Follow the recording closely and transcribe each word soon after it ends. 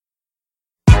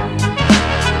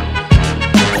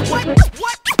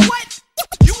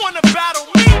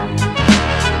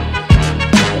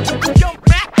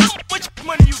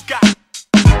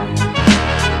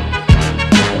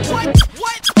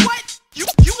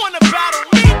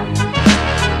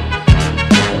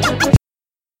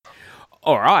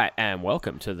All right, and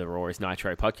welcome to the Raw is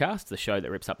Nitro podcast, the show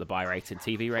that rips up the buy rates and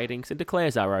TV ratings and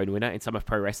declares our own winner in some of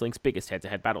pro wrestling's biggest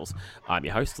head-to-head battles. I'm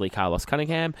your host, Lee Carlos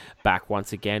Cunningham, back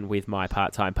once again with my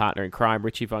part-time partner in crime,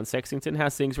 Richie Von Sexington.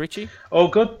 How's things, Richie? Oh,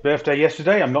 good. Birthday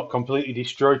yesterday. I'm not completely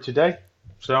destroyed today,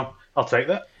 so I'll take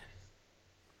that.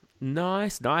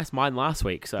 Nice. Mine last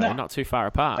week, so not too far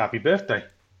apart. Happy birthday.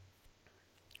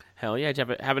 Hell yeah, did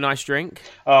you have a nice drink?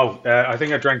 I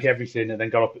think I drank everything and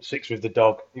then got up at 6 with the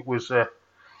dog. It was there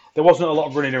wasn't a lot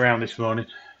of running around this morning.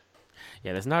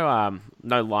 Yeah, there's no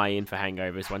lie-in for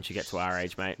hangovers once you get to our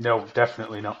age, mate. No,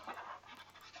 definitely not.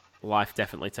 Life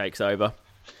definitely takes over.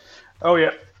 Oh,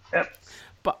 yeah. Yep.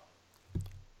 But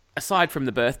aside from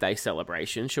the birthday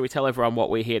celebration, shall we tell everyone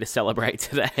what we're here to celebrate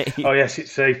today? Oh, yes,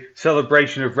 it's a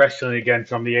celebration of wrestling again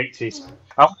from the 80s.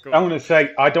 I'm going to say,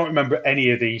 I don't remember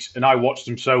any of these, and I watched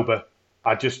them sober.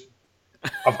 I've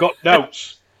got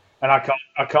notes, and I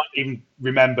can't even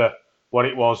remember what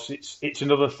it was. It's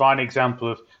another fine example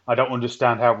of I don't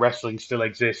understand how wrestling still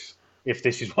exists if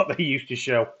this is what they used to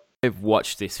show. I've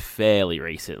watched this fairly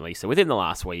recently, so within the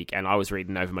last week, and I was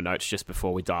reading over my notes just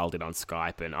before we dialed in on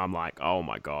Skype, and I'm like, oh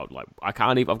my god, like I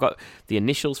can't even. I've got the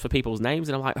initials for people's names,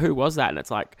 and I'm like, who was that? And it's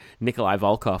like Nikolai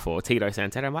Volkov or Tito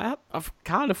Santana. I'm like, I've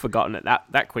kind of forgotten it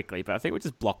that quickly, but I think we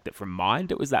just blocked it from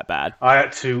mind. It was that bad. I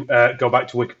had to go back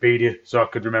to Wikipedia so I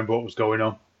could remember what was going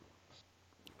on.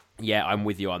 Yeah, I'm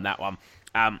with you on that one.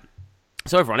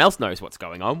 So everyone else knows what's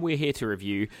going on. We're here to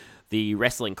review the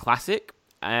Wrestling Classic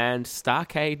and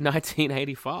Starrcade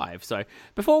 1985. So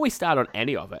before we start on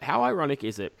any of it, how ironic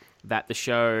is it that the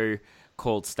show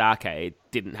called Starrcade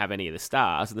didn't have any of the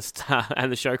stars,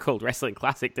 and the show called Wrestling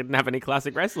Classic didn't have any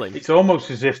classic wrestling? It's almost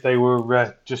as if they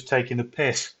were just taking the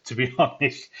piss, to be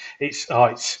honest.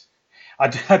 I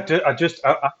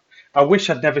wish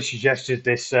I'd never suggested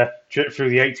this trip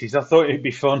through the 80s. I thought it'd be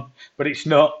fun, but it's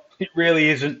not. It really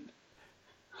isn't.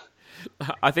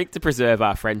 I think to preserve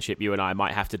our friendship, you and I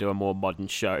might have to do a more modern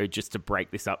show just to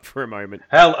break this up for a moment.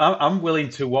 Hell, I'm willing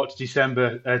to watch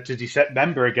December to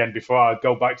December again before I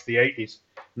go back to the 80s.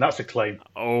 And that's a claim.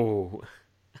 Oh,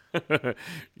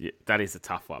 yeah, that is a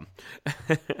tough one.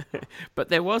 But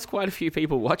there was quite a few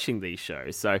people watching these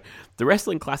shows. So the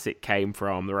Wrestling Classic came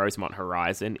from the Rosemont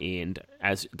Horizon in,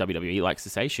 as WWE likes to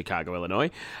say, Chicago,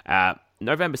 Illinois.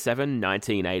 November 7,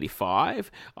 1985.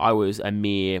 I was a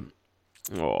mere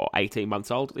 18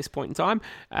 months old at this point in time.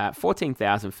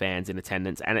 14,000 fans in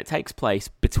attendance, and it takes place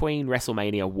between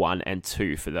WrestleMania 1 and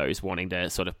 2 for those wanting to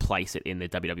sort of place it in the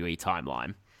WWE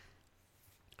timeline.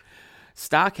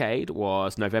 Starrcade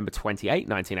was November 28,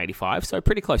 1985, so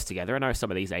pretty close together. I know some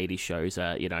of these 80s shows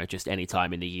are, just any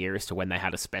time in the year as to when they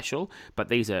had a special, but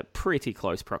these are pretty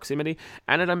close proximity.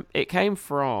 And it came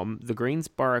from the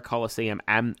Greensboro Coliseum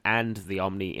and the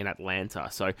Omni in Atlanta,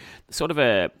 so sort of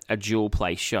a dual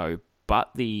play show.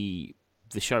 But the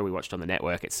show we watched on the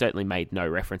network, it certainly made no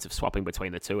reference of swapping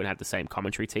between the two and had the same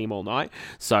commentary team all night.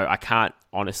 So I can't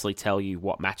honestly tell you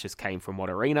what matches came from what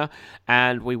arena.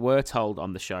 And we were told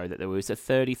on the show that there was a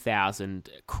 30,000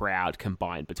 crowd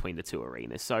combined between the two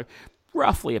arenas. So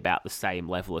roughly about the same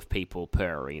level of people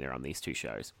per arena on these two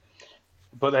shows.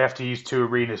 But they have to use two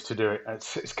arenas to do it.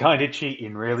 It's kind of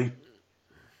cheating, really.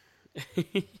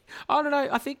 I don't know.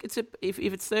 I think if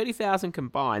it's 30,000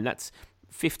 combined, that's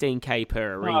 15k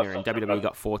per arena, and WWE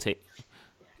got 14.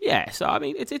 Yeah, so I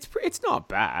mean, it's not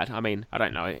bad. I mean, I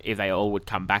don't know if they all would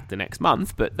come back the next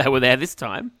month, but they were there this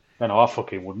time. No, I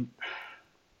fucking wouldn't.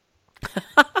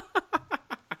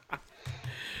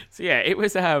 So yeah, it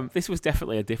was. This was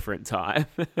definitely a different time.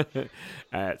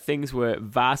 Things were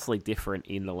vastly different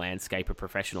in the landscape of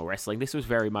professional wrestling. This was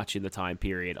very much in the time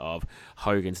period of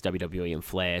Hogan's WWE and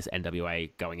Flair's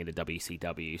NWA going into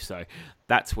WCW. So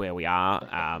that's where we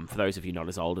are. For those of you not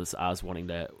as old as us, wanting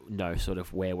to know sort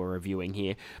of where we're reviewing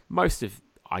here, most of,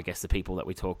 I guess, the people that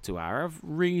we talk to are of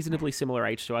reasonably similar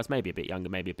age to us, maybe a bit younger,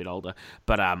 maybe a bit older,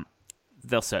 but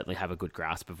they'll certainly have a good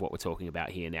grasp of what we're talking about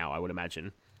here now, I would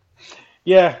imagine.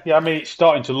 Yeah. I mean, it's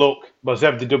starting to look. Well, as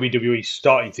ever, the WWE's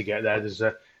starting to get there.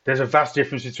 There's a vast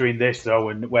difference between this though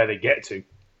and where they get to.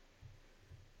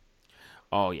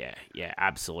 Oh yeah,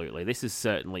 absolutely. This is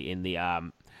certainly in the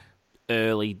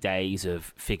early days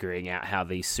of figuring out how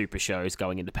these super shows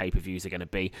going into pay-per-views are going to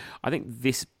be. I think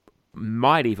this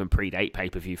might even predate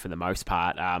pay-per-view for the most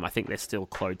part. I think they're still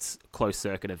closed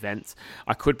circuit events.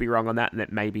 I could be wrong on that, and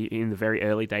that may be in the very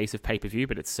early days of pay-per-view,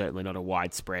 but it's certainly not a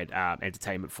widespread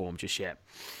entertainment form just yet.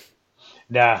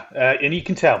 Nah, and you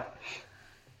can tell.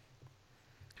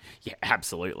 Yeah,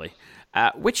 absolutely.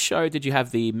 Which show did you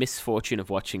have the misfortune of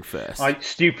watching first? I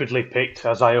stupidly picked,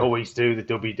 as I always do, the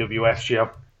WWF show.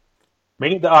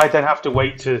 Meaning that I then have to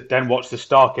wait to then watch the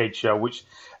Starcade show, which,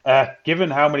 given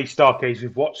how many Starcades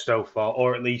we've watched so far,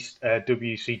 or at least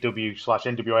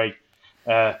WCW/NWA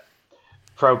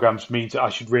programs, means that I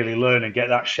should really learn and get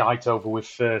that shite over with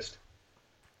first.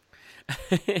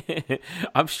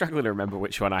 I'm struggling to remember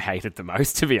which one I hated the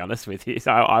most, to be honest with you.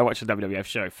 So I watched the WWF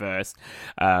show first.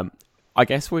 I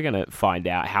guess we're going to find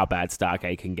out how bad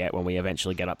Starcade can get when we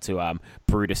eventually get up to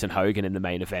Brutus and Hogan in the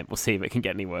main event. We'll see if it can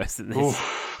get any worse than this.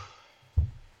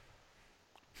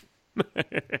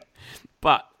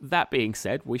 But that being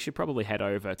said, we should probably head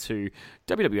over to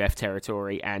WWF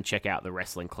territory and check out the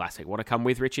Wrestling Classic. Want to come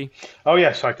with, Richie? Oh,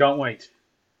 yes, I can't wait.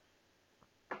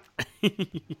 Well,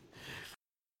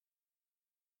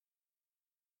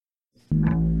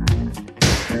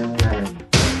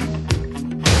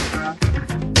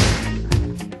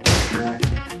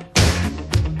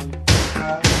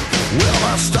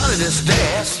 I started this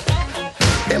dance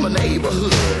in my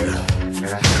neighborhood.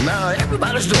 Now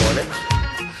everybody's doing it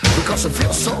because it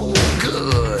feels so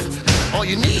good. All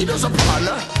you need is a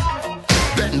partner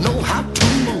that know how to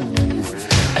move,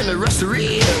 and the rest is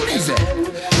real easy.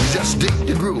 You just dig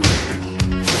the groove.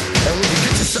 And when you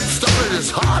get yourself started,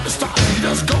 it's hard to stop. You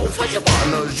just go for your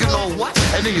partners, you know what?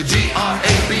 And then you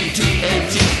GRABTAGFCAKES.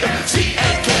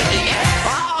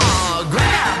 Ah,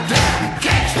 grab them,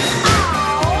 catch.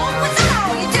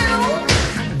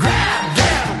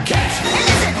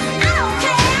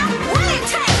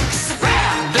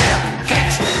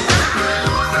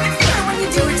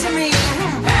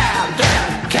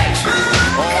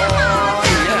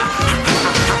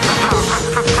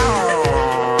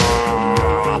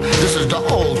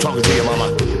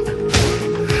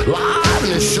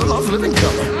 Living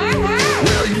color.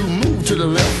 Well, you move to the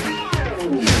left,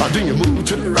 or then you move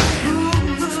to the right,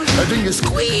 or then you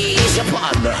squeeze your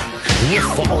partner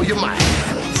with all your might,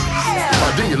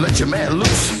 or then you let your man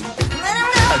loose,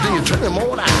 or then you turn him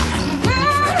on out,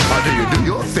 or then you do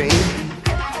your thing,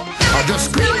 or just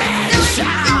scream and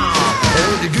shout. And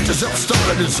when you get yourself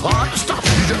started, it's hard to stop.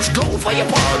 You just go for your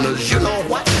partners, you know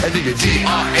what? And then you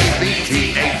GRABTAGFCAKES.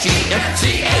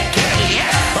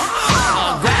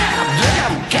 Ah, grab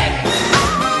them cakes.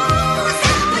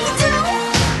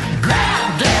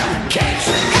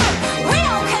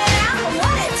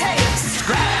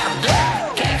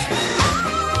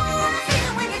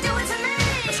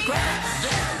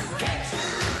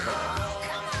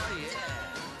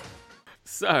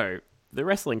 So, the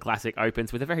Wrestling Classic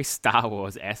opens with a very Star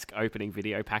Wars-esque opening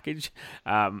video package.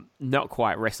 Not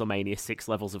quite WrestleMania 6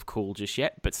 levels of cool just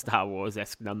yet, but Star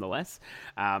Wars-esque nonetheless.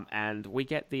 And we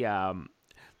get the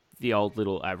old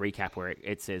little recap where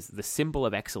it says, the symbol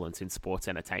of excellence in sports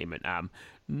entertainment.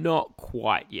 Not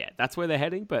quite yet. That's where they're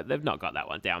heading, but they've not got that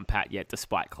one down pat yet,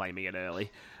 despite claiming it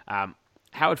early.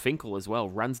 Howard Finkel as well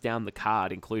runs down the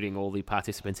card, including all the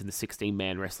participants in the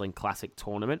 16-man Wrestling Classic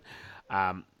tournament.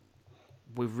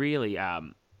 We're really, I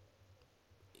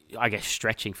guess,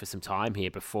 stretching for some time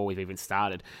here before we've even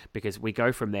started, because we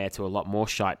go from there to a lot more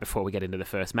shite before we get into the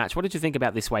first match. What did you think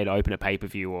about this way to open a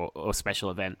pay-per-view or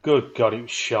special event? Good God, it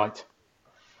was shite.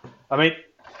 I mean,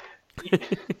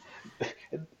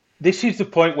 this is the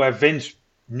point where Vince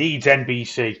needs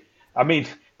NBC. I mean,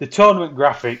 the tournament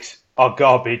graphics are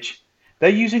garbage.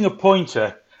 They're using a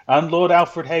pointer, and Lord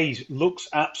Alfred Hayes looks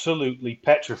absolutely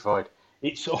petrified.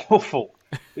 It's awful.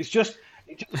 It's just...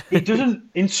 It doesn't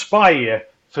inspire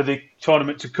for the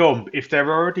tournament to come if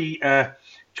they're already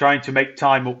trying to make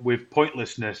time up with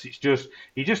pointlessness. It's just,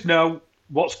 you just know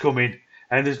what's coming,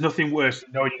 and there's nothing worse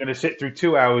than knowing you're going to sit through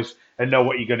 2 hours and know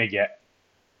what you're going to get.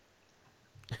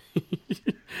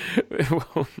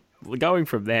 Well, going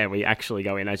from there, we actually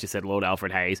go in, as you said, Lord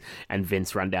Alfred Hayes and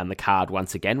Vince run down the card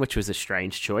once again, which was a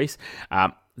strange choice.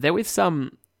 They're with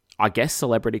some, I guess,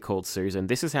 celebrity called Susan.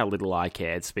 This is how little I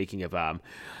cared, speaking of...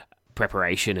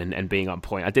 preparation and being on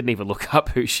point. I didn't even look up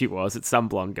who she was. It's some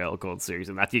blonde girl called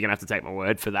Susan. You're going to have to take my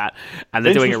word for that. And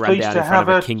they're doing a rundown in front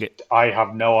of a king. I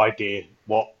have no idea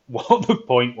what the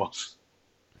point was.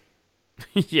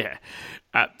 Yeah.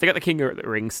 They got the King of the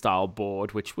Ring style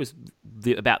board, which was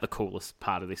about the coolest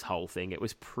part of this whole thing. It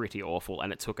was pretty awful,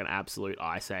 and it took an absolute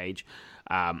ice age.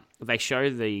 They show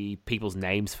the people's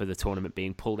names for the tournament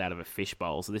being pulled out of a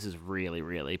fishbowl, so this is really,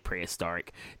 really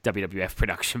prehistoric WWF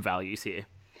production values here.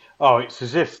 Oh, it's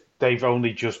as if they've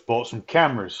only just bought some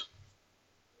cameras.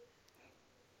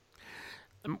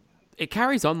 It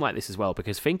carries on like this as well,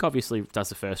 because Fink obviously does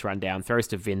the first rundown, throws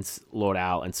to Vince, Lord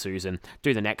Al, and Susan,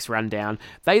 do the next rundown.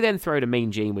 They then throw to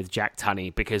Mean Gene with Jack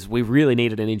Tunney, because we really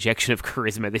needed an injection of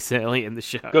charisma this early in the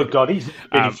show. Good God, he's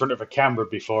been in front of a camera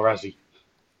before, has he?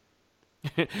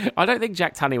 I don't think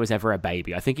Jack Tunney was ever a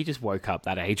baby. I think he just woke up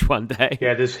that age one day.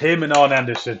 Yeah, there's him and Arn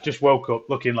Anderson just woke up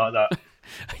looking like that.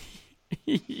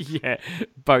 Yeah,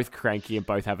 both cranky and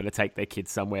both having to take their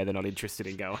kids somewhere they're not interested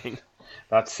in going.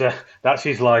 That's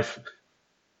his life.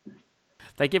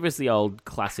 They give us the old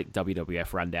classic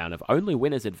WWF rundown of only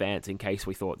winners advance in case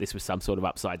we thought this was some sort of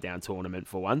upside-down tournament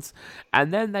for once.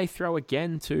 And then they throw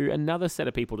again to another set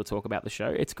of people to talk about the show.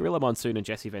 It's Gorilla Monsoon and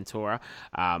Jesse Ventura.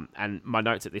 And my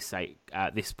notes at this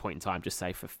point in time just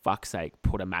say, for fuck's sake,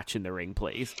 put a match in the ring,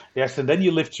 please. Yes, and then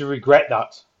you live to regret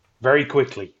that very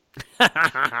quickly.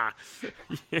 Yeah,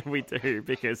 we do,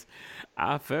 because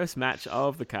our first match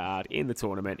of the card in the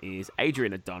tournament is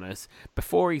Adrian Adonis.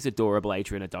 Before he's adorable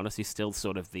Adrian Adonis, he's still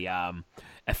sort of the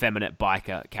effeminate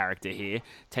biker character here,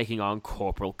 taking on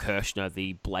Corporal Kirshner,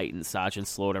 the blatant Sergeant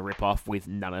Slaughter ripoff with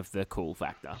none of the cool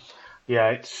factor.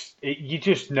 Yeah, you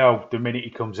just know the minute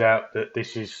he comes out that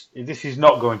this is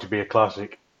not going to be a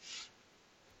classic.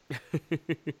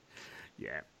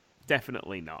 Yeah.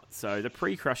 Definitely not. So the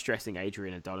pre-cross-dressing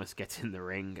Adrian Adonis gets in the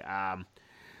ring.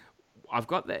 I've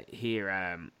got that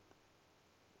here.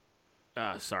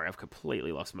 Sorry, I've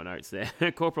completely lost my notes there.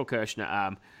 Corporal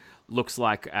Kirshner looks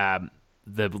like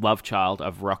the love child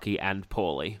of Rocky and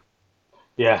Paulie.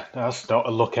 Yeah, that's not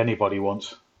a look anybody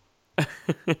wants.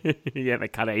 Yeah, they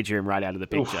cut Adrian right out of the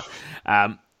picture.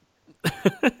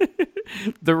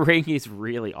 The ring is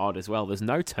really odd as well. There's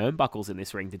no turnbuckles in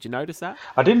this ring. Did you notice that?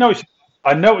 I didn't notice.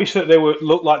 I noticed that they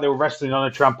looked like they were wrestling on a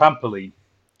trampoline.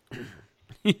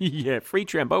 Yeah, free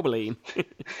trampoline.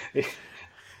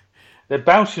 They're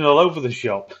bouncing all over the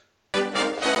shop.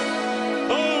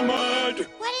 Ahmad!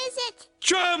 What is it?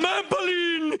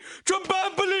 Trampoline!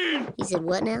 Trampoline! He said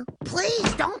what now?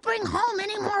 Please don't bring home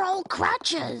any more old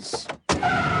crutches.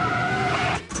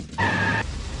 Oh,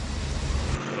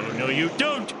 no, you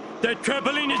don't! That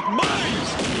trampoline is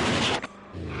mine!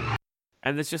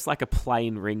 And there's just like a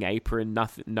plain ring apron,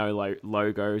 nothing, no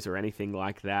logos or anything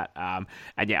like that. And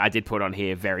yeah, I did put on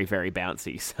here very, very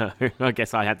bouncy. So I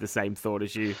guess I had the same thought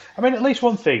as you. I mean, at least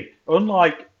one thing.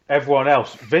 Unlike everyone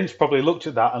else, Vince probably looked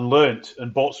at that and learnt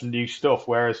and bought some new stuff,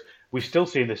 whereas we're still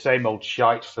seeing the same old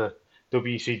shite for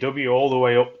WCW all the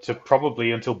way up to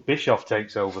probably until Bischoff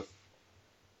takes over.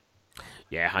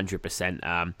 Yeah,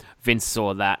 100%. Vince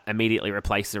saw that, immediately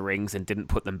replaced the rings and didn't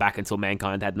put them back until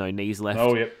Mankind had no knees left.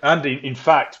 Oh, yeah. And in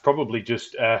fact, probably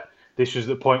just this was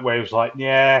the point where he was like,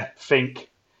 yeah, Fink,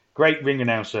 great ring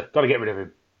announcer, got to get rid of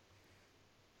him.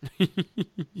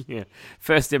 Yeah,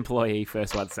 first employee,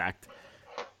 first one sacked.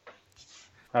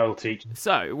 I will teach.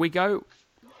 So we go...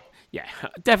 Yeah,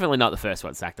 definitely not the first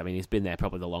one sacked. I mean, he's been there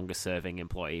probably the longest serving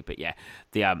employee. But yeah,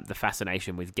 the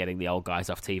fascination with getting the old guys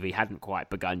off TV hadn't quite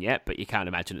begun yet, but you can't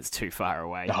imagine it's too far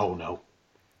away. Oh, no.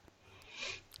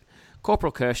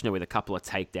 Corporal Kirshner with a couple of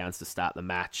takedowns to start the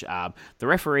match. The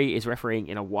referee is refereeing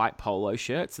in a white polo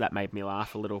shirt, so that made me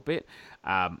laugh a little bit.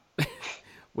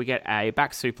 We get a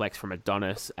back suplex from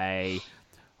Adonis, a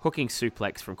hooking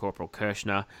suplex from Corporal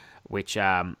Kirshner, which...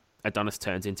 Adonis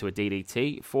turns into a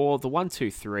DDT. For the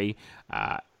 1-2-3,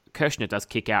 Kirshner does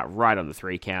kick out right on the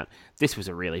 3 count. This was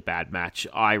a really bad match.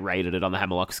 I rated it on the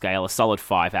Hammerlock scale, a solid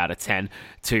 5 out of 10,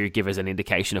 to give us an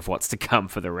indication of what's to come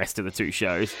for the rest of the 2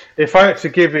 shows. If I had to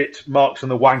give it marks on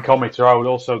the wankometer, I would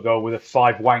also go with a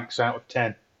 5 wanks out of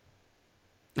 10.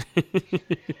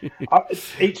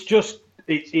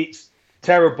 It's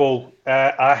terrible.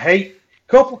 I hate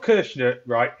Corporal Kirshner,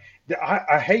 right?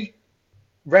 I hate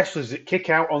wrestlers that kick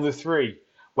out on the 3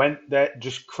 when they're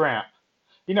just crap.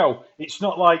 You know, it's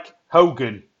not like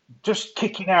Hogan just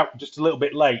kicking out just a little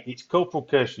bit late. It's Corporal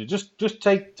Kirshner. Just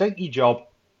take your job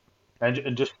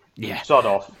and just sod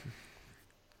off.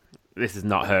 This is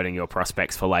not hurting your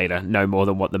prospects for later, no more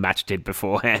than what the match did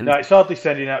beforehand. No, it's hardly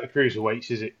sending out the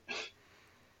cruiserweights, is it?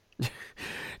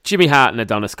 Jimmy Hart and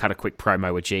Adonis cut a quick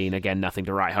promo with Gene. Again, nothing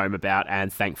to write home about,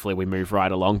 and thankfully we move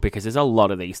right along because there's a lot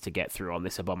of these to get through on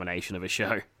this abomination of a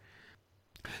show.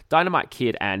 Dynamite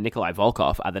Kid and Nikolai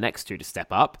Volkov are the next 2 to step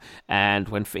up, and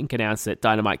when Fink announced that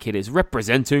Dynamite Kid is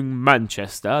representing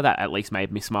Manchester, that at least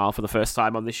made me smile for the first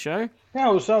time on this show.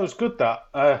 Yeah, that was good, that.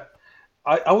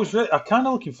 I was kind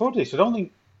of looking forward to this. I don't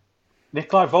think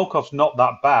Nikolai Volkov's not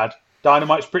that bad.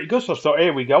 Dynamite's pretty good, so I thought,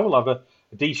 here we go, we'll have a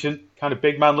decent kind of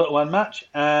big man, little man match.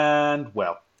 And,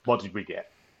 well, what did we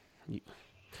get?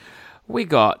 We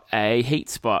got a heat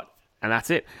spot, and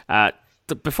that's it.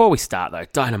 Before we start, though,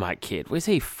 Dynamite Kid, was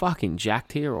he fucking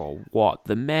jacked here or what?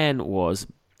 The man was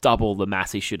double the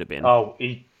mass he should have been. Oh,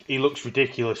 he looks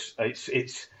ridiculous.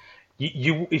 It's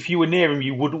you. If you were near him,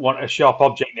 you wouldn't want a sharp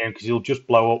object near him because he'll just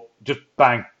blow up. Just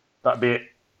bang. That'd be it.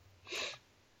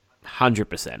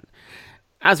 100%.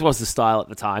 As was the style at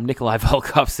the time, Nikolai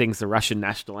Volkov sings the Russian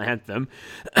national anthem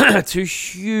to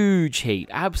huge heat,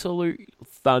 absolute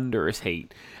thunderous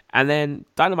heat. And then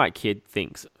Dynamite Kid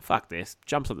thinks, fuck this,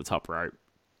 jumps on the top rope,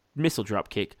 missile drop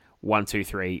kick, 1, 2,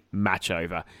 3, match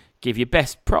over. Give your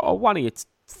one of your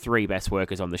 3 best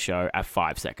workers on the show a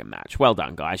 5-second match. Well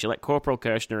done, guys. You let Corporal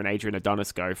Kirshner and Adrian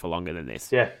Adonis go for longer than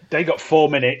this. Yeah, they got 4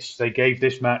 minutes. They gave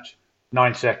this match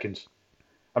 9 seconds.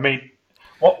 I mean...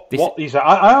 What is that?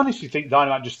 I honestly think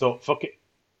Dynamite just thought, fuck it.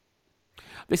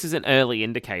 This is an early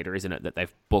indicator, isn't it, that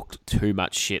they've booked too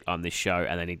much shit on this show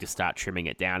and they need to start trimming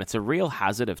it down. It's a real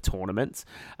hazard of tournaments.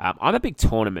 I'm a big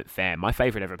tournament fan. My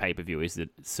favourite ever pay-per-view is the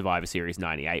Survivor Series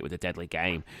 98 with a Deadly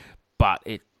Game. But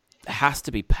it has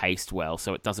to be paced well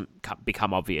so it doesn't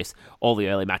become obvious all the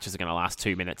early matches are going to last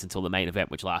 2 minutes until the main event,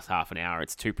 which lasts half an hour.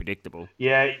 It's too predictable.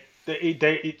 Yeah,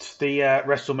 it's the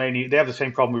WrestleMania. They have the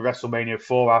same problem with WrestleMania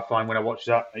 4. I find when I watch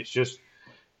that, it's just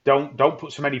don't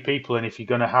put so many people in if you're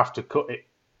going to have to cut it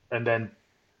and then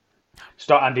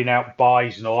start handing out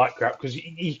buys and all that crap, because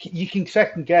you can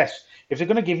second guess if they're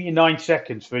going to give you 9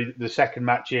 seconds for the second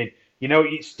match in. You know,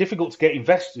 it's difficult to get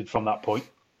invested from that point.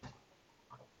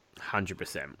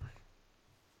 100%.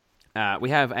 We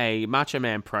have a Macho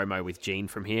Man promo with Gene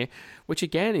from here, which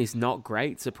again is not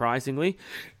great, surprisingly.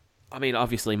 I mean,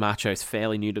 obviously, Macho's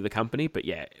fairly new to the company, but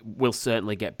yeah, we'll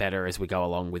certainly get better as we go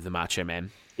along with the Macho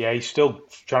Man. Yeah, he's still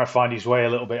trying to find his way a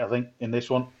little bit, I think, in this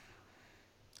one.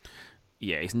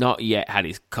 Yeah, he's not yet had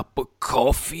his cup of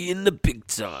coffee in the big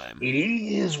time. It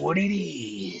is what it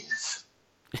is.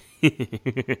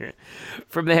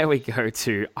 From there, we go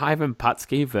to Ivan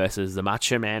Putski versus the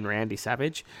Macho Man Randy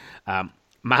Savage.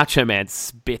 Macho Man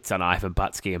spits on Ivan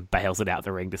Putski and bails it out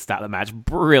the ring to start the match.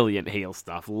 Brilliant heel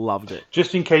stuff. Loved it.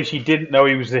 Just in case he didn't know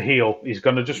he was the heel, he's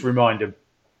going to just remind him.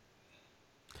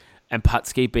 And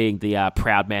Putski, being the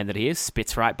proud man that he is,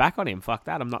 spits right back on him. Fuck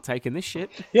that, I'm not taking this shit.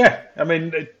 Yeah, I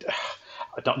mean,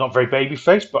 not very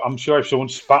babyface, but I'm sure if someone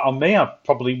spat on me, I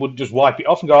probably would just wipe it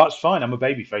off and go, that's fine, I'm a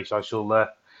babyface.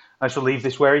 I shall leave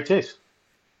this where it is.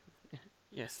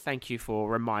 Yes, thank you for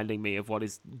reminding me of what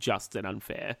is just and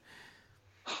unfair.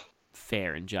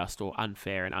 Fair and just, or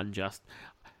unfair and unjust.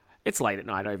 It's late at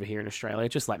night over here in Australia.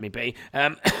 Just let me be.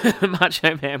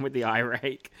 Macho Man with the eye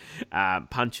rake,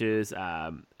 punches,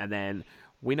 and then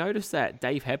we noticed that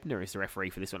Dave Hebner is the referee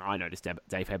for this one. I noticed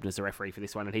Dave Hebner's the referee for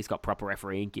this one, and he's got proper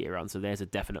refereeing gear on, so there's a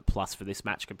definite plus for this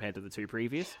match compared to the 2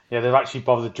 previous. Yeah, they've actually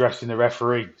bothered dressing the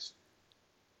referees.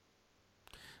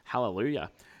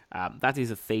 Hallelujah. That is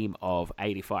a theme of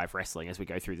 85 wrestling as we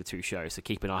go through the 2 shows, so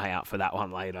keep an eye out for that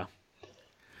one later.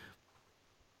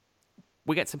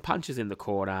 We get some punches in the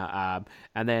corner,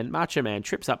 and then Macho Man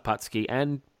trips up Putski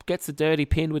and gets a dirty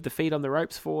pin with the feet on the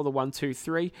ropes for the 1, 2,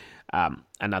 3.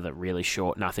 Another really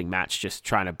short, nothing match, just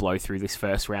trying to blow through this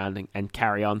first round and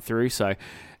carry on through. So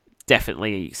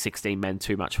definitely 16 men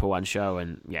too much for one show,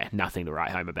 and yeah, nothing to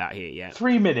write home about here yet.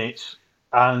 3 minutes,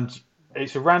 and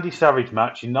it's a Randy Savage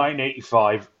match in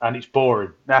 1985, and it's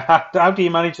boring. Now, how do you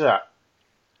manage that?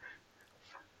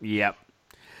 Yep.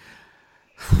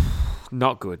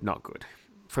 Not good, not good.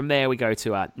 From there, we go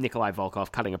to Nikolai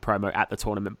Volkov cutting a promo at the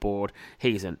tournament board.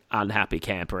 He's an unhappy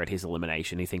camper at his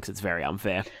elimination. He thinks it's very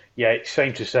unfair. Yeah, it's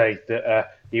safe to say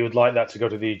that he would like that to go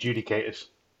to the adjudicators.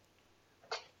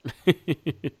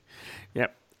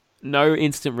 Yep. No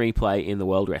instant replay in the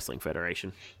World Wrestling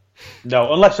Federation.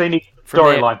 No, unless they need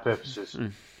storyline purposes.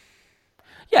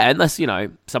 Yeah, unless,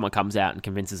 someone comes out and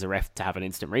convinces a ref to have an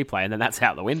instant replay, and then that's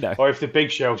out the window. Or if the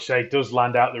Big Show, say, does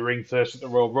land out the ring first at the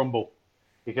Royal Rumble.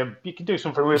 You can do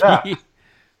something with that.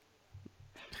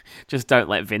 Just don't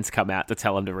let Vince come out to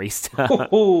tell him to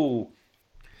restart. Ooh.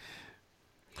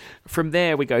 From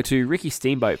there, we go to Ricky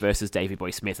Steamboat versus Davey Boy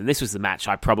Smith, and this was the match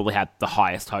I probably had the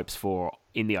highest hopes for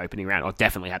in the opening round, or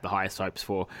definitely had the highest hopes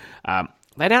for.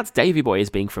 They announced Davey Boy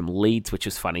as being from Leeds, which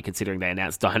is funny considering they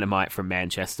announced Dynamite from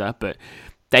Manchester, but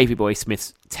Davey Boy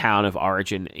Smith's town of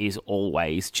origin is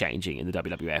always changing in the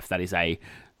WWF. That is a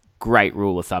great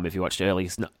rule of thumb. If you watched early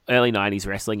 90s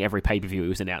wrestling, every pay-per-view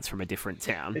was announced from a different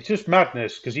town. It's just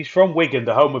madness, because he's from Wigan,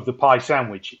 the home of the pie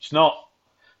sandwich. It's not...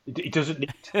 It doesn't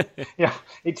need...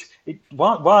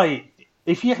 Why?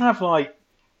 If you have,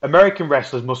 American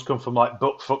wrestlers must come from,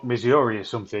 buttfuck Missouri or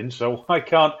something, so why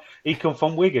can't he come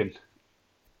from Wigan?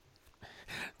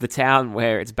 The town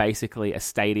where it's basically a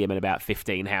stadium and about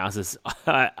 15 houses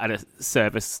at a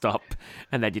service stop,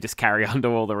 and then you just carry on to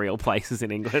all the real places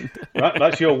in England.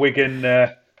 That's your Wigan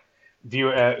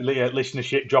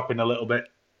listenership dropping a little bit.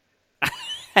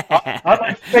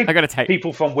 I got to take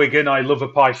people from Wigan. I love a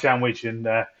pie sandwich, and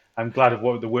I'm glad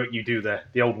of the work you do there.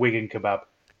 The old Wigan kebab.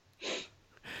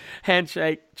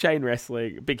 Handshake, chain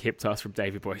wrestling, big hip toss from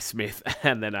Davey Boy Smith,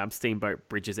 and then Steamboat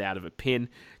bridges out of a pin,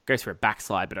 goes for a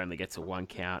backslide but only gets a 1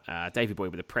 count. Davey Boy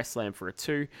with a press slam for a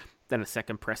 2, then a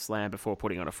second press slam before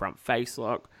putting on a front face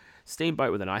lock.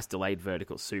 Steamboat with a nice delayed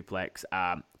vertical suplex,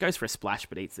 goes for a splash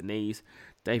but eats the knees.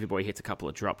 Davey Boy hits a couple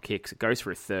of drop kicks, goes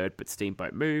for a third but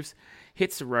Steamboat moves,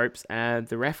 hits the ropes, and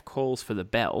the ref calls for the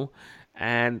bell.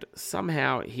 And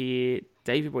somehow here,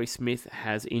 Davey Boy Smith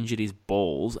has injured his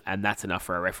balls, and that's enough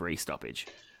for a referee stoppage.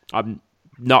 I'm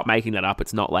not making that up.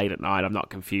 It's not late at night. I'm not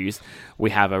confused. We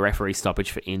have a referee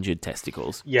stoppage for injured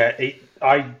testicles. Yeah,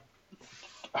 I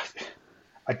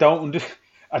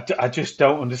just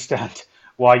don't understand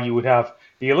why you would have.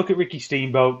 You look at Ricky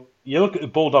Steamboat, you look at the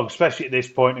Bulldog, especially at this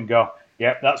point, and go,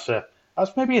 "Yep, that's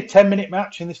maybe a 10-minute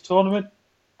match in this tournament,"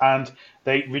 and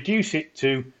they reduce it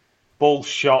to bull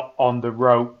shot on the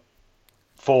rope,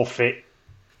 forfeit,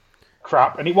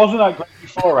 crap. And it wasn't that great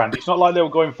beforehand. It's not like they were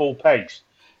going full pace.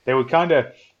 They were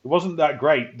it wasn't that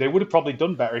great. They would have probably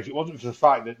done better if it wasn't for the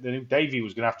fact that they knew Davey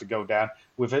was going to have to go down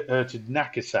with a hurted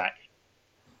knackersack.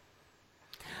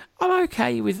 I'm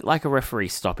okay with like a referee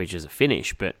stoppage as a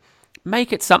finish, but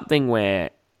make it something where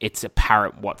it's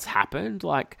apparent what's happened.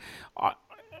 Like, I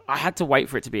had to wait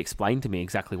for it to be explained to me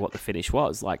exactly what the finish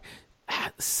was. Like,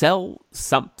 sell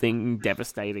something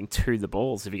devastating to the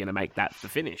balls if you're going to make that the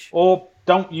finish. Or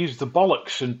don't use the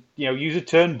bollocks and use a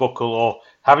turnbuckle or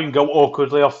have him go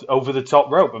awkwardly off over the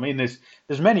top rope. I mean, there's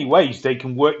many ways they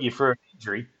can work you for an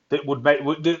injury that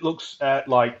that looks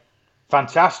like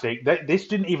fantastic. This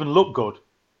didn't even look good.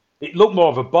 It looked more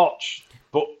of a botch,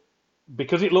 but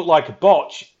because it looked like a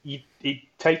botch, it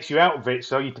takes you out of it,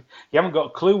 so you haven't got a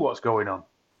clue what's going on.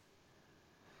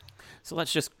 So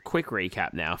let's just quick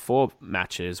recap now. 4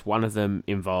 matches. One of them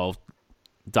involved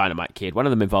Dynamite Kid. One of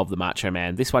them involved the Macho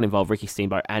Man. This one involved Ricky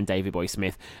Steamboat and Davey Boy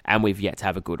Smith, and we've yet to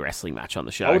have a good wrestling match on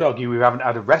the show. I would argue we haven't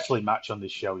had a wrestling match on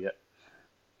this show yet.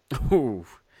 Ooh.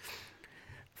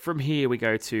 From here, we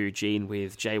go to Gene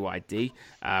with JYD.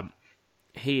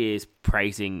 He is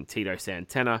praising Tito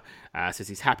Santana, says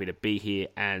he's happy to be here,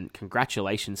 and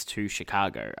congratulations to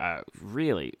Chicago.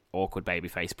 Really awkward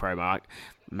babyface promo.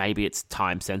 Maybe it's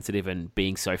time sensitive and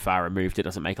being so far removed it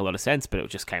doesn't make a lot of sense, but it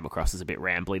just came across as a bit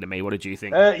rambly to me. What did you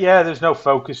think? Yeah, there's no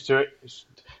focus to it.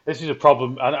 This is a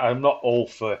problem. I'm not all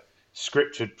for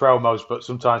scripted promos, but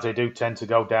sometimes they do tend to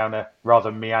go down a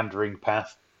rather meandering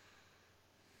path.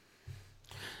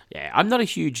 Yeah, I'm not a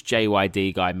huge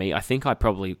JYD guy, me. I think I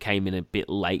probably came in a bit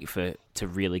late to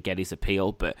really get his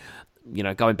appeal, but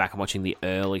going back and watching the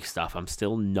early stuff, I'm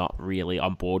still not really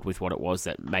on board with what it was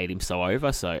that made him so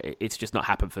over, so it's just not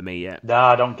happened for me yet. No,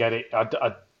 I don't get it.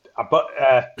 But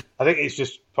I think it's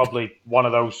just probably one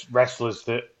of those wrestlers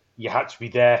that you had to be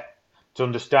there to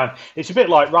understand. It's a bit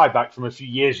like Ryback from a few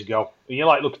years ago. You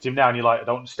look at him now and you're like, I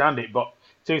don't understand it, but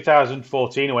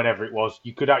 2014 or whenever it was,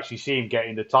 you could actually see him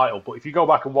getting the title. But if you go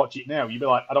back and watch it now, you'd be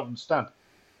like, I don't understand.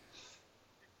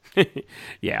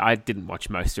 Yeah, I didn't watch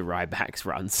most of Ryback's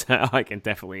runs, so I can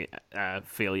definitely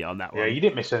feel you on that one. Yeah, you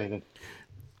didn't miss anything.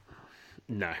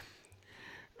 No.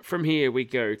 From here, we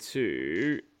go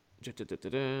to...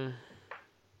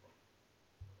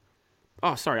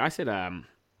 Oh, sorry, I said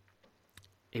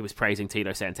he was praising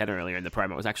Tito Santana earlier in the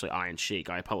promo. It was actually Iron Sheik.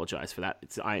 I apologise for that.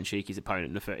 It's Iron Sheik, his opponent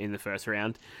in the first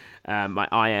round.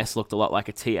 My IS looked a lot like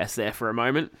a TS there for a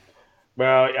moment.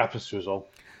 Well, it happens to us all.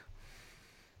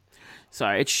 So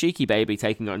it's Sheiky Baby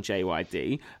taking on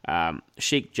JYD.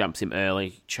 Sheik jumps him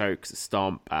early, chokes,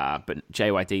 stomp, but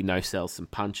JYD no-sells some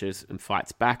punches and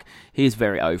fights back. He's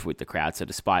very over with the crowd, so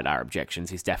despite our objections,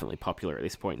 he's definitely popular at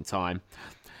this point in time.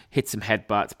 Hits some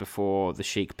headbutts before the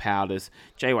Sheik powders.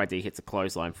 JYD hits a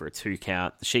clothesline for a 2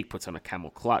 count. The Sheik puts on a camel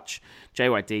clutch.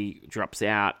 JYD drops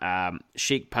out.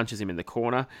 Sheik punches him in the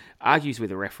corner, argues with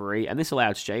the referee, and this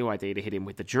allows JYD to hit him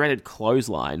with the dreaded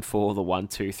clothesline for the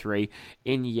 1-2-3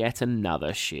 in yet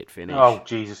another shit finish. Oh,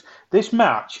 Jesus. This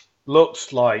match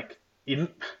looks like...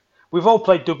 We've all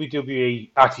played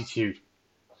WWE Attitude.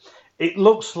 It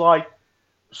looks like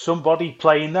somebody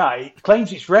playing that. It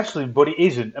claims it's wrestling, but it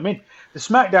isn't. I mean, the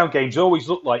SmackDown games always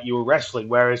looked like you were wrestling,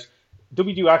 whereas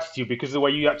WWE Attitude, because of the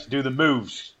way you had to do the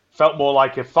moves, felt more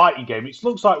like a fighting game. It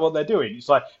looks like what they're doing. It's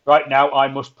like, right now I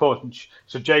must punch.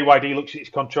 So JYD looks at his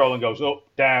control and goes up,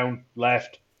 down,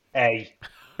 left, A,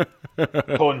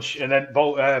 punch. And then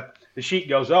the Sheik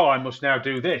goes, oh, I must now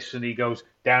do this. And he goes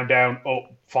down, down,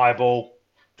 up, fireball,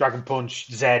 dragon punch,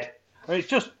 Z. I mean, it's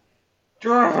just...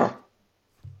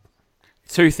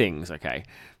 Two things, okay.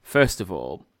 First of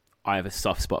all, I have a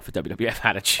soft spot for WWF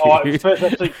Attitude. Oh, it was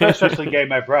the first wrestling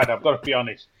game I've ever had, I've got to be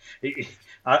honest.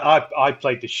 I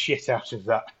played the shit out of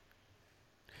that.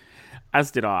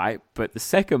 As did I, but the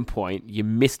second point, you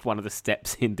missed one of the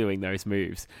steps in doing those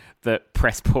moves. The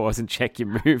press pause and check your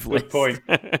move list. Good point.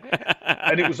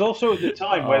 And it was also at the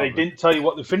time where they didn't tell you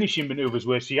what the finishing maneuvers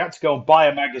were, so you had to go and buy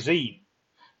a magazine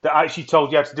that actually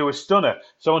told you how to do a stunner.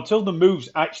 So until the moves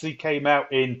actually came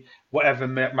out in whatever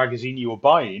magazine you were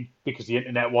buying, because the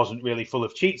internet wasn't really full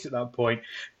of cheats at that point,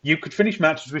 you could finish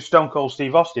matches with Stone Cold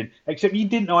Steve Austin, except you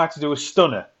didn't know how to do a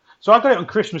stunner. So I got it on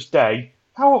Christmas Day.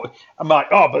 I'm like,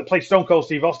 but play Stone Cold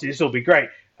Steve Austin, this will be great.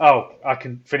 Oh, I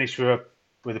can finish with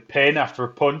a pin after a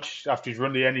punch, after he's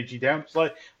run the energy down. It's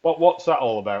like, what's that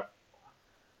all about?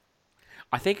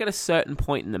 I think at a certain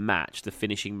point in the match, the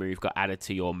finishing move got added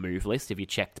to your move list if you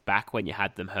checked back when you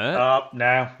had them hurt.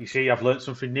 Now, you see, I've learned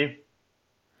something new.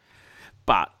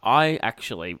 But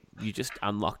you just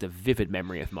unlocked a vivid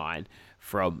memory of mine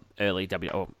from not early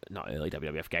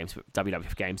WWF games, but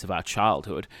WWF games of our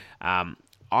childhood.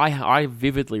 I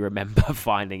vividly remember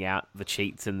finding out the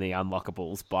cheats and the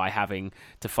unlockables by having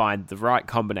to find the right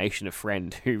combination of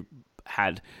friend who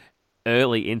had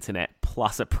early internet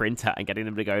plus a printer and getting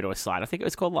them to go to a site. I think it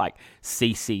was called like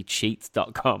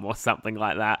cccheats.com or something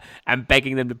like that, and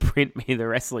begging them to print me the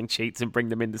wrestling cheats and bring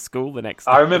them into school the next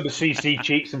day. I remember CC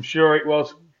Cheats, I'm sure it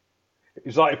was. It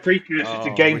was like a precursor to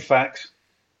GameFAQs.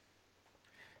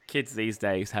 Kids these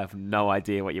days have no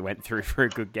idea what you went through for a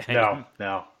good game.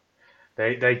 No.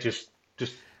 They just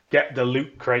get the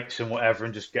loot crates and whatever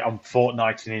and just get on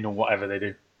Fortniting in or whatever they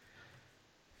do.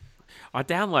 I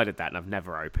downloaded that and I've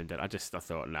never opened it. I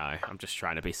thought, no, I'm just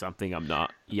trying to be something I'm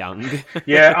not. Young.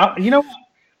 Yeah, you know what?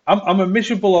 I'm a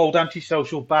miserable old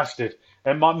antisocial bastard.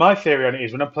 And my theory on it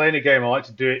is when I'm playing a game, I like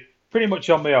to do it pretty much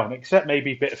on my own, except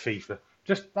maybe a bit of FIFA.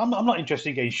 I'm not interested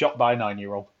in getting shot by a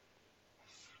 9-year-old.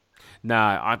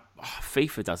 No,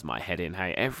 FIFA does my head in.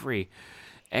 Hey, every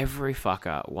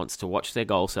fucker wants to watch their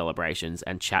goal celebrations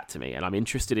and chat to me, and I'm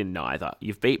interested in neither.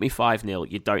 You've beat me 5-0.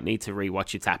 You don't need to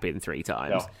rewatch your tap in 3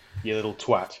 times. No, you little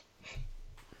twat.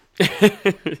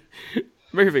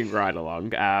 Moving right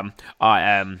along. Kyle,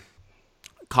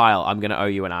 I'm going to owe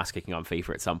you an ass kicking on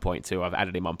FIFA at some point too. I've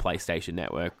added him on PlayStation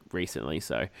Network recently,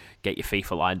 so get your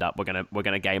FIFA lined up. We're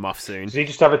gonna game off soon. Does he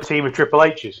just have a team of Triple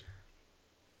H's?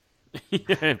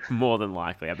 Yeah, more than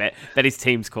likely. I bet his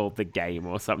team's called The Game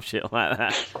or some shit like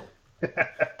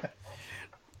that.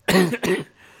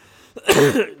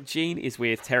 Gene is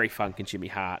with Terry Funk and Jimmy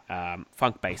Hart.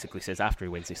 Funk basically says after he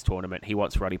wins this tournament, he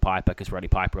wants Roddy Piper because Roddy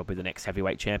Piper will be the next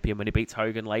heavyweight champion when he beats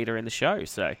Hogan later in the show.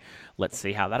 So let's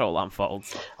see how that all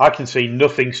unfolds. I can see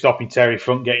nothing stopping Terry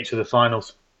Funk getting to the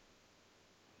finals.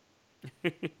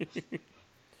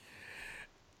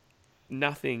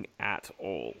 Nothing at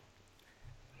all.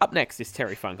 Up next is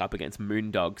Terry Funk up against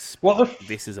Moondog Spot.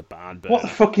 This is a barn burner. What the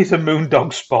fuck is a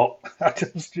Moondog Spot?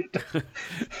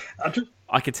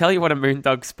 I can tell you what a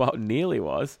Moondog Spot nearly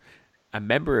was. A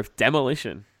member of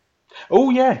Demolition.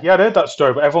 Oh, yeah, I'd heard that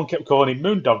story, but everyone kept calling him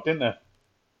Moondog, didn't they?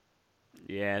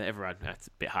 Yeah, everyone. That's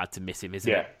a bit hard to miss him,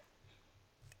 isn't it? Yeah.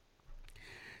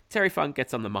 Terry Funk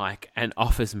gets on the mic and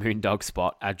offers Moondog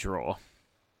Spot a draw.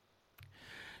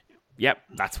 Yep,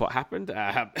 that's what happened.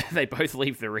 They both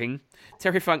leave the ring.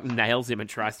 Terry Funk nails him and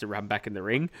tries to run back in the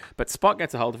ring, but Spot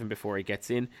gets a hold of him before he gets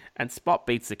in, and Spot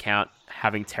beats the count,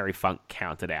 having Terry Funk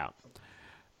counted out.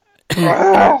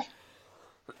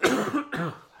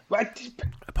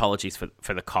 Apologies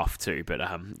for the cough too, but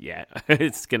yeah,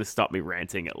 it's going to stop me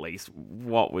ranting at least.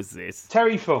 What was this?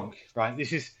 Terry Funk, right?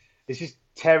 This is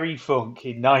Terry Funk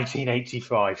in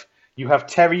 1985. You have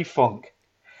Terry Funk.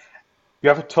 You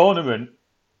have a tournament.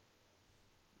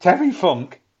 Terry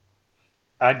Funk,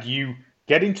 and you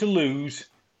get him to lose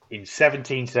in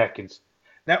 17 seconds.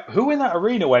 Now, who in that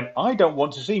arena went, I don't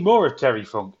want to see more of Terry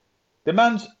Funk? The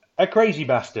man's a crazy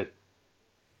bastard.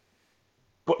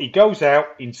 But he goes out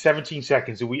in 17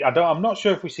 seconds. I'm not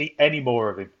sure if we see any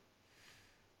more of him.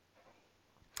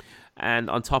 And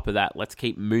on top of that, let's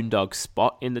keep Moondog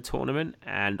Spot in the tournament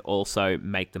and also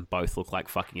make them both look like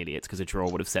fucking idiots because a draw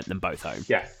would have sent them both home.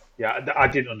 Yeah, I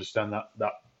didn't understand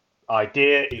that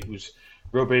idea. It was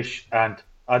rubbish, and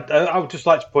I would just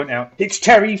like to point out it's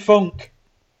Terry Funk.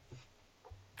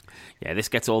 Yeah, this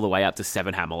gets all the way up to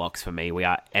 7 hammerlocks for me. We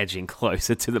are edging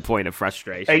closer to the point of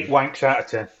frustration. 8 wanks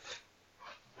out of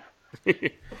 10.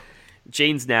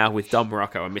 Gene's now with Don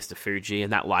Morocco and Mr. Fuji,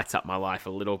 and that lights up my life a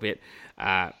little bit.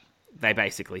 They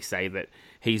basically say that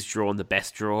he's drawn the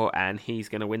best draw and he's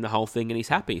going to win the whole thing and he's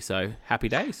happy. So, happy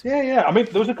days. Yeah. I mean,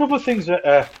 there was a couple of things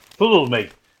that puzzled me.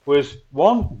 Was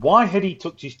one, why had he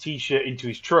tucked his T-shirt into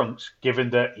his trunks, given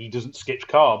that he doesn't skip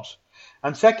carbs?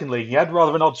 And secondly, he had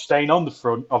rather an odd stain on the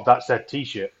front of that said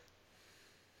T-shirt.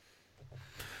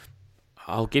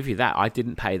 I'll give you that. I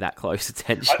didn't pay that close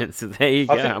attention, so there you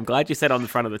go. I'm glad you said on the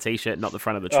front of the T-shirt, not the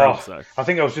front of the trunk. So I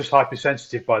think I was just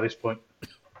hypersensitive by this point.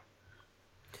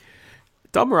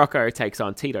 Don Morocco takes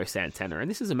on Tito Santana, and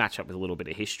this is a matchup with a little bit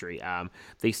of history.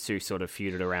 These two sort of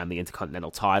feuded around the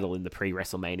Intercontinental title in the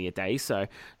pre-WrestleMania days, so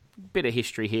bit of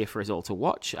history here for us all to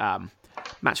watch.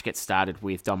 Match gets started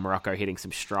with Don Morocco hitting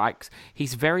some strikes.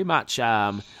 He's very much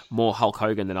more Hulk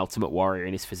Hogan than Ultimate Warrior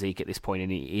in his physique at this point,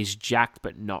 and he is jacked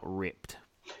but not ripped.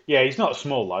 Yeah, he's not a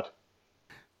small lad.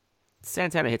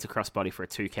 Santana hits a crossbody for a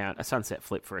 2 count, a sunset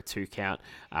flip for a 2 count,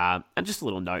 and just a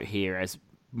little note here as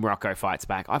Morocco fights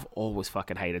back. I've always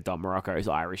fucking hated Don Morocco's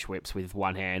Irish whips with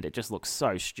one hand. It just looks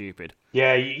so stupid.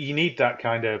 Yeah, you need that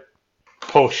kind of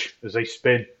push as they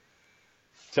spin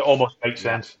to almost make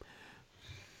sense.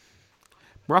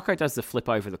 Morocco does the flip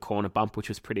over the corner bump, which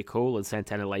was pretty cool, and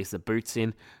Santana lays the boots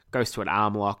in, goes to an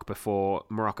arm lock before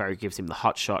Morocco gives him the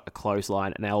hot shot, a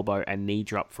clothesline, an elbow, and knee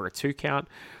drop for a 2 count.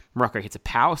 Morocco hits a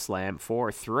power slam for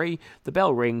a 3. The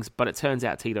bell rings, but it turns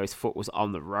out Tito's foot was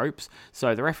on the ropes,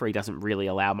 so the referee doesn't really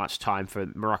allow much time for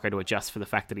Morocco to adjust for the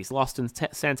fact that he's lost, and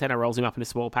Santana rolls him up in a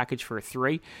small package for a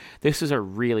 3. This was a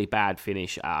really bad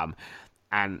finish,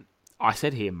 and I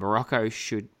said here, Morocco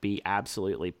should be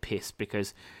absolutely pissed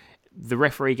because the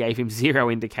referee gave him zero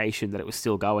indication that it was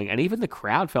still going, and even the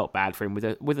crowd felt bad for him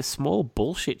with a small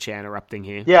bullshit chant erupting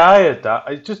here. Yeah, I heard that.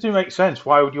 It just didn't make sense.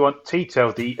 Why would you want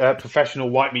Tito, the professional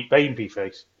white meat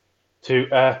babyface,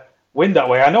 to win that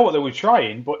way? I know what they were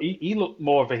trying, but he looked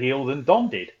more of a heel than Don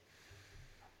did.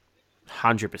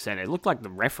 100%. It looked like the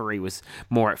referee was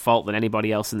more at fault than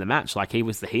anybody else in the match, like he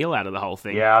was the heel out of the whole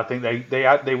thing. Yeah, I think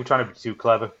they were trying to be too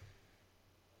clever.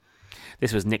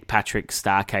 This was Nick Patrick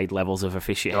Starcade levels of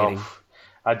officiating. Oh,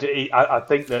 I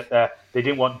think that they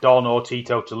didn't want Don or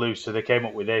Tito to lose, so they came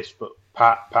up with this, but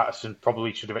Patterson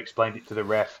probably should have explained it to the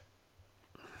ref.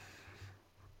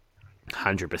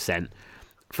 100%.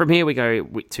 From here we go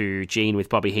to Gene with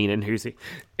Bobby Heenan, who's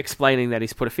explaining that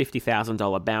he's put a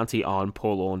 $50,000 bounty on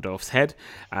Paul Orndorff's head.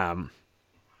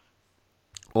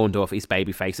 Orndorff is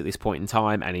babyface at this point in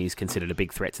time, and he's considered a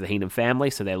big threat to the Heenan family,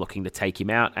 so they're looking to take him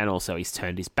out, and also he's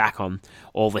turned his back on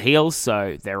all the heels,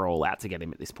 so they're all out to get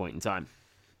him at this point in time.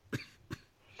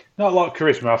 Not a lot of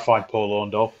charisma, I find,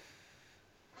 Paul Orndorff.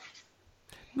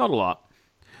 Not a lot.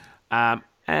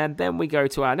 And then we go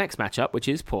to our next matchup, which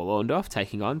is Paul Orndorff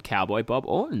taking on Cowboy Bob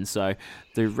Orton. So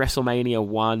the WrestleMania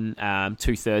 1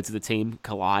 2/3 of the team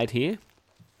collide here.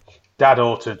 Dad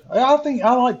Orton.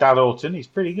 I like Dad Orton. He's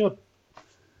pretty good.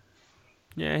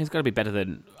 Yeah, he's got to be better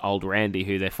than old Randy,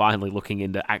 who they're finally looking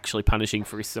into actually punishing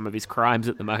for some of his crimes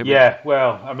at the moment. Yeah,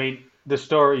 well, I mean, the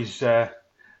stories we're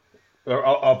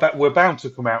bound to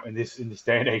come out in this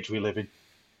day and age we live in.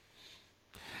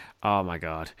 Oh my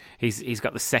God, he's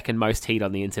got the second most heat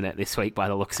on the internet this week by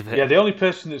the looks of it. Yeah, the only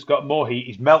person that's got more heat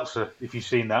is Meltzer. If you've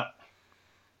seen that.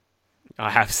 I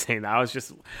have seen that. I was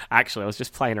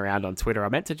just playing around on Twitter. I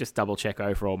meant to just double check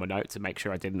over all my notes and make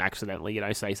sure I didn't accidentally,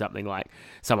 say something like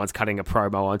someone's cutting a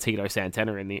promo on Tito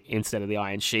Santana instead of the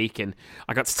Iron Sheik, and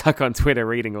I got stuck on Twitter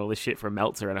reading all this shit from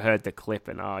Meltzer, and I heard the clip,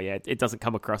 and it doesn't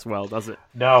come across well, does it?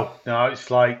 No,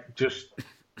 it's like just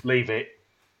leave it.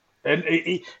 And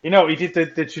he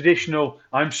did the traditional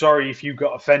 "I'm sorry if you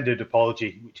got offended"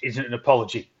 apology, which isn't an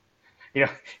apology. He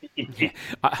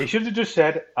should have just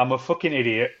said, "I'm a fucking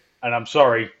idiot and I'm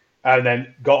sorry," and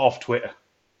then got off Twitter.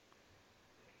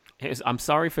 I'm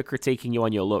sorry for critiquing you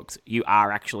on your looks. You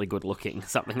are actually good looking.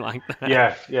 Something like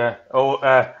that. Yeah.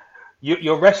 Oh,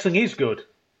 your wrestling is good.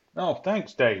 Oh,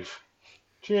 thanks, Dave.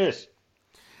 Cheers.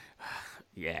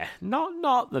 Yeah,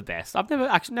 not the best. I've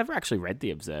never actually read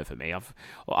The Observer.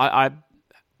 I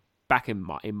back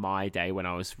in my day when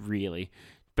I was really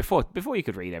before you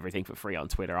could read everything for free on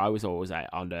Twitter, I was always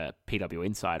under PW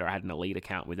Insider. I had an elite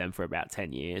account with them for about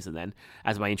 10 years, and then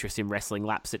as my interest in wrestling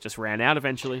lapsed, it just ran out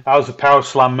eventually. I was a Power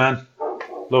Slam man.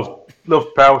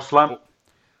 Love Power Slam.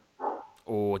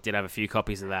 Oh, did have a few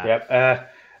copies of that. Yep.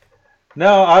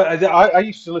 No, I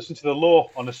used to listen to the Law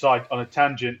on a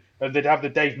tangent, and they'd have the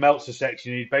Dave Meltzer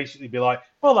section, and he'd basically be like,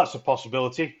 "Well, that's a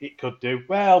possibility. It could do.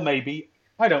 Well, maybe.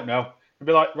 I don't know." I'd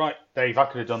be like, "Right, Dave, I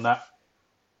could have done that."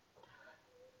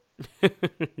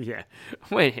 Yeah.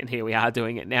 And here we are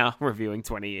doing it now, reviewing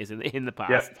 20 years in the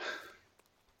past. Yep.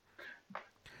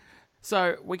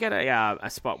 So we get a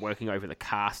spot working over the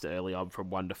cast early on from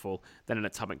Wonderful, then an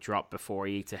atomic drop before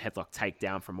he eats a headlock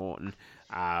takedown from Orton.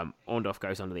 Orndorff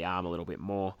goes onto the arm a little bit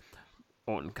more.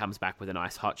 Orton comes back with a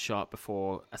nice hot shot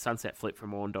before a sunset flip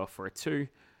from Orndorff for a 2.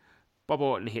 Bob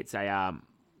Orton hits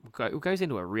goes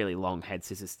into a really long head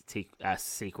scissors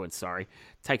sequence.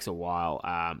 Takes a while.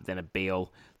 Then a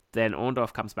Beal. Then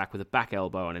Orndorff comes back with a back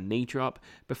elbow and a knee drop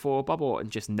before Bob Orton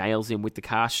just nails him with the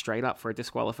car straight up for a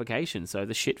disqualification. So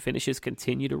the shit finishes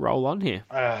continue to roll on here.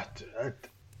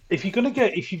 If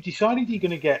you've decided you're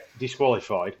going to get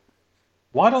disqualified,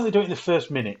 why don't they do it in the first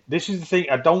minute? This is the thing.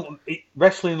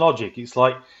 Wrestling logic. It's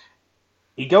like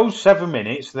he goes 7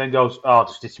 minutes, and then goes, "I'll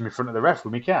just hit him in front of the ref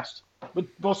with me cast." But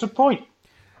what's the point?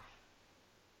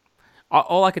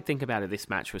 All I could think about of this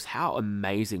match was how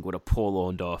amazing would a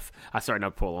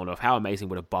how amazing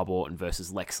would a Bob Orton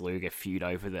versus Lex Luger feud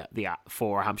over the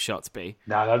forearm shots be?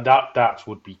 No, that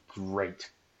would be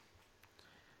great.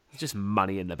 Just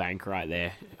money in the bank right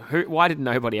there. Why did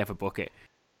nobody ever book it?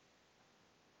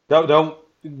 Don't.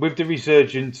 With the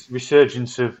resurgence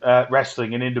of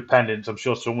wrestling and independence, I'm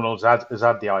sure someone else has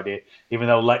had the idea, even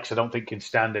though Lex I don't think can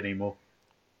stand anymore.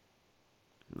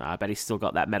 No, I bet he's still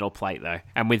got that metal plate, though.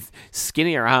 And with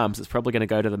skinnier arms, it's probably going to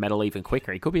go to the metal even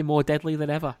quicker. He could be more deadly than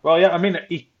ever. Well, yeah, I mean,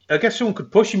 I guess someone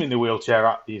could push him in the wheelchair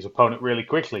at his opponent really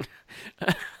quickly.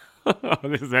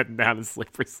 This is heading down a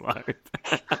slippery slope.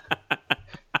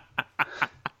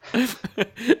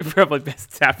 Probably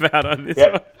best tap out on this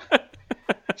one.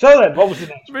 So then, what was the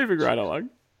next? Moving right along.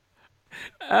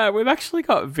 We've actually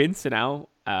got Vince and Al.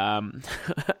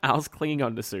 Al's clinging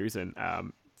on to Susan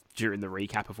during the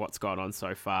recap of what's gone on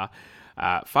so far.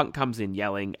 Funk comes in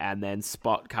yelling, and then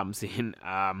Spot comes in,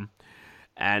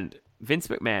 and Vince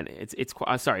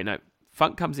McMahon.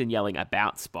 Funk comes in yelling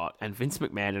about Spot, and Vince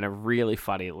McMahon, in a really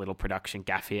funny little production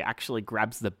gaffe here, actually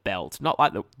grabs the belt, not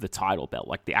like the title belt,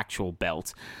 like the actual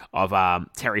belt of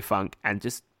Terry Funk, and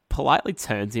just politely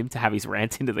turns him to have his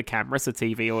rant into the camera so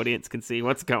TV audience can see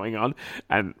what's going on.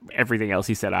 And everything else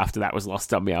he said after that was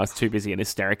lost on me. I was too busy in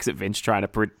hysterics at Vince trying to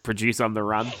produce on the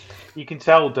run. You can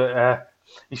tell that,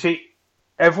 you see,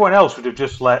 everyone else would have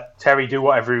just let Terry do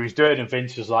whatever he was doing, and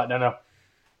Vince was like, no,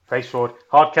 face forward.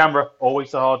 Hard camera,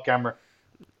 always the hard camera.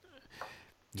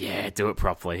 Yeah, do it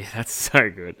properly. That's so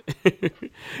good.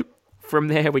 From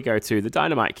there, we go to the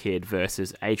Dynamite Kid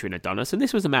versus Adrian Adonis. And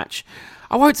this was a match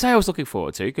I won't say I was looking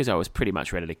forward to, because I was pretty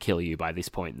much ready to kill you by this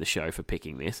point in the show for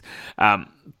picking this.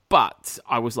 But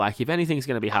I was like, if anything's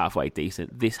going to be halfway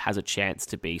decent, this has a chance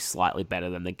to be slightly better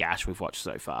than the gash we've watched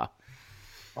so far.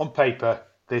 On paper,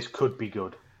 this could be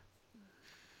good.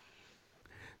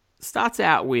 Starts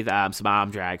out with some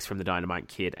arm drags from the Dynamite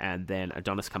Kid, and then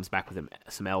Adonis comes back with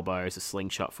some elbows, a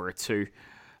slingshot for a 2.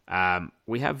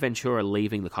 We have Ventura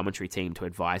leaving the commentary team to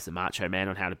advise the Macho Man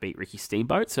on how to beat Ricky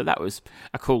Steamboat, so that was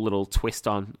a cool little twist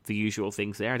on the usual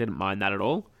things there. I didn't mind that at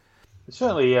all. It's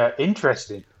certainly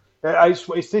interesting.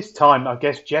 It's this time, I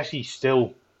guess Jesse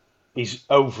still is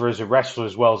over as a wrestler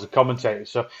as well as a commentator,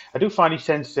 so I do find he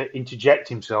tends to interject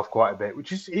himself quite a bit,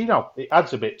 which is, it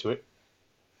adds a bit to it.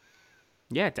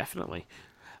 Yeah, definitely.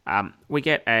 We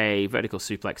get a vertical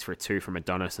suplex for a 2 from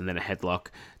Adonis, and then a headlock.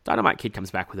 Dynamite Kid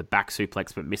comes back with a back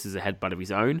suplex but misses a headbutt of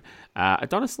his own.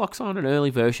 Adonis locks on an early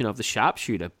version of the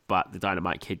sharpshooter, but the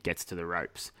Dynamite Kid gets to the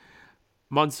ropes.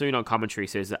 Monsoon on commentary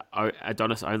says that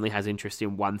Adonis only has interest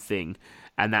in one thing,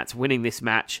 and that's winning this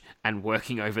match and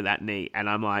working over that knee. And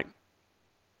I'm like,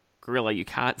 Gorilla, you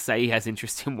can't say he has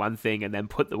interest in one thing and then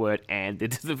put the word "and"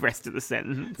 into the rest of the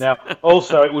sentence. Now,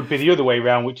 also, it would be the other way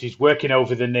around, which is working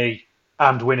over the knee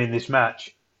and winning this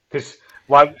match. Because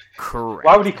why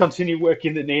would he continue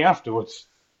working the knee afterwards?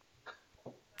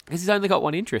 Because he's only got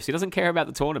one interest. He doesn't care about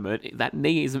the tournament. That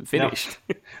knee isn't finished.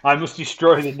 No. I must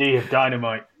destroy the knee of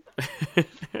Dynamite.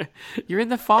 You're in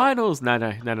the finals. No.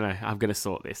 I'm going to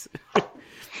sort this.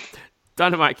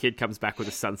 Dynamite Kid comes back with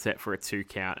a sunset for a 2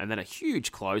 count, and then a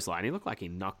huge clothesline. He looked like he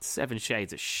knocked 7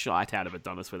 shades of shite out of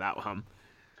Adonis with that one.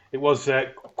 It was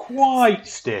quite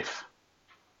stiff.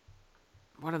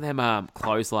 One of them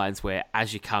clotheslines where,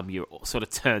 as you come, you sort of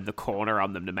turn the corner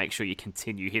on them to make sure you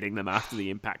continue hitting them after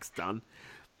the impact's done.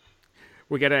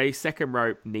 We get a second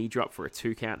rope knee drop for a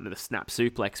 2 count, and then a snap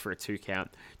suplex for a 2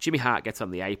 count. Jimmy Hart gets on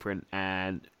the apron,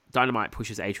 and Dynamite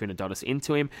pushes Adrian Adonis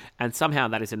into him, and somehow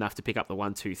that is enough to pick up the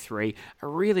 1, 2, 3. A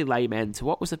really lame end to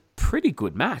what was a pretty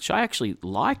good match. I actually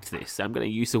liked this. I'm going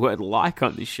to use the word "like"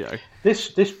 on this show. This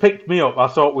picked me up. I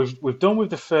thought we've done with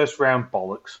the first round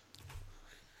bollocks.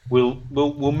 We'll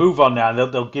move on now.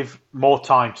 They'll give more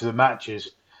time to the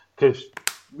matches because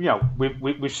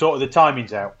we've sorted the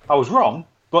timings out. I was wrong,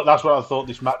 but that's what I thought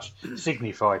this match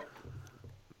signified.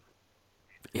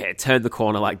 Yeah, it turned the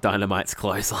corner like Dynamite's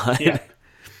clothesline. Yeah.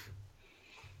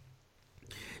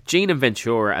 Gene and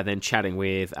Ventura are then chatting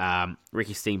with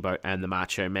Ricky Steamboat and the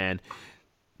Macho Man.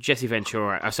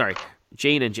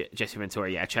 Gene and Jesse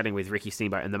Ventura, chatting with Ricky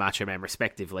Steamboat and the Macho Man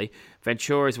respectively.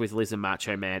 Ventura's with Liz and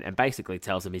Macho Man and basically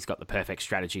tells him he's got the perfect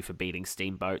strategy for beating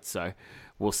Steamboat, so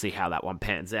we'll see how that one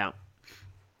pans out.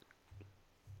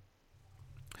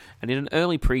 And in an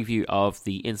early preview of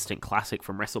the Instant Classic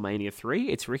from WrestleMania 3,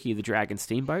 it's Ricky the Dragon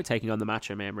Steamboat taking on the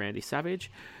Macho Man Randy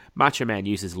Savage. Macho Man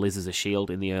uses Liz as a shield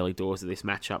in the early doors of this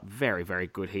matchup. Very, very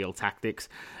good heel tactics.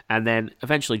 And then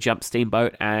eventually jumps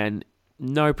Steamboat, and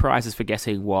no prizes for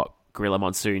guessing what Gorilla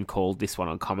Monsoon called this one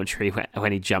on commentary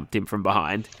when he jumped in from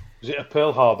behind. Was it a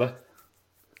Pearl Harbor?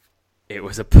 It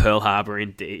was a Pearl Harbor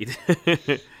indeed.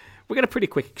 We get a pretty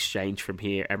quick exchange from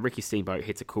here, and Ricky Steamboat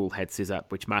hits a cool head scissor,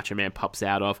 which Macho Man pops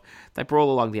out of. They brawl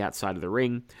along the outside of the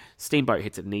ring. Steamboat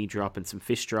hits a knee drop and some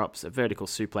fist drops, a vertical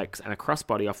suplex, and a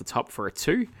crossbody off the top for a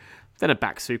 2. Then a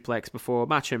back suplex before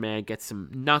Macho Man gets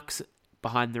some knucks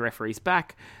behind the referee's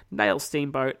back, nails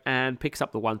Steamboat, and picks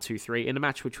up the 1-2-3 in a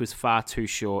match which was far too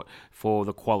short for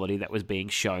the quality that was being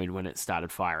shown when it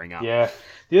started firing up. Yeah.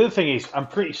 The other thing is, I'm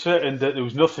pretty certain that there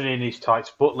was nothing in his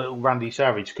tights but little Randy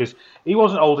Savage, because he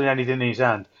wasn't holding anything in his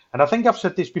hand. And I think I've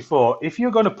said this before, if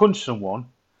you're going to punch someone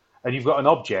and you've got an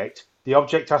object, the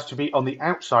object has to be on the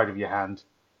outside of your hand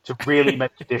to really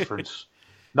make a difference,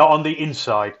 not on the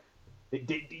inside.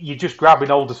 You're just grabbing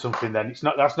hold of something then.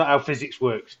 That's not how physics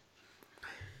works.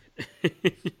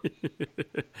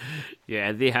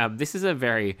 Yeah, this is a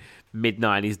very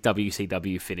mid-90s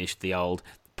WCW finish, the old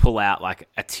pull out like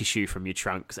a tissue from your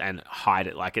trunks and hide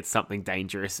it like it's something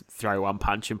dangerous, throw one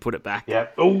punch and put it back. Yeah.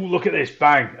 Oh, look at this,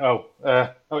 bang.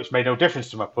 It's made no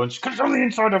difference to my punch because it's on the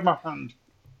inside of my hand.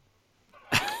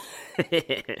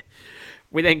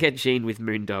 We then get Gene with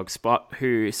Moondog Spot,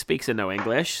 who speaks no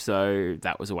English, so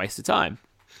that was a waste of time.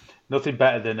 Nothing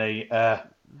better than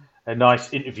a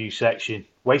nice interview section,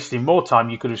 wasting more time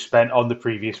you could have spent on the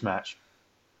previous match.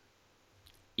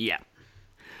 Yeah.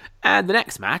 And the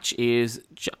next match is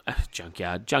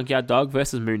Junkyard Dog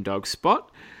versus Moondog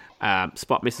Spot.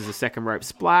 Spot misses a second rope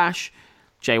splash.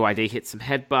 JYD hits some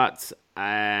headbutts,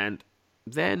 and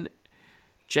then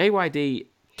JYD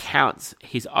counts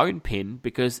his own pin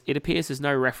because it appears there's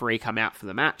no referee come out for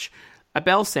the match. A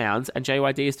bell sounds, and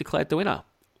JYD is declared the winner.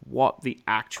 What the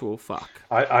actual fuck?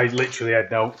 I literally had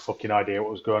no fucking idea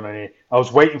what was going on here. I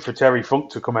was waiting for Terry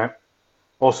Funk to come out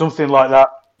or something like that.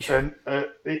 And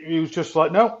he was just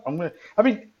like, no, I'm going to... I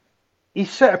mean, he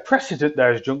set a precedent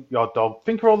there as Junkyard Dog.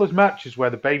 Think of all those matches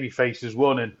where the babyface has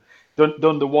won and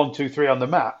done the 1, 2, 3 on the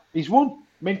mat. He's won.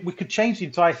 I mean, we could change the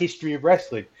entire history of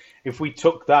wrestling if we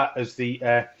took that as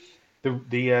the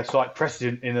sort of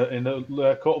precedent in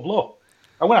the court of law.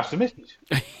 I won't have to miss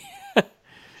it.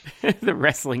 The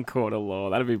wrestling court of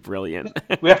law. That'd be brilliant.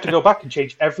 We have to go back and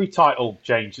change every title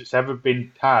change that's ever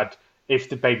been had if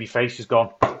the babyface is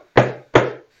gone.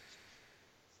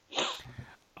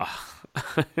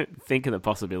 Think of the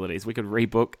possibilities. We could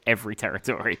rebook every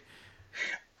territory.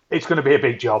 It's going to be a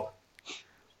big job.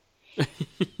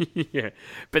 Yeah,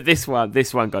 but this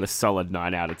one got a solid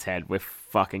 9 out of 10. We're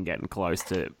fucking getting close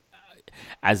to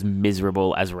as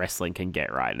miserable as wrestling can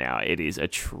get right now. It is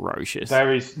atrocious.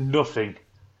 There is nothing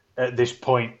at this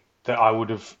point that I would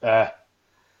have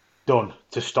done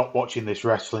to stop watching this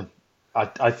wrestling.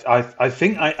 I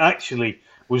think I actually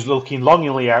was looking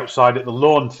longingly outside at the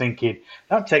lawn thinking,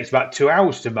 that takes about 2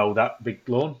 hours to mow that big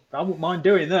lawn. I wouldn't mind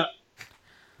doing that.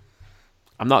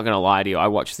 I'm not going to lie to you. I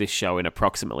watched this show in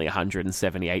approximately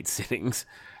 178 sittings.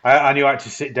 I knew I had to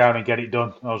sit down and get it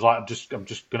done. I was like, I'm just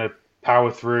going to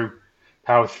power through.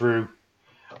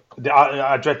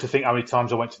 I dread to think how many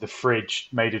times I went to the fridge,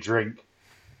 made a drink,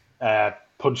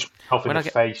 punched myself in the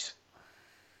face.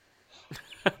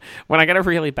 When I get a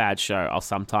really bad show, I'll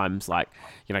sometimes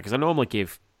because I normally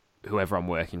give whoever I'm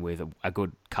working with a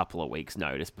good couple of weeks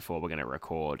notice before we're going to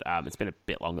record. It's been a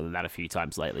bit longer than that a few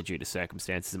times lately due to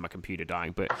circumstances and my computer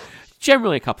dying, but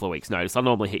generally a couple of weeks notice. I'll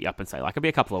normally hit you up and say, it'll be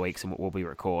a couple of weeks and we'll be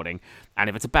recording. And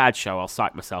if it's a bad show, I'll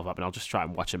psych myself up and I'll just try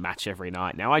and watch a match every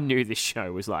night. Now, I knew this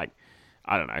show was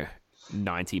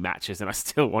 90 matches and I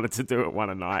still wanted to do it one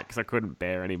a night because I couldn't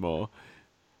bear anymore.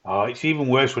 Oh, it's even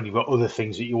worse when you've got other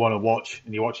things that you want to watch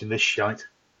and you're watching this shite.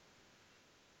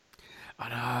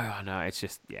 I know. It's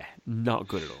just, not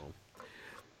good at all.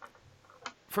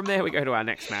 From there, we go to our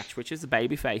next match, which is the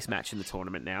babyface match in the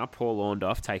tournament now. Paul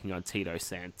Orndorff taking on Tito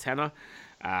Santana.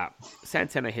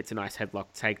 Santana hits a nice headlock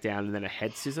takedown and then a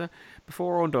head scissor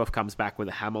before Orndorff comes back with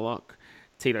a hammerlock.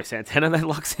 Tito Santana then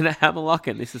locks in a hammerlock,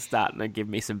 and this is starting to give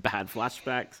me some bad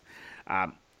flashbacks.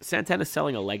 Santana's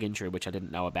selling a leg injury, which I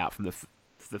didn't know about from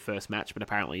the first match, but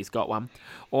apparently he's got one.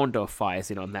 Orndorff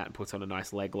fires in on that and puts on a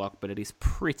nice leg lock, but it is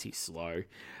pretty slow.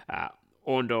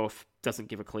 Orndorff doesn't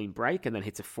give a clean break and then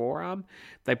hits a forearm.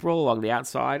 They brawl along the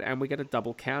outside and we get a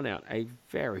double count out. A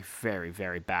very, very,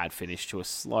 very bad finish to a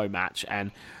slow match,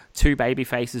 and two baby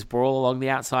faces brawl along the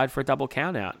outside for a double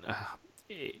count out.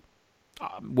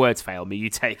 Words fail me. You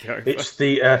take over. It's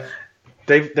the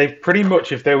They've pretty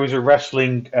much, if there was a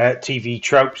wrestling TV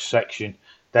tropes section,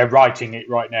 they're writing it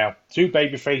right now. Two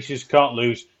baby faces can't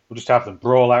lose. We'll just have them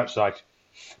brawl outside.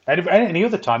 And if any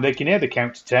other time they can hear the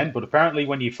count to 10, but apparently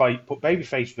when you put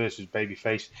babyface versus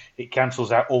babyface, it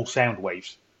cancels out all sound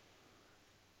waves.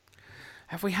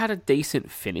 Have we had a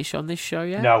decent finish on this show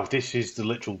yet? No, this is the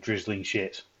literal drizzling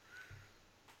shit.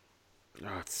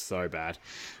 Oh, it's so bad.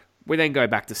 We then go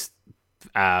back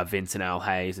to Vince and Al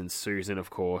Hayes and Susan, of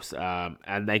course,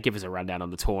 and they give us a rundown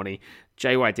on the tourney.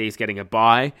 JYD's getting a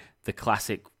bye, the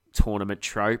classic tournament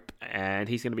trope, and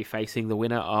he's going to be facing the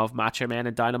winner of Macho Man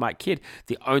and Dynamite Kid.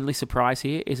 The only surprise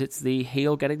here is it's the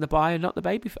heel getting the bye and not the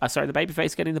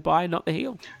babyface getting the bye and not the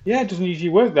heel. Yeah, it doesn't usually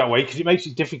work that way because it makes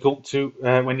it difficult to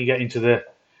when you get into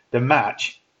the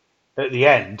match at the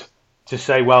end to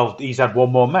say, well, he's had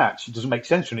one more match. It doesn't make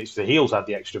sense when it's the heels had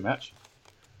the extra match.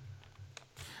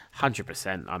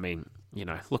 100%. I mean,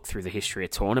 look through the history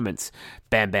of tournaments.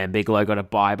 Bam Bam Bigelow got a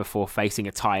bye before facing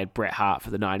a tired Bret Hart for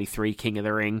the 93 King of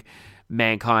the Ring.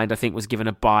 Mankind, I think, was given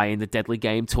a bye in the Deadly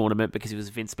Game tournament because he was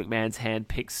Vince McMahon's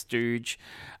hand-picked stooge.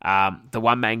 The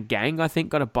One Man Gang, I think,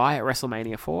 got a bye at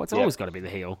WrestleMania 4. It's always got to be the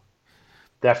heel.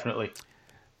 Definitely.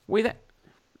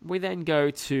 We then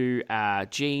go to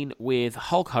Gene with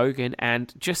Hulk Hogan,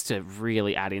 and just to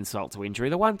really add insult to injury,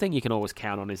 the one thing you can always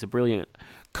count on is a brilliant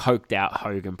coked-out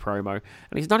Hogan promo,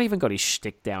 and he's not even got his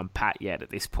shtick down pat yet at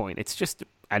this point. It's just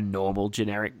a normal,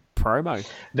 generic promo.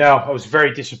 No, I was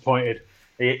very disappointed.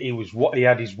 He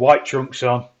had his white trunks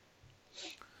on.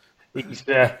 His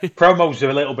promos are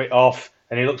a little bit off,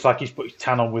 and he looks like he's put his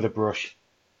tan on with a brush.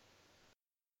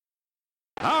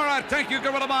 All right, thank you,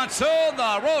 Gorilla Monsoon.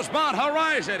 The Rosemont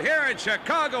Horizon here in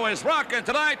Chicago is rocking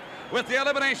tonight with the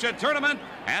Elimination Tournament.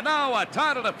 And now a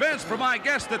title defense for my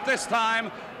guest at this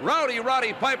time, Rowdy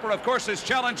Roddy Piper, of course, is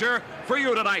challenger for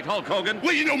you tonight, Hulk Hogan.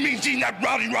 Well, you know, Mean Gene, that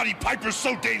Rowdy Piper's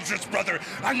so dangerous, brother.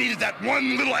 I needed that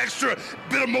one little extra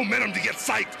bit of momentum to get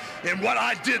psyched. And what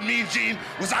I did, Mean Gene,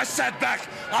 was I sat back,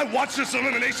 I watched this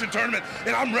Elimination Tournament,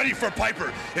 and I'm ready for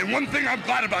Piper. And one thing I'm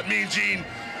glad about, Mean Gene,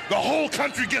 the whole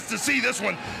country gets to see this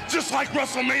one, just like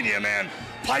WrestleMania, man.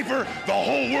 Piper, the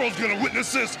whole world's gonna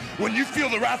witness this when you feel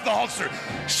the wrath of the Hulkster.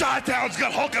 Chi-Town's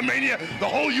got Hulkamania, the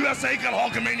whole USA got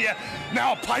Hulkamania.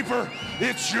 Now, Piper,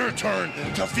 it's your turn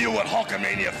to feel what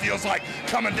Hulkamania feels like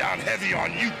coming down heavy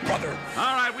on you, brother.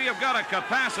 All right, we have got a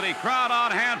capacity crowd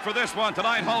on hand for this one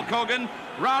tonight, Hulk Hogan.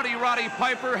 Rowdy Roddy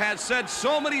Piper has said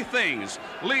so many things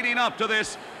leading up to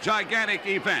this gigantic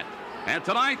event. And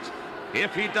tonight,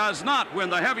 if he does not win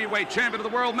the heavyweight champion of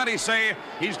the world, many say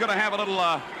he's going to have a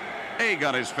little egg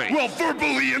on his face. Well,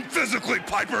 verbally and physically,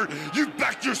 Piper, you've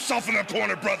backed yourself in a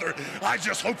corner, brother. I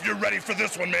just hope you're ready for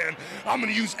this one, man. I'm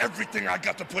going to use everything I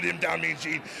got to put him down, Mean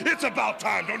Gene. It's about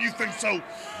time, don't you think so?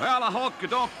 Well, Hulk,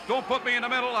 don't put me in the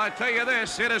middle. I tell you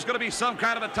this, it is going to be some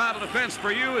kind of a title defense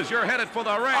for you as you're headed for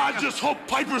the ring. I just hope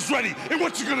Piper's ready. And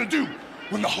what you going to do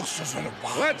when the Hulkster's running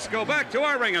wild? Let's go back to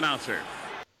our ring announcer.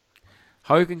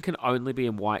 Hogan can only be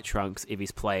in white trunks if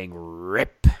he's playing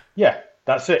Rip. Yeah,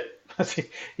 that's it.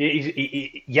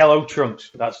 Yellow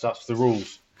trunks. That's the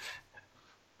rules.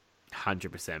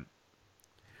 100%.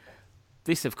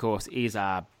 This, of course, is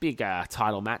a big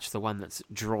title match, the one that's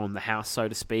drawn the house, so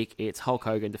to speak. It's Hulk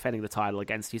Hogan defending the title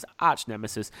against his arch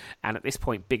nemesis, and at this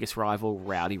point, biggest rival,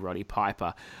 Rowdy Roddy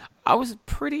Piper. I was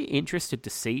pretty interested to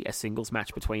see a singles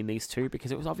match between these two,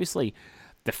 because it was obviously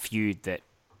the feud that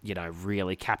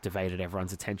really captivated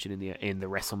everyone's attention in the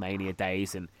WrestleMania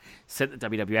days and sent the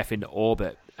WWF into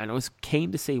orbit. And I was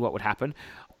keen to see what would happen.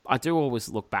 I do always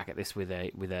look back at this with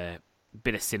a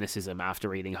bit of cynicism after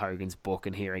reading Hogan's book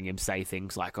and hearing him say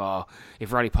things like, "Oh,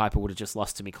 if Roddy Piper would have just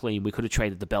lost to me clean, we could have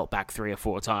traded the belt back 3 or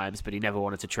 4 times, but he never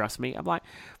wanted to trust me." I'm like,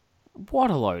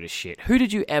 what a load of shit. Who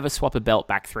did you ever swap a belt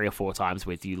back 3 or 4 times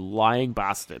with, you lying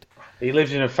bastard? He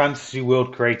lives in a fantasy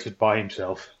world created by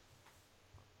himself.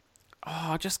 Oh,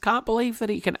 I just can't believe that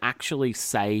he can actually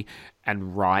say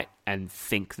and write and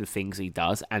think the things he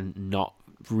does and not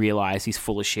realize he's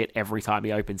full of shit every time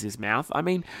he opens his mouth. I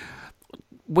mean,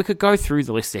 we could go through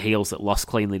the list of heels that lost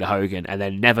cleanly to Hogan and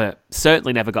then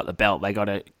certainly never got the belt. They got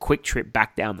a quick trip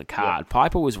back down the card. Yeah.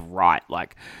 Piper was right,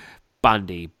 like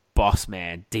Bundy,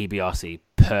 Bossman, DiBiase,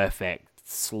 Perfect,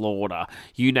 Slaughter,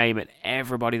 you name it.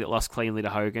 Everybody that lost cleanly to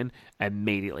Hogan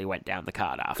immediately went down the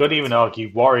card after. Couldn't even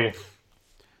argue. Warrior.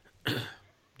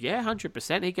 Yeah,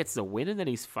 100%. He gets the win and then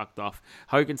he's fucked off.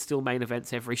 Hogan still main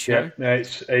events every show. Yeah,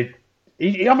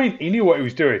 he knew what he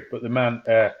was doing, but the man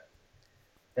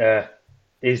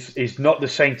is not the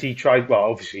saint he tried. Well,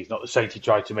 obviously he's not the saint he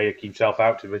tried to make himself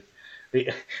out to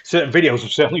be. Certain videos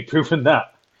have certainly proven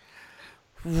that.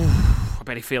 I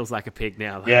bet he feels like a pig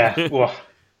now. Yeah, well,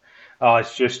 Oh,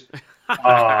 it's just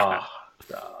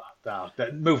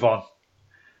move on.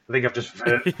 I think I've just.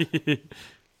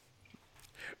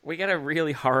 We get a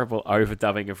really horrible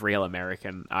overdubbing of Real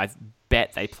American. I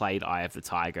bet they played Eye of the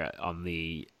Tiger on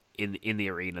in the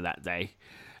arena that day.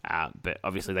 But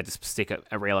obviously they just stick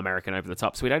a Real American over the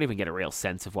top, so we don't even get a real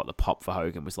sense of what the pop for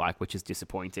Hogan was like, which is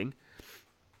disappointing.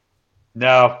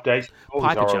 No, it's always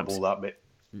Piper horrible, jumps. that bit.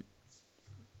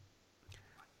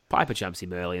 Piper jumps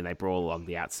him early and they brawl along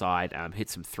the outside, hit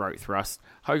some throat thrust.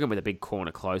 Hogan with a big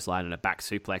corner clothesline and a back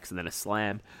suplex and then a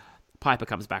slam. Piper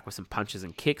comes back with some punches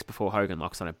and kicks before Hogan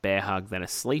locks on a bear hug, then a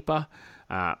sleeper.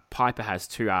 Piper has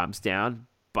 2 arms down,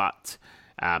 but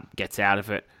gets out of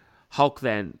it. Hulk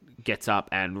then gets up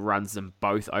and runs them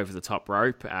both over the top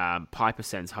rope. Piper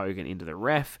sends Hogan into the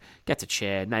ref, gets a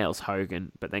chair, nails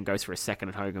Hogan, but then goes for a second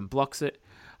and Hogan blocks it.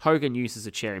 Hogan uses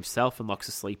a chair himself and locks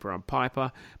a sleeper on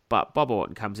Piper, but Bob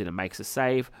Orton comes in and makes a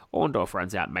save. Orndorff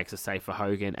runs out and makes a save for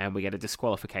Hogan, and we get a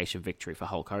disqualification victory for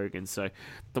Hulk Hogan. So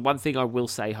the one thing I will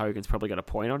say Hogan's probably got a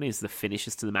point on is the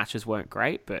finishes to the matches weren't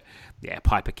great, but yeah,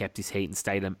 Piper kept his heat and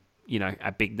stayed a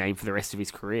big name for the rest of his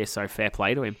career, so fair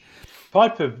play to him.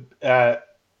 Piper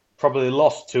probably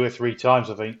lost 2 or 3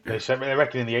 times, I think. They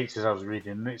reckon in the 80s I was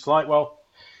reading, and it's like, well,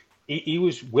 he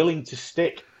was willing to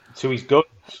stick to his guns.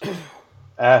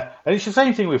 And it's the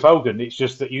same thing with Hogan. It's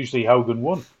just that usually Hogan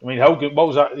won. I mean, Hogan, what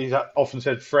was that? His often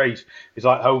said phrase is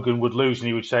like Hogan would lose and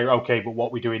he would say, "Okay, but what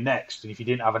are we doing next?" And if he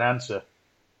didn't have an answer,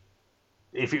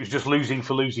 if it was just losing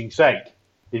for losing's sake,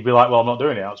 he'd be like, "Well, I'm not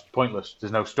doing it. That's pointless.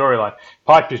 There's no storyline."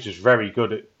 Piper's just very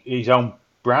good at his own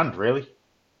brand, really.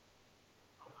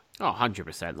 Oh,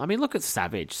 100%. I mean, look at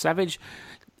Savage. Savage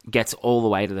gets all the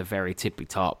way to the very tippy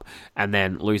top and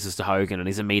then loses to Hogan and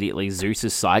is immediately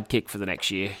Zeus's sidekick for the next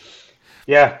year.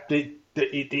 Yeah,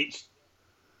 it's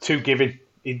too giving.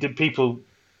 People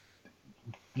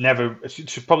never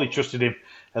should probably trusted him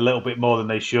a little bit more than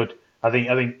they should. I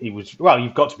think he was. Well,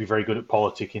 you've got to be very good at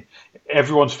politicking.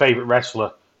 Everyone's favourite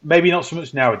wrestler, maybe not so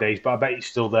much nowadays, but I bet he's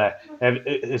still there.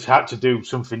 Has had to do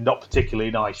something not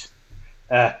particularly nice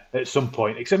at some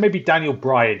point, except maybe Daniel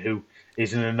Bryan, who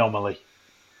is an anomaly.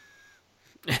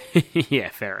 Yeah,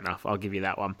 fair enough. I'll give you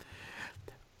that one.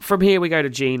 From here, we go to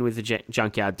Gene with the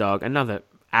Junkyard Dog, another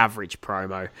average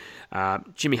promo.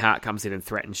 Jimmy Hart comes in and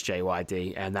threatens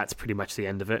JYD, and that's pretty much the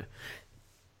end of it.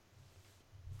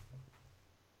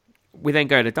 We then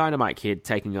go to Dynamite Kid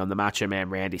taking on the Macho Man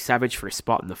Randy Savage for a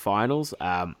spot in the finals.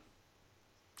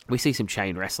 We see some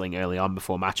chain wrestling early on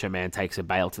before Macho Man takes a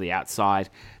bail to the outside,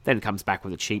 then comes back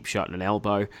with a cheap shot and an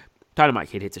elbow. Dynamite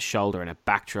Kid hits a shoulder and a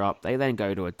backdrop. They then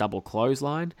go to a double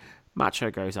clothesline. Macho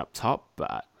goes up top,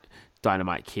 but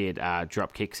Dynamite Kid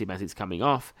drop kicks him as he's coming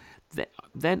off.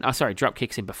 Drop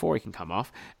kicks him before he can come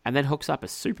off, and then hooks up a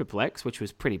superplex, which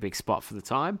was a pretty big spot for the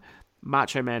time.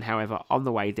 Macho Man, however, on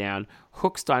the way down,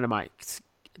 hooks Dynamite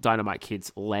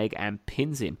Kid's leg and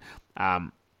pins him.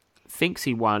 Thinks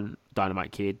he won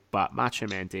Dynamite Kid, but Macho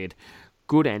Man did.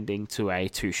 Good ending to a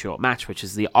Too Short match, which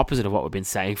is the opposite of what we've been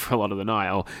saying for a lot of the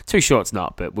night. Or Too Short's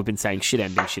not, but we've been saying shit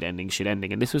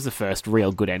ending, and this was the first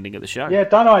real good ending of the show. Yeah,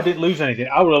 Dynamite didn't lose anything.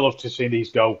 I would have loved to see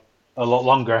these go a lot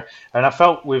longer. And I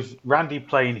felt with Randy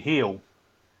playing heel,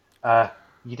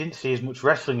 you didn't see as much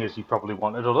wrestling as you probably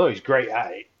wanted, although he's great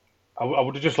at it. I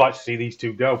would have just liked to see these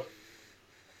two go.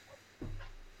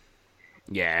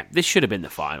 Yeah, this should have been the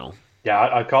final. Yeah,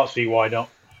 I can't see why not.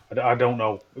 I don't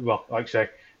know. Well, like I say,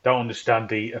 don't understand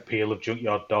the appeal of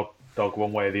Junkyard Dog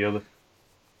one way or the other.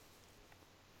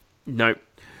 Nope.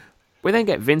 We then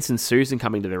get Vince and Susan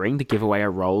coming to the ring to give away a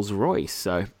Rolls Royce.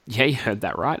 So, yeah, you heard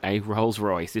that right, a Rolls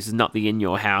Royce. This is not the In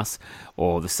Your House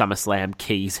or the SummerSlam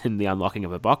keys and the unlocking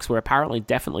of a box. We're apparently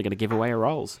definitely going to give away a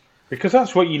Rolls. Because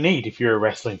that's what you need if you're a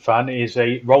wrestling fan, is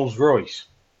a Rolls Royce.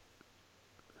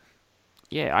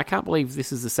 Yeah, I can't believe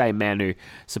this is the same man who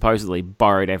supposedly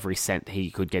borrowed every cent he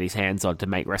could get his hands on to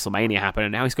make WrestleMania happen,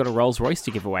 and now he's got a Rolls Royce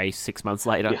to give away 6 months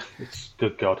later. Yeah, it's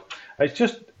good God. It's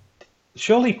just,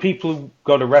 surely people who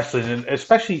got to wrestling, and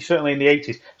especially certainly in the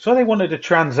 80s, so they wanted a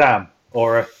Trans Am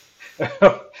or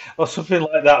or something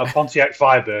like that, a Pontiac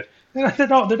Firebird. They're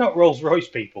not Rolls Royce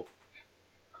people.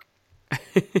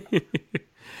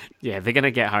 Yeah, they're going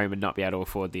to get home and not be able to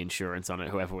afford the insurance on it,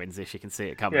 whoever wins this. You can see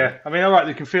it coming. Yeah, I mean, all right,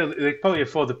 they can probably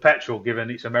afford the petrol given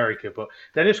it's America, but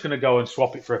they're just going to go and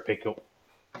swap it for a pickup.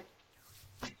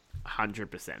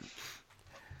 100%.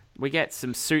 We get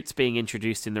some suits being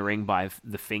introduced in the ring by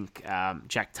the Fink,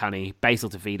 Jack Tunney,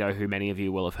 Basil DeVito, who many of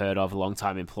you will have heard of, a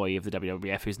long-time employee of the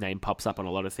WWF, whose name pops up on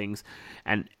a lot of things,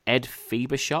 and Ed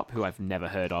Febershop, who I've never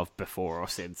heard of before or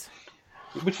since.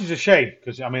 Which is a shame,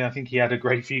 because, I mean, I think he had a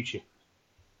great future.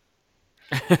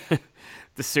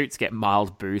 The suits get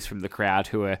mild boos from the crowd,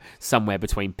 who are somewhere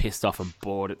between pissed off and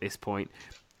bored at this point.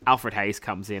 Alfred Hayes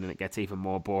comes in and it gets even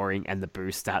more boring, and the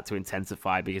boos start to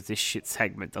intensify because this shit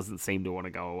segment doesn't seem to want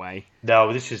to go away.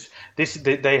 No,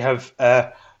 they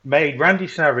have made Randy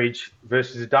Savage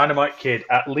versus the Dynamite Kid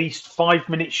at least 5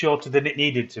 minutes shorter than it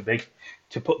needed to be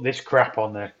to put this crap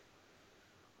on there.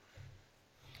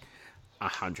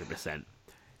 100%.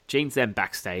 Gene's then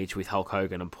backstage with Hulk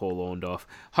Hogan and Paul Orndorff.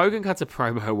 Hogan cuts a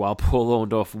promo while Paul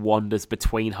Orndorff wanders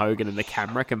between Hogan and the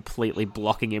camera, completely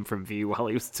blocking him from view while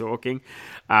he was talking.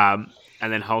 And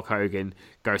then Hulk Hogan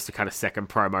goes to cut a second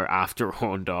promo after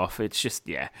Orndorff. It's just,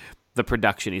 the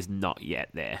production is not yet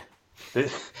there.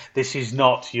 This is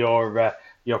not your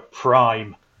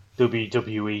prime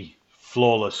WWE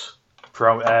flawless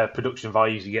production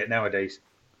values you get nowadays.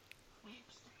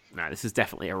 No, this is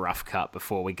definitely a rough cut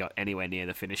before we got anywhere near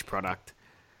the finished product.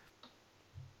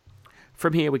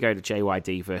 From here, we go to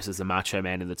JYD versus the Macho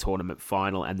Man in the tournament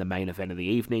final and the main event of the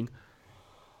evening.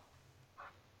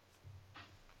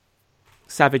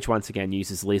 Savage once again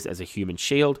uses Liz as a human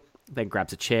shield, then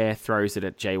grabs a chair, throws it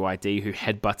at JYD, who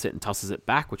headbutts it and tosses it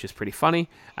back, which is pretty funny.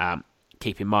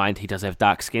 Keep in mind, he does have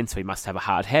dark skin, so he must have a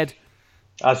hard head.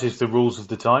 As is the rules of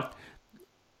the time.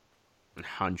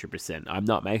 100%. I'm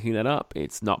not making that up.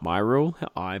 It's not my rule.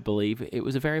 I believe it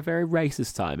was a very, very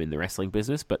racist time in the wrestling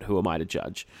business, but who am I to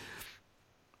judge?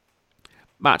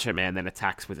 Macho Man then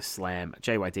attacks with a slam,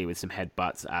 JYD with some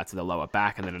headbutts to the lower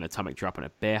back, and then an atomic drop and a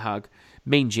bear hug.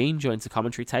 Mean Gene joins the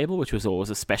commentary table, which was always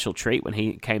a special treat when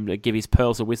he came to give his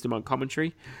pearls of wisdom on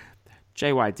commentary.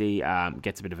 JYD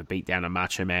gets a bit of a beatdown on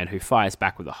Macho Man, who fires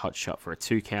back with a hot shot for a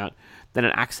 2 count. Then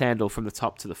an axe handle from the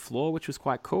top to the floor, which was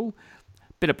quite cool.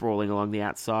 Bit of brawling along the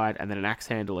outside, and then an axe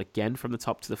handle again from the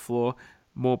top to the floor.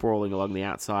 More brawling along the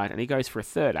outside, and he goes for a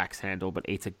third axe handle, but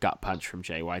eats a gut punch from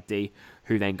JYD,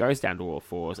 who then goes down to all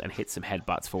fours and hits some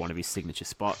headbutts for one of his signature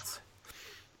spots.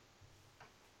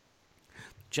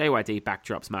 JYD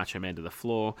backdrops Macho Man to the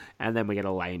floor, and then we get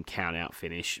a lame count-out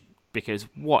finish, because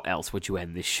what else would you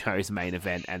end this show's main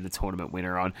event and the tournament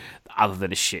winner on, other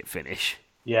than a shit finish?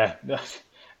 Yeah,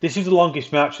 this is the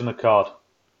longest match on the card.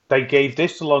 They gave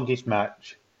this the longest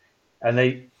match, and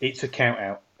it's a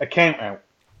count-out. A count-out.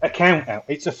 A count-out.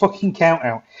 It's a fucking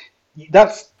count-out.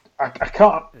 I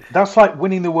can't. That's like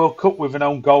winning the World Cup with an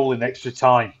own goal in extra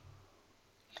time.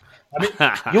 I mean,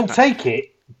 you'll take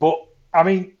it, but I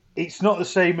mean, it's not the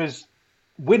same as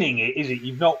winning it, is it?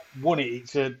 You've not won it.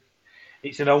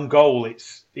 It's an own goal.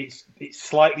 It's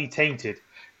slightly tainted.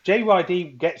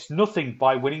 JYD gets nothing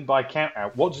by winning by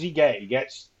count-out. What does he get? He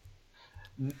gets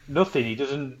nothing. He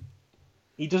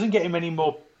doesn't get him any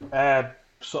more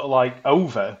sort of like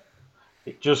over.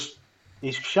 It just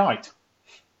is shite.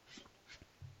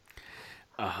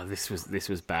 Oh, this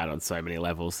was bad on so many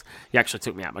levels. You actually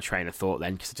took me out my train of thought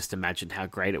then, because I just imagined how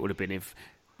great it would have been if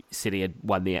City had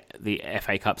won the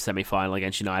FA Cup semi-final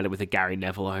against United with a Gary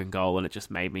Neville own goal, and it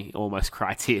just made me almost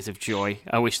cry tears of joy.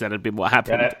 I wish that had been what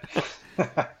happened.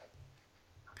 Yeah.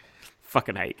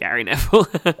 Fucking hate Gary Neville.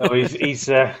 Oh, he's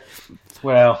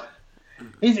well,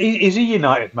 he's a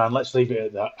United man. Let's leave it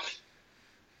at that.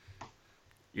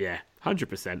 Yeah,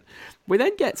 100%. We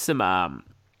then get some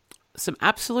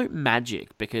absolute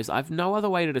magic, because I've no other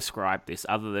way to describe this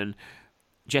other than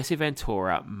Jesse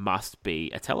Ventura must be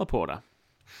a teleporter.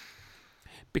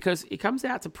 Because he comes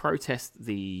out to protest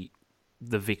the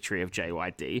victory of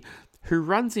JYD, who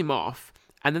runs him off,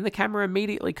 and then the camera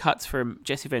immediately cuts from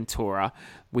Jesse Ventura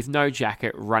with no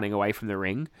jacket running away from the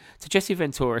ring to Jesse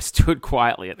Ventura stood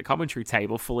quietly at the commentary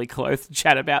table, fully clothed, to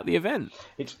chat about the event.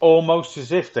 It's almost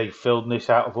as if they filmed this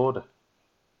out of order.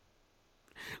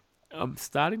 I'm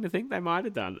starting to think they might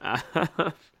have done.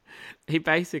 He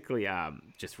basically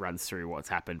just runs through what's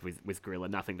happened with Gorilla,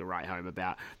 nothing to write home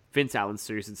about. Vince, Al, and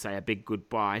Susan say a big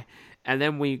goodbye, and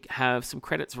then we have some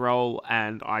credits roll,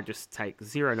 and I just take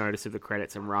zero notice of the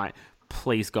credits and write,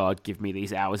 please God, give me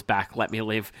these hours back. Let me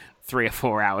live 3 or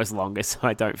 4 hours longer so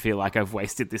I don't feel like I've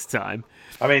wasted this time.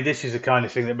 I mean, this is the kind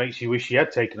of thing that makes you wish you had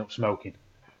taken up smoking.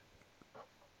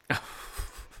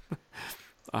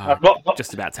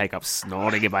 Just about take up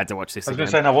snorting if I had to watch this I was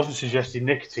again. going to say, I wasn't suggesting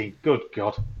nicotine. Good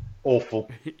God. Awful.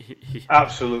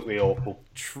 Absolutely awful.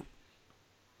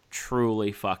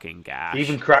 Truly fucking gash.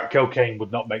 Even crack cocaine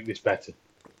would not make this better.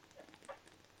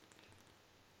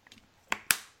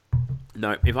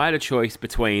 No, if I had a choice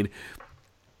between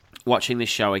watching this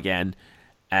show again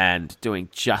and doing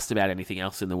just about anything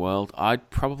else in the world, I'd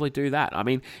probably do that. I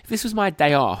mean, if this was my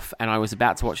day off and I was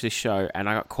about to watch this show and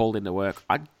I got called into work,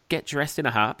 I'd get dressed in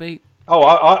a heartbeat. Oh,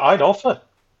 I'd offer.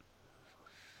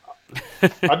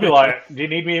 I'd be like, do you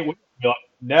need me? Be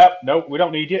like, no, we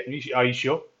don't need you. Are you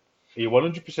sure? Are you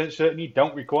 100% certain you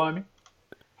don't require me?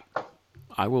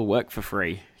 I will work for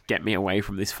free. Get me away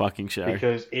from this fucking show.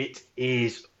 Because it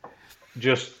is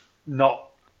just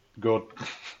not good.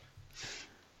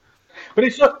 But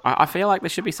it's not... I feel like there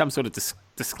should be some sort of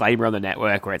disclaimer on the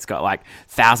network where it's got like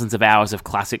thousands of hours of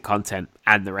classic content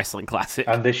and the wrestling classic.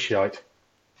 And this shite.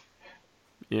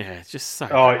 Yeah, it's just so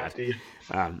bad.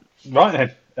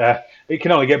 Right then. It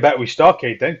can only get better with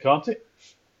Starcade then, can't it?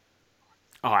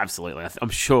 Oh, absolutely. I'm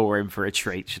sure we're in for a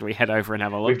treat. Should we head over and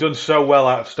have a look? We've done so well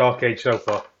out of Starcade so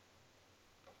far.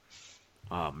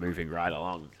 Oh, moving right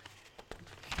along.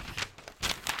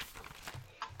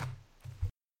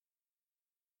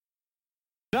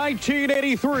 In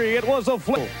 1983, it was a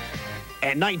flip.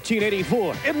 In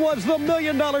 1984, it was the $1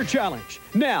 Million Challenge.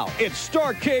 Now, it's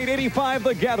Starcade 85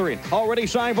 The Gathering. Already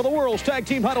signed for the World's Tag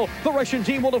Team title, the Russian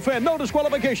team will defend, no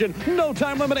disqualification, no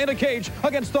time limit in a cage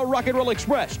against the Rock and Roll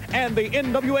Express. And the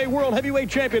NWA World Heavyweight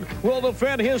Champion will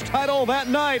defend his title that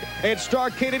night. It's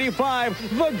Starcade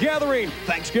 85 The Gathering.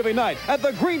 Thanksgiving night at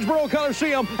the Greensboro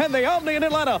Coliseum and the Omni in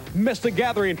Atlanta. Miss The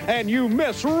Gathering and you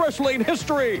miss wrestling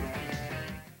history.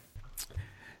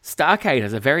 Starcade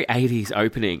has a very 80s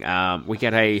opening. We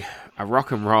get a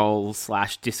rock and roll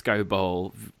 / disco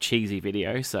ball cheesy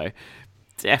video, so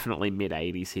definitely mid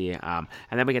 80s here. And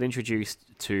then we get introduced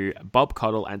to Bob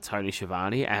Caudle and Tony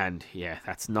Schiavone, and yeah,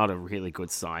 that's not a really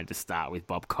good sign to start with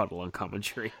Bob Caudle on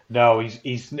commentary. No,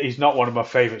 he's not one of my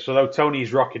favourites, although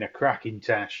Tony's rocking a cracking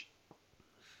tash.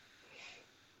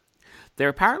 Their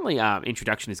apparently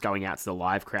introduction is going out to the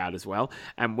live crowd as well,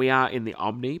 and we are in the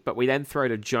Omni, but we then throw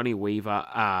to Johnny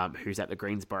Weaver, who's at the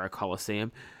Greensboro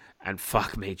Coliseum, and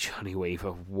fuck me, Johnny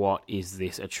Weaver, what is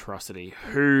this atrocity?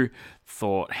 Who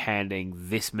thought handing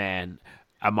this man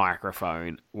a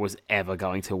microphone was ever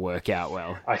going to work out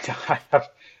well? I have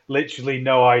literally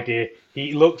no idea.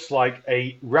 He looks like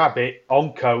a rabbit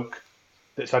on coke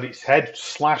that's had its head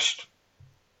slashed.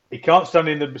 He can't stand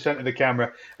in the centre of the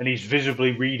camera, and he's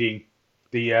visibly reading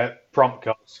the prompt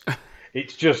cards.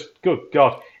 It's just, good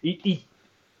God.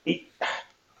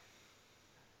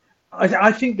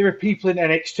 I think there are people in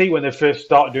NXT when they first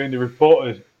start doing the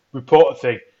reporter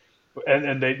thing,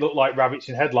 and they look like rabbits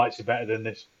in headlights are better than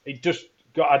this. It just,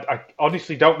 God, I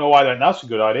honestly don't know why that's a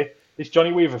good idea. This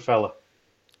Johnny Weaver fella.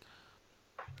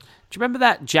 Do you remember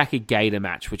that Jackie Gator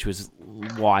match, which was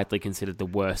widely considered the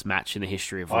worst match in the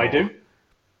history of Raw? I do.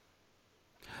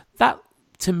 That,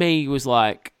 to me, was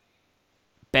like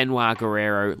Benoit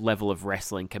Guerrero level of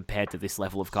wrestling compared to this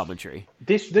level of commentary.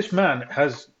 This man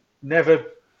has never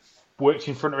worked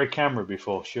in front of a camera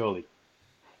before, surely.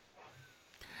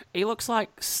 He looks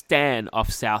like Stan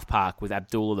off South Park with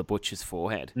Abdullah the Butcher's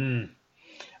forehead. And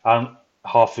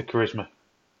half the charisma.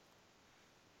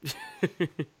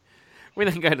 We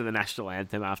then go to the national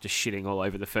anthem after shitting all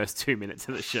over the first 2 minutes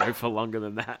of the show for longer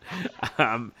than that,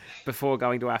 before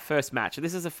going to our first match.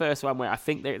 This is the first one where I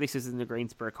think this is in the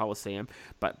Greensboro Coliseum,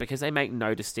 but because they make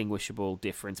no distinguishable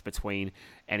difference between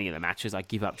any of the matches, I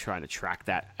give up trying to track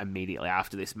that immediately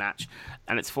after this match.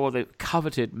 And it's for the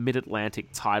coveted Mid-Atlantic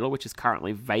title, which is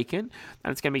currently vacant.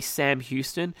 And it's going to be Sam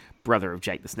Houston, brother of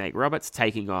Jake the Snake Roberts,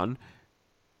 taking on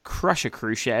Crusher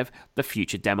Khrushchev, the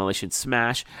future Demolition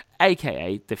Smash,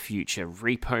 a.k.a. the future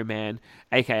Repo Man,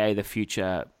 a.k.a. the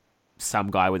future some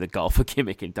guy with a golfer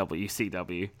gimmick in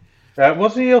WCW.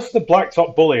 Wasn't he also the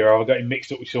Blacktop Bully, or have I got him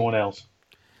mixed up with someone else?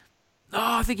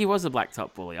 Oh, I think he was the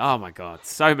Blacktop Bully. Oh my God,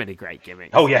 so many great gimmicks.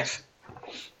 Oh, yes.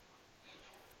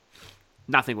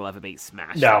 Nothing will ever beat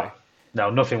Smash. No,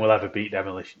 nothing will ever beat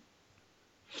Demolition.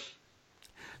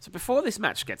 So before this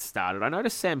match gets started, I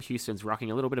noticed Sam Houston's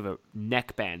rocking a little bit of a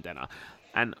neck bandana,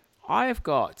 and I've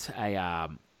got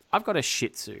a Shih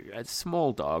Tzu, a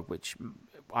small dog, which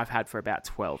I've had for about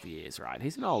 12 years, right?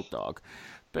 He's an old dog,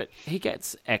 but he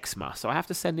gets eczema, so I have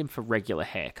to send him for regular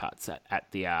haircuts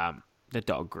at the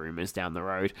dog groomers down the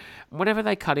road. Whenever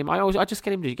they cut him, I just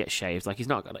get him to get shaved. Like he's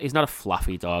not a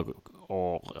fluffy dog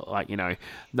or like, you know,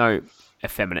 no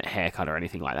effeminate haircut or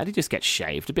anything like that. He just gets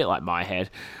shaved, a bit like my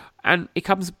head. And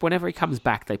whenever he comes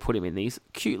back, they put him in these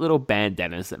cute little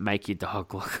bandanas that make your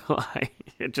dog look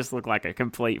like a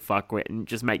complete fuckwit and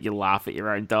just make you laugh at your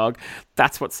own dog.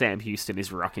 That's what Sam Houston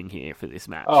is rocking here for this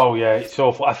match. Oh yeah, it's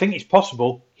awful. I think it's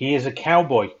possible he is a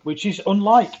cowboy, which is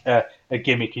unlike a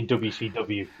gimmick in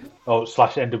WCW or /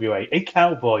 NWA. A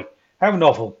cowboy. How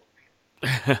novel.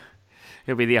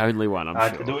 He'll be the only one,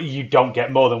 I'm sure. You don't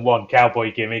get more than one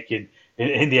cowboy gimmick in the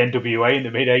NWA in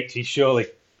the mid-'80s, surely.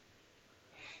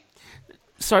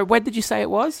 So when did you say it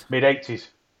was? Mid-'80s.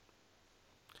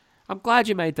 I'm glad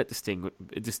you made that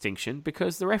distinction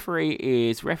because the referee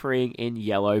is refereeing in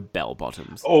yellow bell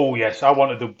bottoms. Oh, yes. I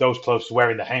wanted those clothes to wear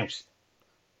in the house.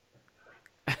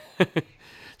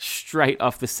 Straight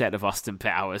off the set of Austin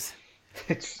Powers.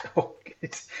 Let's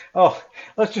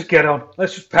just get on.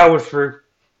 Let's just power through.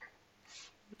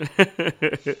 We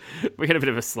had a bit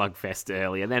of a slugfest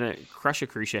early, and then a Crusher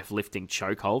Khrushchev lifting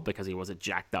chokehold because he was a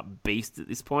jacked up beast at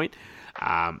this point.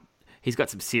 He's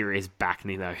got some serious back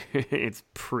knee though. It's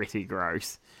pretty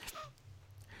gross.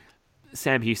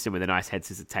 Sam Houston with a nice head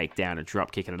scissor takedown, a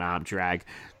drop kick and an arm drag.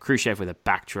 Khrushchev with a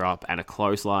backdrop and a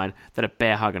clothesline. Then a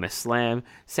bear hug and a slam.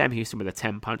 Sam Houston with a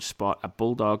 10-punch spot, a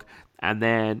bulldog, and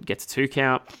then gets a 2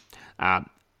 count.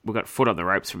 We've got foot on the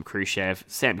ropes from Khrushchev.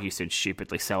 Sam Houston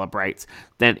stupidly celebrates,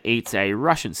 then eats a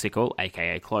Russian sickle,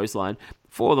 aka clothesline,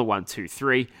 for the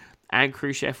 1-2-3. And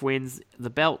Khrushchev wins the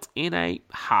belt in a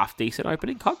half-decent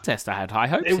opening contest. I had high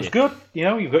hopes. It was good. You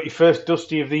know, you've got your first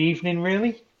Dusty of the evening,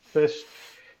 really. First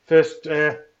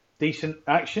decent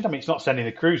action. I mean, it's not sending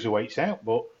the cruiserweights out,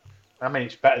 but I mean,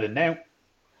 it's better than now.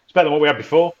 It's better than what we had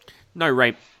before. No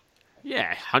rape.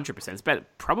 Yeah, 100%. It's better,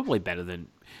 probably better than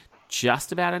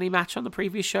just about any match on the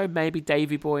previous show. Maybe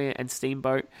Davey Boy and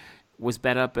Steamboat was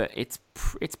better, but it's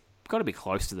got to be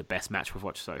close to the best match we've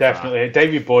watched so far. Definitely.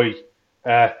 Davey Boy,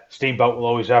 Steamboat will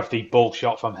always have the bull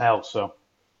shot from hell, so.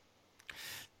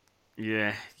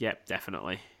 Yeah, yep,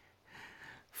 definitely.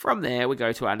 From there, we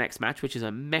go to our next match, which is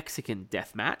a Mexican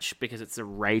death match, because it's a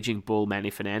Raging Bull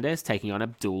Manny Fernandez taking on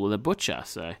Abdullah the Butcher.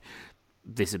 So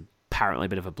there's apparently a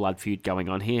bit of a blood feud going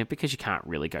on here, because you can't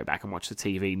really go back and watch the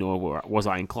TV, nor was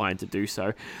I inclined to do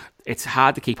so. It's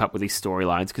hard to keep up with these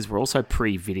storylines, because we're also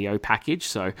pre-video package,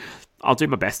 so I'll do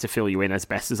my best to fill you in as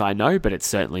best as I know, but it's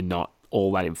certainly not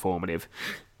all that informative.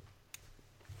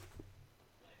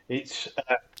 It's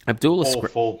Abdullah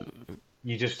awful.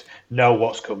 You just know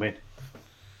what's coming.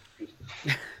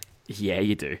 Yeah,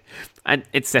 you do, and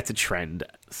it sets a trend.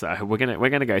 So we're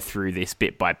gonna go through this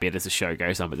bit by bit as the show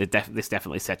goes on. But this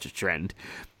definitely sets a trend.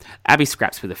 Abby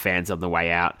scraps with the fans on the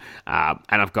way out, and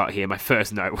I've got here my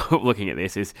first note looking at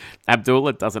this is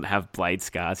Abdullah doesn't have blade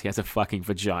scars. He has a fucking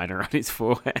vagina on his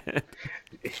forehead.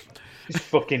 It's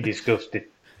fucking disgusting.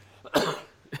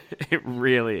 It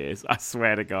really is. I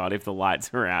swear to God, if the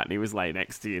lights were out and he was laying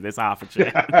next to you, there's half a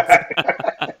chance.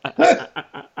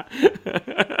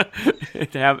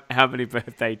 How many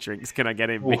birthday drinks can I get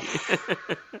in me?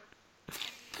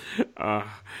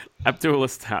 Abdullah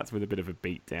starts with a bit of a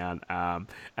beatdown,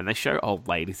 and they show old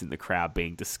ladies in the crowd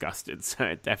being disgusted.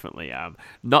 So definitely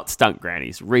not stunt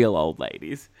grannies, real old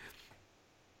ladies.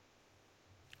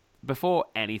 Before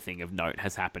anything of note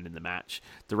has happened in the match,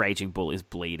 the Raging Bull is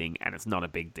bleeding, and it's not a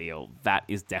big deal. That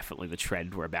is definitely the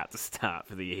trend we're about to start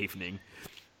for the evening.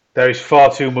 There is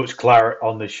far too much claret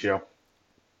on this show.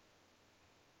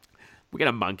 We get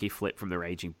a monkey flip from the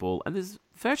Raging Bull, and there's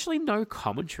virtually no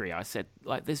commentary. I said,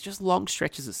 there's just long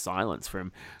stretches of silence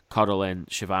from Coddle and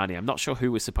Shivani. I'm not sure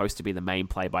who was supposed to be the main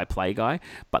play-by-play guy,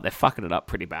 but they're fucking it up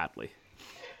pretty badly.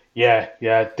 Yeah,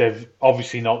 they've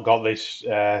obviously not got this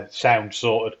sound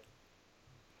sorted.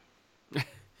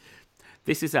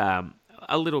 This is a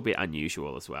little bit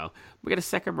unusual as well. We get a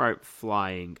second rope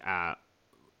flying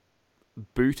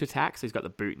boot attack. So he's got the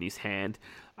boot in his hand,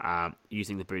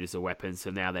 using the boot as a weapon. So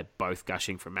now they're both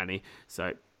gushing from Manny.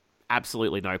 So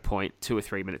absolutely no point. 2 or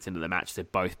 3 minutes into the match, they're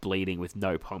both bleeding with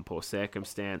no pomp or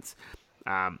circumstance.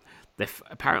 They're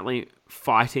apparently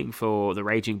fighting for the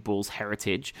Raging Bull's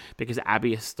heritage because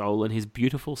Abby has stolen his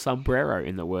beautiful sombrero,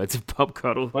 in the words of Bob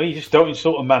Coddle. Well, you just don't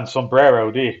insult a man's sombrero,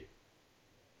 do you?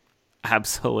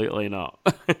 Absolutely not.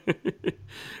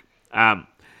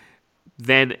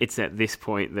 Then it's at this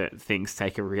point that things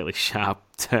take a really sharp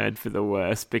turn for the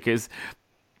worse, because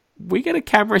we get a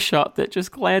camera shot that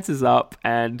just glances up,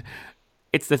 and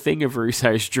it's the thing of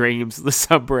Russo's dreams. The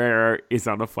sombrero is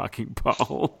on a fucking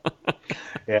pole.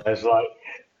 Yeah, it's like,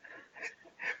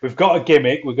 we've got a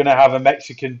gimmick. We're going to have a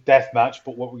Mexican death match,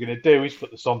 but what we're going to do is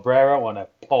put the sombrero on a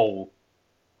pole.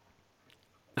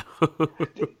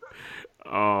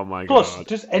 Oh my Plus, God.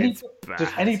 Does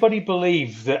anybody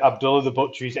believe that Abdullah the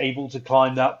Butcher is able to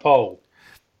climb that pole?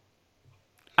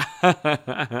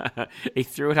 He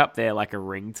threw it up there like a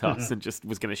ring toss and just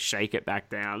was going to shake it back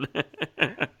down.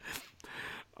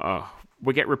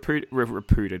 We get repeated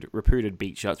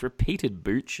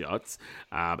boot shots,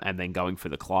 and then going for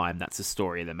the climb. That's the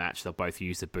story of the match. They'll both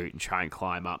use the boot and try and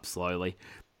climb up slowly.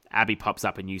 Abby pops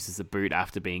up and uses the boot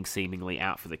after being seemingly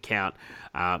out for the count.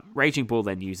 Raging Bull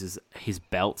then uses his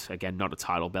belt. Again, not a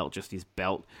title belt, just his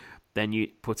belt. Then you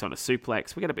puts on a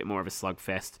suplex. We get a bit more of a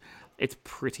slugfest. It's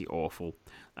pretty awful.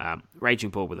 Raging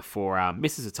Bull with a forearm,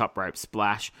 misses a top rope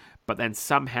splash, but then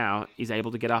somehow is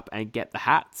able to get up and get the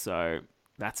hat. So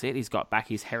that's it. He's got back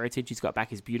his heritage. He's got back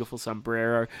his beautiful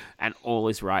sombrero, and all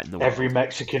is right in the world. Every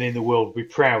Mexican in the world would be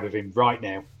proud of him right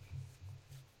now.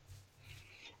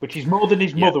 Which is more than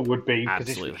his mother would be, because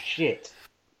this was shit.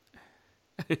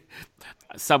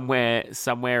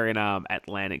 Somewhere in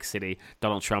Atlantic City,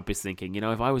 Donald Trump is thinking,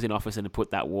 if I was in office and had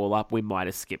put that wall up, we might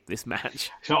have skipped this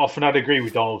match. It's not often I'd agree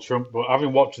with Donald Trump, but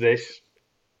having watched this...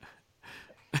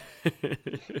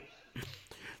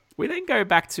 We then go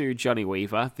back to Johnny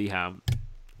Weaver, the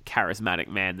charismatic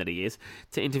man that he is,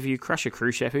 to interview Crusher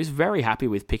Khrushchev, who's very happy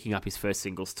with picking up his first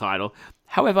singles title.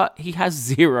 However, he has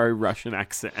zero Russian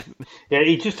accent. Yeah,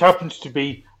 he just happens to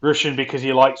be Russian because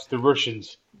he likes the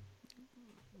Russians.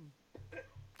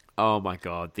 Oh my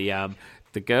god, the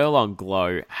girl on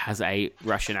Glow has a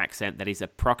Russian accent that is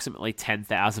approximately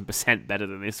 10,000% better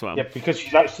than this one. Yeah, because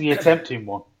she's actually attempting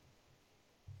one.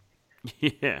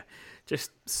 Yeah,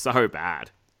 just so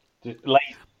bad. Just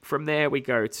lazy. From there we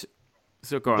go to...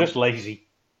 So go on. Just lazy.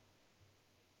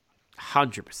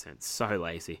 100%, so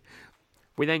lazy.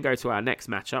 We then go to our next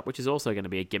matchup, which is also going to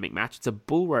be a gimmick match. It's a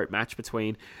bull rope match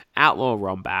between Outlaw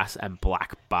Ron Bass and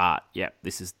Black Bart. Yep,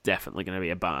 this is definitely going to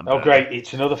be a barn burner. Oh, great.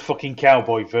 It's another fucking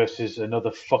cowboy versus another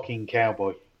fucking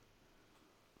cowboy.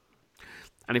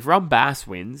 And if Ron Bass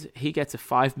wins, he gets a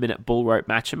 5-minute bull rope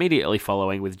match immediately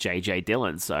following with J.J.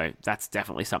 Dillon. So that's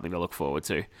definitely something to look forward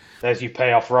to. There's your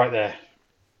payoff right there.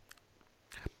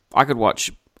 I could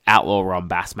watch Outlaw Ron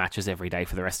Bass matches every day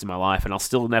for the rest of my life, and I'll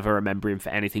still never remember him for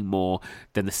anything more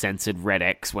than the censored red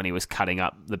X when he was cutting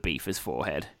up the beefer's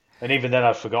forehead. And even then,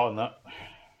 I've forgotten that.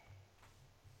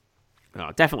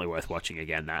 Oh, definitely worth watching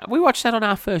again. That we watched that on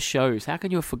our first shows. How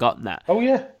can you have forgotten that? Oh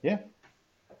yeah.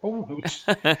 Oh,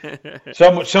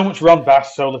 so much Ron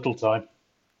Bass, so little time.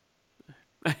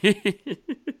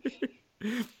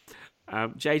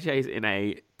 JJ's in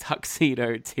a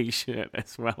tuxedo t-shirt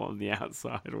as well on the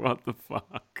outside. What the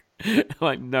fuck?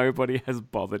 Like, nobody has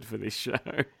bothered for this show.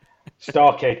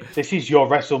 Starcade, this is your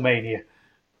WrestleMania.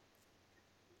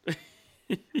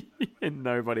 And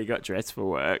nobody got dressed for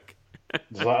work.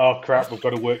 It's like, oh crap, we've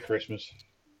got to work Christmas.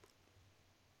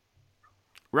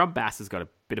 Ron Bass has got a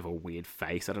bit of a weird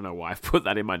face. I don't know why I've put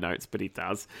that in my notes, but he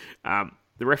does.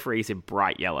 The referee's in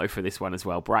bright yellow for this one as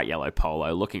well. Bright yellow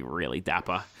polo, looking really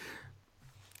dapper.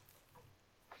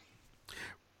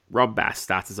 Ron Bass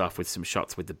starts us off with some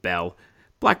shots with the bell.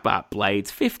 Black Bart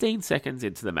blades 15 seconds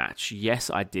into the match. Yes,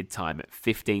 I did time it.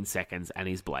 15 seconds, and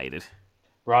he's bladed.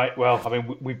 Right, well, I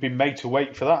mean, we've been made to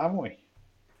wait for that, haven't we?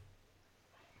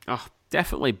 Oh,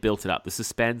 definitely built it up. The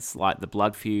suspense, like the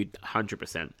blood feud,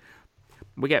 100%.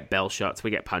 We get bell shots,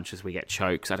 we get punches, we get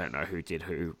chokes. I don't know who did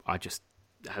who. I just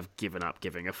have given up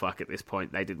giving a fuck at this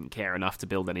point. They didn't care enough to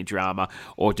build any drama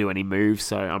or do any moves,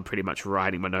 so I'm pretty much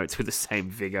writing my notes with the same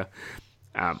vigor.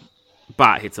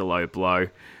 Bart hits a low blow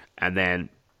and then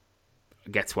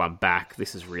gets one back.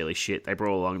 This is really shit. They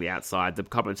brawl along the outside. The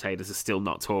commentators are still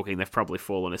not talking. They've probably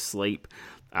fallen asleep.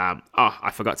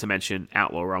 I forgot to mention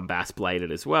Outlaw Ron Bass bladed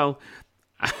as well.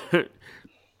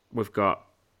 We've got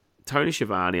Tony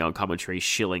Schiavone on commentary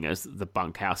shilling as the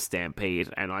Bunkhouse Stampede,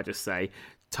 and I just say,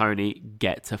 Tony,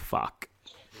 get to fuck.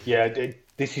 Yeah,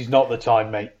 this is not the time,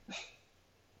 mate.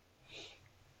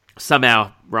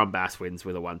 Somehow, Ron Bass wins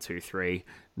with a 1-2-3.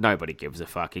 Nobody gives a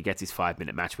fuck. He gets his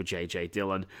 5-minute match with J.J.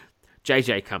 Dillon.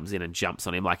 J.J. comes in and jumps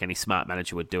on him like any smart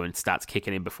manager would do and starts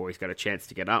kicking him before he's got a chance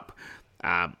to get up.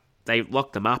 They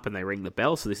lock them up and they ring the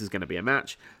bell, so this is going to be a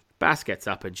match. Bass gets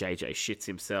up and J.J. shits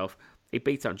himself. He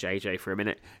beats on J.J. for a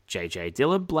minute. J.J.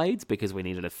 Dillon blades because we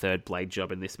needed a third blade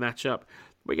job in this matchup.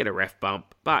 We get a ref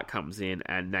bump. Bart comes in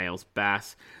and nails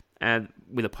Bass, and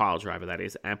with a pile driver, that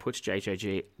is, and puts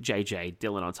J.J.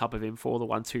 Dillon on top of him for the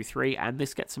 1-2-3, and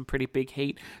this gets some pretty big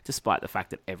heat, despite the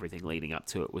fact that everything leading up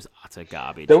to it was utter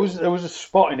garbage. There was a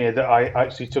spot in here that I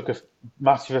actually took a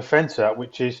massive offence at,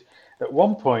 which is, at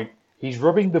one point, he's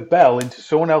rubbing the bell into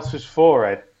someone else's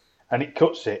forehead, and it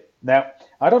cuts it. Now,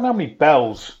 I don't know how many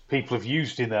bells people have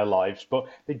used in their lives, but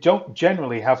they don't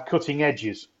generally have cutting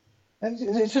edges.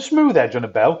 It's a smooth edge on a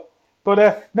bell.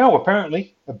 But no,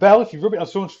 apparently, a bell, if you rub it on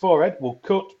someone's forehead, will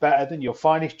cut better than your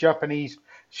finest Japanese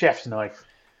chef's knife.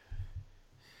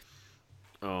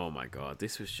 Oh my god,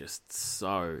 this was just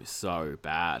so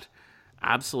bad.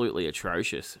 Absolutely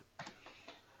atrocious.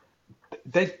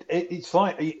 It's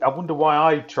like, I wonder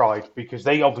why I tried, because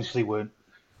they obviously weren't.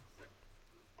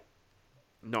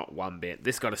 Not one bit.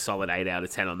 This got a solid 8 out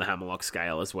of 10 on the Hammerlock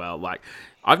scale as well. Like,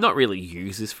 I've not really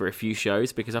used this for a few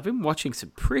shows because I've been watching some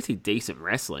pretty decent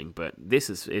wrestling, but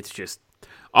it's just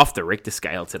off the Richter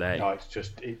scale today. No, it's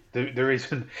just, there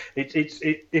isn't,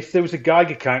 if there was a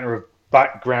Geiger counter of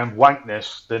background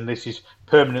wankness, then this is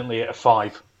permanently at a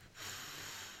 5.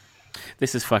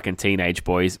 This is fucking teenage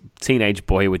boy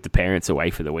with the parents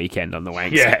away for the weekend on the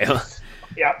wank scale.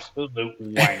 The absolute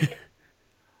wank.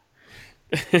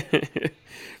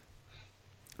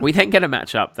 We then get a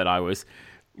matchup that I was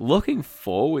looking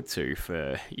forward to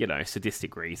for,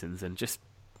 sadistic reasons. And just,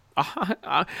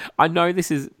 I know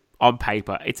this is, on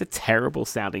paper, it's a terrible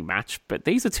sounding match, but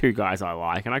these are two guys I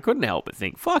like, and I couldn't help but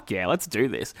think, fuck yeah, let's do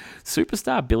this.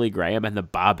 Superstar Billy Graham and the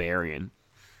Barbarian.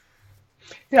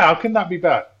 Yeah, how can that be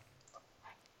bad?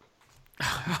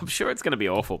 I'm sure it's going to be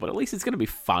awful, but at least it's going to be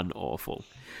fun awful.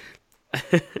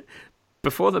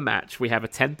 Before the match, we have a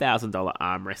 $10,000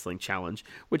 arm wrestling challenge,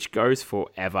 which goes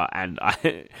forever, and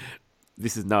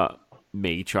this is not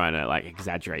me trying to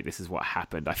exaggerate. This is what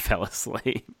happened. I fell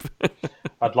asleep.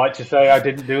 I'd like to say I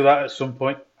didn't do that at some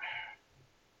point.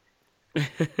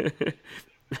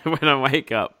 When I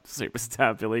wake up,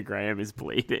 Superstar Billy Graham is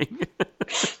bleeding.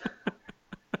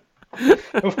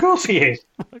 Of course he is.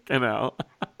 Fucking hell.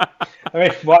 I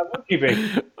mean, why would he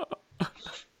be?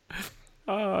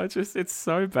 Oh, it's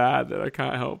so bad that I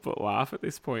can't help but laugh at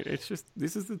this point.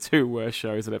 This is the two worst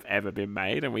shows that have ever been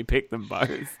made, and we picked them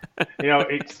both.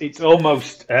 It's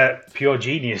almost pure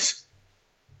genius.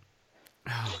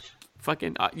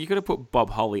 Fucking, you could have put Bob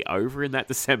Holly over in that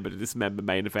December to Dismember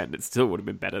main event, and it still would have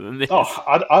been better than this. Oh,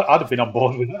 I'd have been on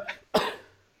board with that.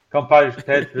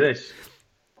 Compared to this.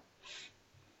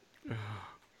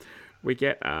 We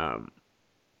get a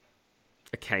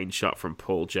cane shot from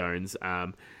Paul Jones.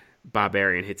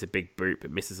 Barbarian hits a big boot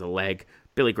but misses a leg.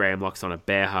 Billy Graham locks on a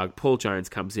bear hug. Paul Jones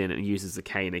comes in and uses the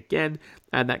cane again,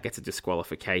 and that gets a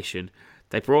disqualification.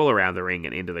 They brawl around the ring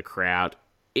and into the crowd.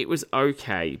 It was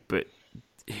okay, but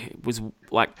it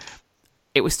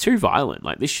was too violent.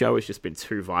 This show has just been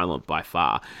too violent by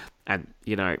far. And,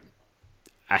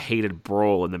 a heated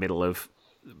brawl in the middle of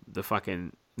the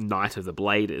fucking Night of the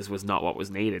Bladers was not what was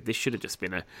needed. This should have just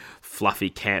been a fluffy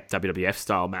camp WWF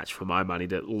style match for my money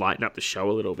to lighten up the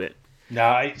show a little bit.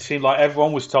 No, it seemed like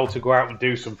everyone was told to go out and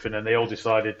do something, and they all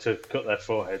decided to cut their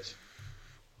foreheads.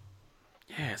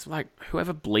 Yeah, it's like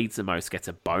whoever bleeds the most gets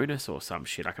a bonus or some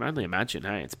shit. I can only imagine.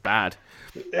 Hey, it's bad.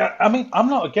 I mean, I'm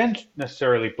not against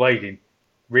necessarily blading,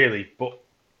 really, but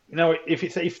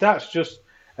if that's just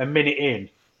a minute in,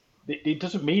 it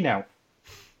doesn't mean out.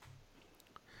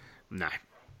 No.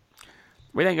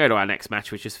 We then go to our next match,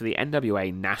 which is for the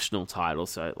NWA National title.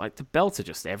 So, the belts are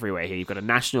just everywhere here. You've got a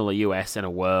National, a US, and a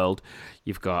World.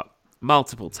 You've got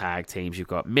multiple tag teams. You've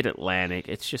got Mid-Atlantic.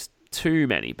 It's just too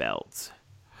many belts.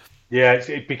 Yeah, it's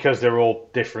because they're all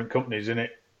different companies, isn't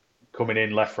it? Coming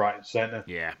in left, right, and centre.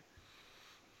 Yeah.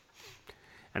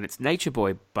 And it's Nature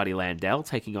Boy Buddy Landel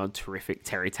taking on terrific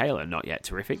Terry Taylor. Not yet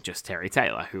terrific, just Terry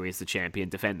Taylor, who is the champion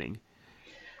defending.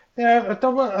 Yeah, I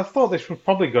thought this was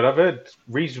probably good. I've heard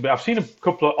reasonably. I've seen a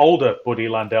couple of older Buddy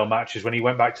Landel matches when he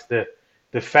went back to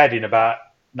the Fed in about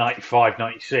 95,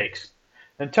 96.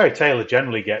 And Terry Taylor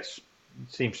generally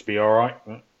seems to be all right.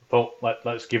 I thought,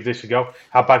 let's give this a go.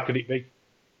 How bad could it be?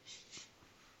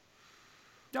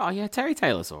 Oh, yeah, Terry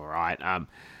Taylor's all right.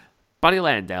 Buddy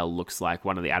Landel looks like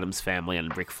one of the Addams family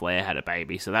and Ric Flair had a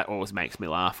baby, so that always makes me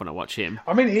laugh when I watch him.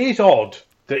 I mean, it is odd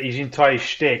that his entire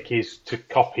shtick is to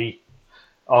copy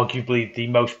arguably the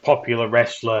most popular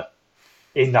wrestler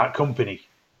in that company.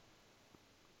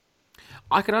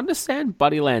 I can understand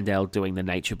Buddy Landel doing the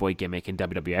Nature Boy gimmick in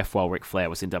WWF while Ric Flair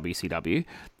was in WCW,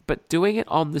 but doing it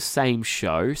on the same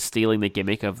show, stealing the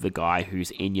gimmick of the guy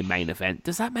who's in your main event,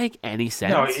 does that make any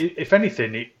sense? No, if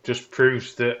anything, it just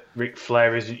proves that Ric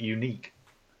Flair isn't unique.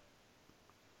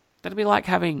 That'd be like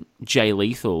having Jay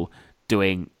Lethal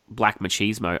doing Black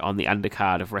Machismo on the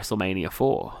undercard of WrestleMania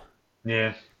 4.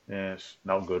 Yeah, it's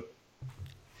not good.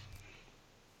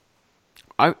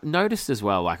 I noticed as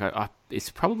well,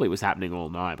 it probably was happening all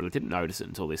night, but I didn't notice it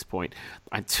until this point.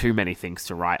 I had too many things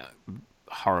to write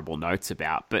horrible notes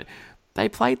about, but they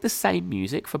played the same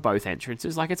music for both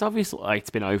entrances. It's obviously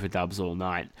it's been overdubs all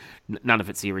night. None of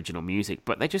it's the original music,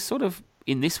 but they just sort of,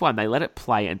 in this one, they let it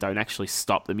play and don't actually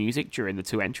stop the music during the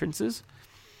two entrances.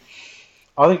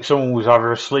 I think someone was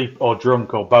either asleep or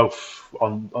drunk or both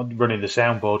on running the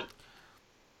soundboard.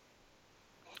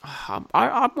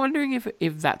 I'm wondering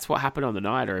if that's what happened on the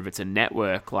night or if it's a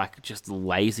network, just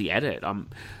lazy edit. I'm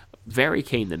very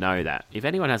keen to know that. If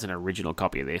anyone has an original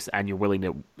copy of this and you're willing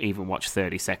to even watch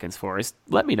 30 seconds for us,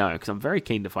 let me know, because I'm very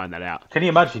keen to find that out. Can you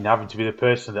imagine having to be the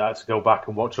person that had to go back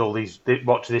and watch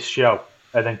watch this show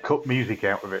and then cut music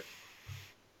out of it?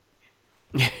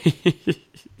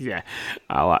 Yeah.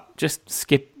 I'll just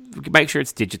skip. Make sure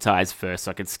it's digitized first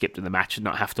so I can skip to the match and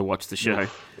not have to watch the show.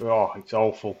 Oh, it's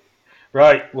awful.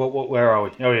 Right, where are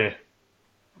we? Oh, yeah.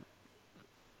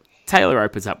 Taylor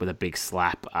opens up with a big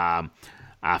slap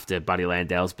after Buddy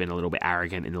Landel's been a little bit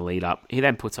arrogant in the lead-up. He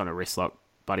then puts on a wrist lock.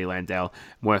 Buddy Landel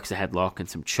works a headlock and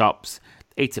some chops.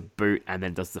 eats a boot, and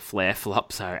then does the flare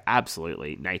flop. So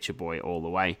absolutely Nature Boy all the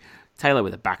way. Taylor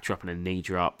with a backdrop and a knee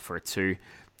drop for a 2.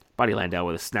 Buddy Landel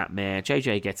with a snapmare.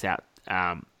 JJ gets out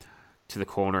to the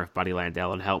corner of Buddy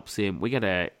Landel and helps him. We get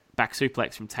a back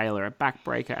suplex from Taylor, a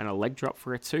backbreaker, and a leg drop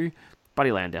for a 2. Buddy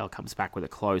Landel comes back with a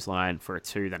clothesline for a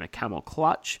 2, then a camel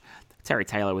clutch. Terry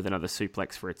Taylor with another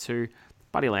suplex for a 2.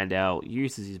 Buddy Landel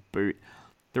uses his boot.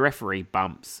 The referee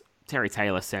bumps. Terry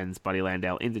Taylor sends Buddy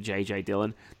Landel into JJ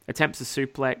Dillon, attempts a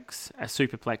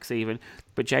superplex even,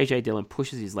 but JJ Dillon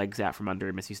pushes his legs out from under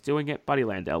him as he's doing it. Buddy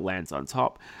Landel lands on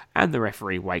top, and the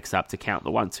referee wakes up to count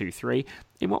the 1, 2, 3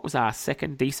 in what was our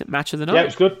second decent match of the night. Yeah, it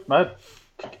was good, man.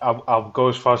 I'll go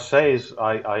as far as to say is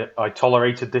I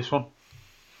tolerated this one.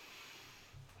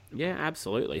 Yeah,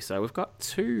 absolutely. So we've got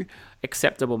 2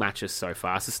 acceptable matches so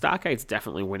far. So Starrcade's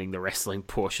definitely winning the wrestling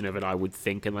portion of it, I would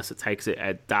think, unless it takes it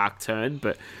a dark turn.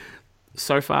 But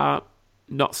so far,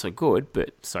 not so good,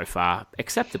 but so far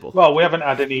acceptable. Well, we haven't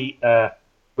had any.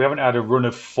 We haven't had a run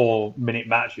of 4-minute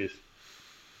matches.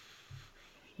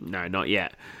 No, not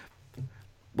yet.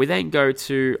 We then go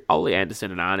to Ole Anderson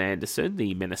and Arn Anderson,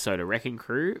 the Minnesota Wrecking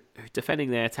Crew,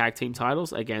 defending their tag team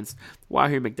titles against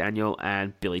Wahoo McDaniel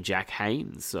and Billy Jack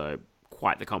Haynes. So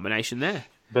quite the combination there.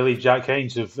 Billy Jack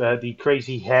Haynes of the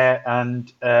crazy hair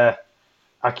and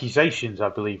accusations, I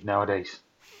believe, nowadays.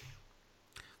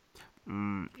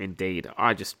 Indeed.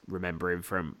 I just remember him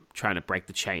from trying to break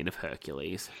the chain of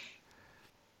Hercules.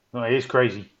 Oh, he is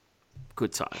crazy.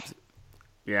 Good times.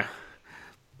 Yeah.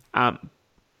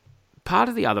 Part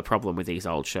of the other problem with these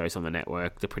old shows on the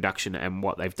network, the production and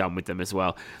what they've done with them as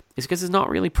well, is because there's not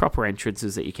really proper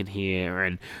entrances that you can hear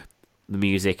and the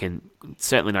music and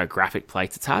certainly no graphic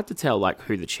plates. It's hard to tell like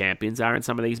who the champions are in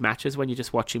some of these matches when you're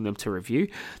just watching them to review,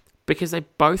 because they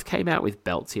both came out with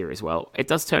belts here as well. It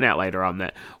does turn out later on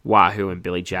that Wahoo and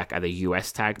Billy Jack are the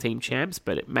US tag team champs,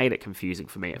 but it made it confusing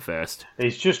for me at first.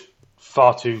 It's just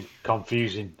far too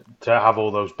confusing to have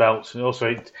all those belts, and also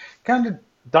it kind of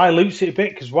dilutes it a bit,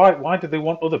 because why do they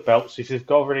want other belts if they've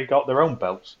already got their own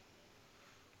belts?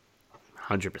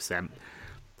 100%.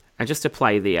 And just to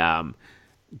play the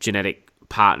genetic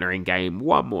partnering game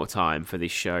one more time for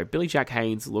this show, Billy Jack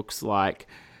Haynes looks like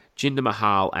Jinder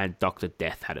Mahal and Dr.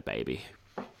 Death had a baby.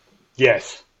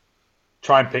 Yes.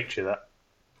 Try and picture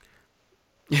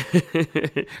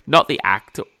that. Not the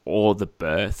act or the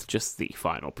birth, just the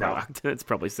final product. No. That's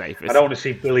probably safest. I don't want to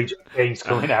see Billy Jack Haynes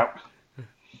coming out.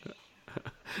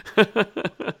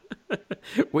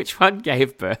 Which one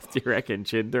gave birth, do you reckon,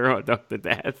 Jinder or Dr.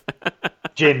 Death?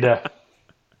 Jinder.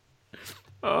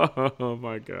 Oh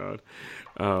my god.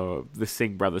 Oh, the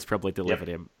Singh brothers probably delivered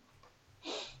him.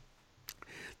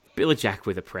 Billy Jack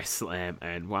with a press slam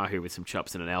and Wahoo with some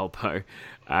chops and an elbow.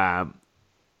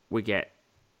 We get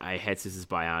a head scissors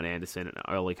by Arn Anderson, and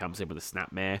Ole comes in with a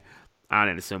snapmare. Arn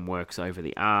Anderson works over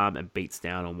the arm and beats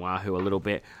down on Wahoo a little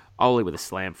bit. Ole with a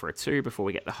slam for a 2 before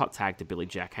we get the hot tag to Billy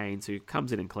Jack Haynes, who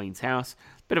comes in and cleans house.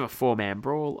 Bit of a 4-man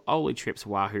brawl. Ole trips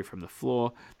Wahoo from the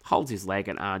floor, holds his leg,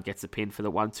 and Arn gets a pin for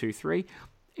the 1, 2, 3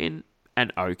 in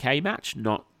an okay match.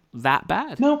 Not that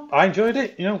bad. No, I enjoyed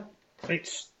it. You know,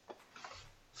 it's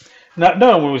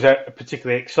no one was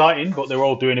particularly exciting, but they're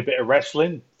all doing a bit of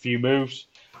wrestling, few moves,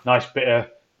 nice bit of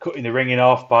cutting the ringing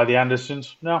off by the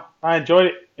Andersons. No, I enjoyed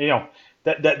it. You know,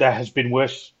 that has been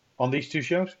worse on these 2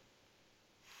 shows.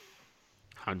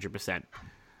 100%.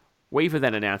 Weaver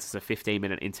then announces a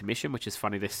 15-minute intermission, which is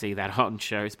funny to see that on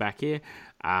shows back here.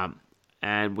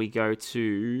 And we go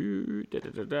to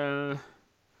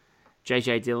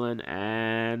JJ Dillon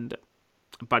and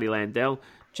Buddy Landel.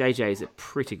 JJ is a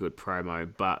pretty good promo,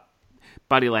 but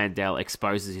Buddy Landel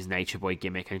exposes his Nature Boy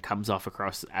gimmick and comes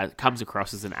across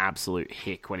as an absolute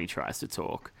hick when he tries to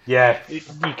talk. Yeah, you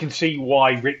can see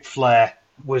why Ric Flair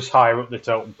was higher up the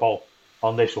totem pole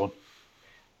on this one.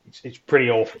 It's pretty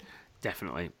awful.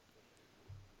 Definitely.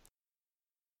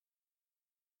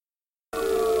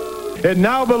 It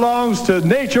now belongs to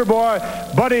Nature Boy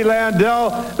Buddy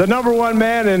Landel, the number 1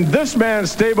 man in this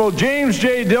man's stable, James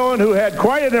J. Dillon, who had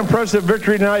quite an impressive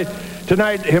victory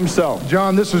tonight himself.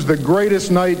 John, this is the greatest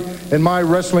night in my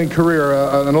wrestling career,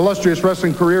 an illustrious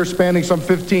wrestling career spanning some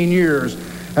 15 years.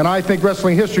 And I think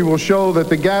wrestling history will show that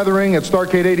the gathering at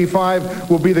Starrcade 85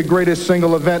 will be the greatest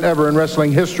single event ever in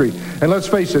wrestling history. And let's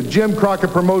face it, Jim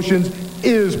Crockett Promotions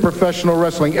is professional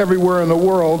wrestling everywhere in the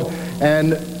world.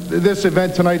 And this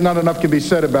event tonight, not enough can be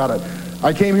said about it.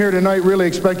 I came here tonight really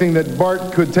expecting that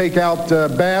Bart could take out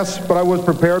Bass, but I was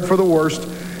prepared for the worst.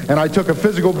 and I took a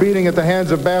physical beating at the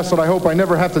hands of Bass that I hope I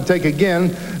never have to take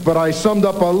again, but I summed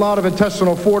up a lot of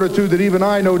intestinal fortitude that even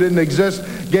I know didn't exist,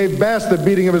 gave Bass the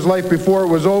beating of his life before it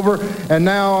was over, and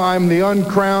now I'm the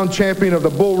uncrowned champion of the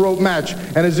bull rope match.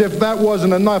 And as if that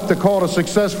wasn't enough to call it a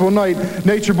successful night,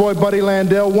 Nature Boy Buddy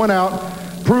Landel went out,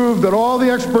 proved that all the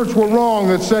experts were wrong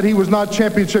that said he was not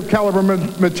championship caliber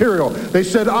material. They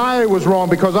said I was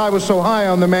wrong because I was so high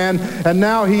on the man, and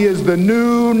now he is the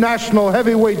new national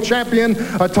heavyweight champion,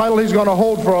 a title he's going to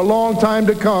hold for a long time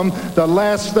to come, the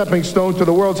last stepping stone to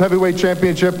the world's heavyweight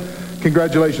championship.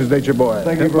 Congratulations, Nature Boy.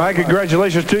 Thank you. My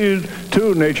congratulations to you,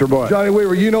 too, Nature Boy. Johnny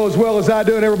Weaver, you know as well as I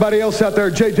do and everybody else out there,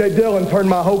 J.J. Dillon turned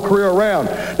my whole career around.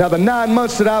 Now, the 9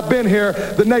 months that I've been here,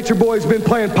 the Nature Boy's been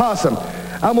playing possum.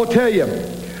 I'm going to tell you,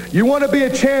 you want to be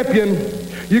a champion,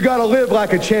 you got to live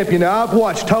like a champion. Now, I've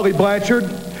watched Tully Blanchard,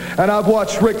 and I've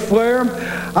watched Ric Flair.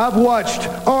 I've watched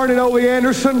Arn and Ole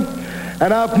Anderson,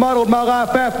 and I've modeled my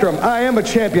life after them. I am a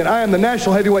champion. I am the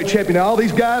national heavyweight champion. Now, all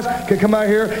these guys can come out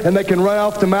here, and they can run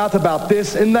off the mouth about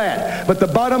this and that. But the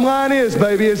bottom line is,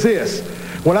 baby, is this.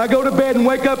 When I go to bed and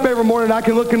wake up every morning, I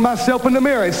can look at myself in the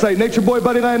mirror and say, Nature Boy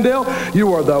Buddy Landel,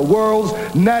 you are the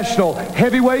world's national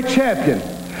heavyweight champion.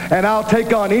 And I'll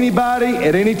take on anybody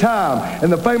at any time. In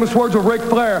the famous words of Ric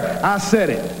Flair, I said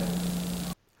it.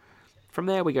 From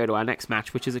there, we go to our next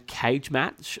match, which is a cage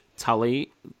match.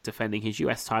 Tully defending his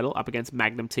US title up against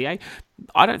Magnum TA.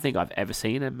 I don't think I've ever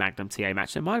seen a Magnum TA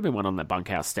match. There might have been one on the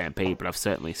Bunkhouse Stampede, but I've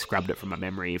certainly scrubbed it from my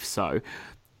memory if so.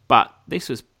 But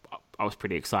I was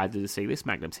pretty excited to see this.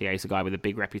 Magnum TA is a guy with a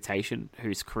big reputation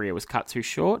whose career was cut too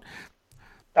short.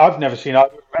 I've never seen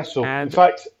either wrestle. In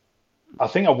fact, I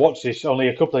think I watched this only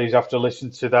a couple of days after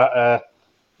listening to that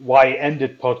Why It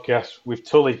Ended podcast with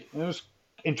Tully. It was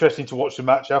interesting to watch the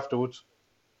match afterwards.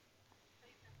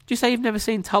 Did you say you've never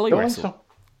seen Tully wrestle?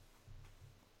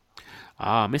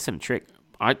 Missing a trick.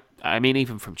 I mean,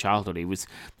 even from childhood,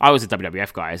 I was a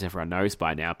WWF guy, as everyone knows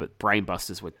by now, but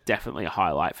Brainbusters were definitely a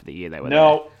highlight for the year they were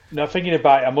there. No, thinking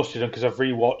about it, I must have done because I've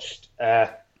rewatched.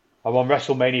 I'm on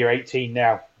WrestleMania 18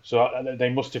 now. So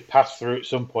they must have passed through at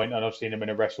some point, and I've seen them in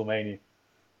a WrestleMania.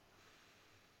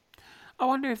 I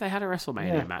wonder if they had a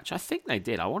WrestleMania match. I think they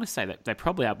did. I want to say that they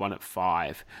probably had one at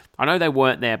 5. I know they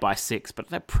weren't there by 6, but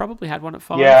they probably had one at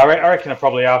 5. Yeah, I reckon I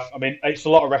probably have. I mean, it's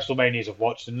a lot of WrestleManias I've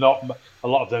watched, and not a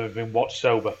lot of them have been watched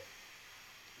sober.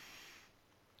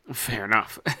 Fair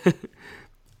enough.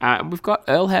 We've got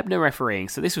Earl Hebner refereeing,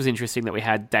 so this was interesting that we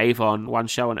had Dave on one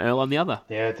show and Earl on the other.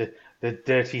 Yeah, the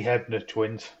Dirty Hebner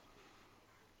twins.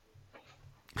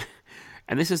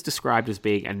 And this is described as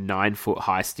being a 9-foot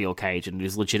high steel cage, and it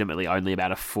is legitimately only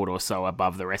about a foot or so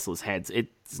above the wrestlers' heads.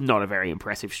 It's not a very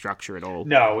impressive structure at all.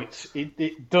 No,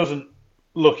 it doesn't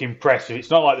look impressive. It's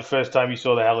not like the first time you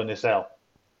saw the Hell in a Cell.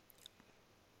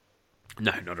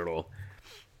 No, not at all.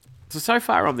 So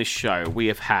far on this show, we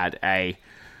have had a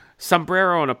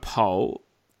sombrero on a pole.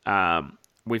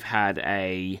 We've had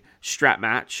a strap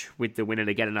match with the winner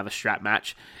to get another strap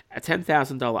match, a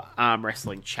 $10,000 arm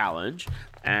wrestling challenge,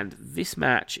 and this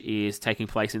match is taking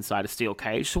place inside a steel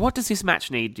cage. So what does this match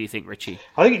need, do you think, Richie?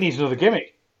 I think it needs another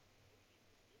gimmick.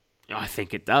 I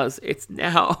think it does. It's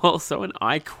now also an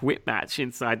I Quit match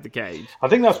inside the cage. I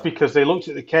think that's because they looked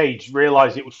at the cage,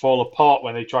 realised it would fall apart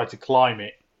when they tried to climb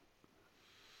it.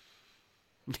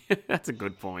 That's a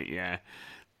good point, yeah.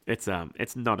 It's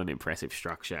not an impressive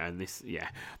structure, and this,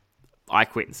 I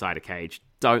Quit inside a cage.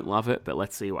 Don't love it, but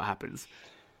let's see what happens.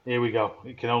 Here we go.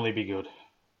 It can only be good.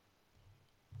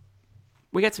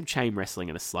 We get some chain wrestling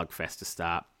and a slugfest to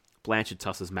start. Blanchard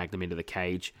tosses Magnum into the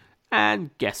cage, and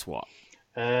guess what?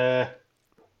 Blood?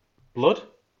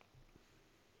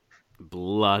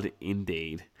 Blood,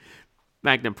 indeed.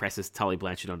 Magnum presses Tully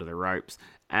Blanchard onto the ropes,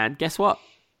 and guess what?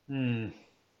 Blood.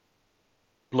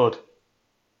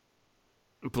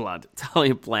 Blood.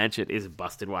 Tully Blanchard is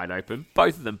busted wide open.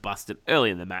 Both of them busted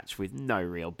early in the match with no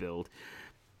real build.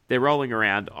 They're rolling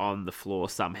around on the floor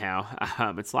somehow.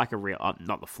 It's like a real...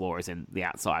 not the floor, as in the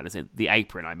outside, as in the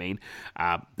apron, I mean.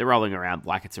 They're rolling around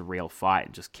like it's a real fight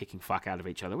and just kicking fuck out of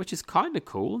each other, which is kind of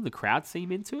cool, and the crowd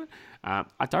seem into it.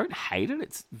 I don't hate it.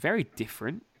 It's very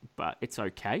different, but it's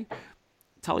okay.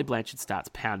 Tully Blanchard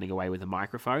starts pounding away with a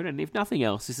microphone, and if nothing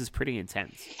else, this is pretty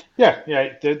intense. Yeah,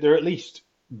 they're at least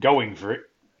going for it.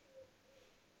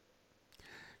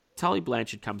 Tully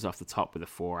Blanchard comes off the top with a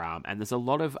forearm, and there's a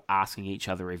lot of asking each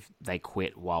other if they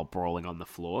quit while brawling on the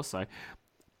floor. So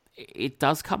it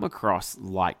does come across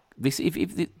like this.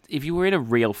 If you were in a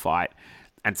real fight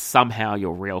and somehow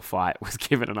your real fight was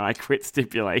given an I Quit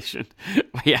stipulation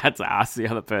where you had to ask the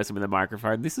other person with a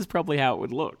microphone, this is probably how it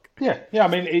would look. Yeah. I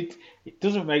mean, it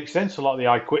doesn't make sense. A lot of the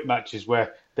I Quit matches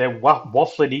where they're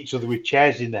waffling each other with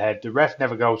chairs in the head. The ref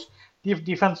never goes, do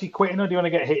you fancy quitting or do you want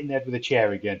to get hit in the head with a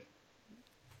chair again?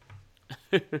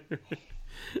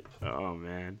 Oh,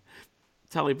 man.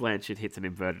 Tully Blanchard hits an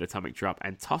inverted atomic drop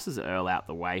and tosses Earl out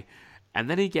the way. And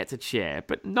then he gets a chair,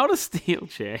 but not a steel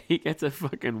chair. He gets a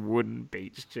fucking wooden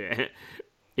beach chair.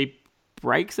 He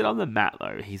breaks it on the mat,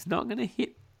 though. He's not going to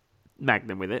hit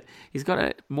Magnum with it. He's got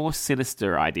a more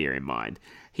sinister idea in mind.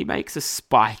 He makes a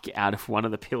spike out of one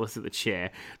of the pillars of the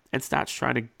chair and starts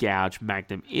trying to gouge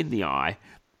Magnum in the eye.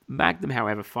 Magnum,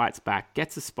 however, fights back,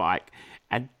 gets a spike,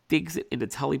 and digs it into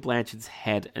Tully Blanchard's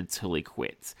head until he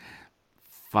quits.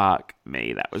 Fuck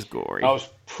me, that was gory. That was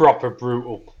proper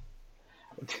brutal.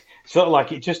 Sort of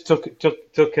like it just took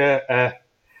a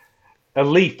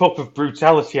leap up of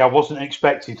brutality I wasn't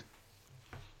expecting.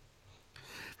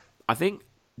 I think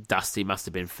Dusty must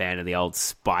have been a fan of the old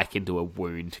spike into a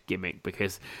wound gimmick,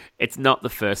 because it's not the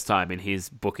first time in his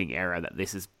booking era that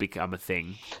this has become a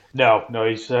thing. No,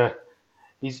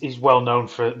 he's well known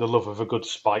for the love of a good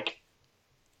spike.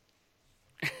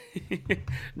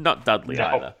 Not Dudley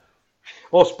either.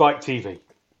 Or Spike TV.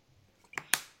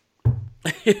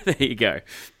 There you go.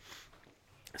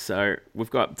 So we've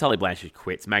got Tully Blanchard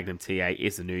quits. Magnum TA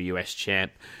is the new US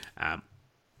champ. I'm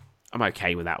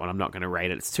okay with that one. I'm not going to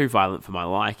rate it. It's too violent for my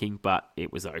liking, but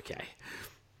it was okay.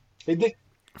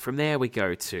 From there we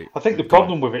go to... I think the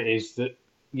problem with it is that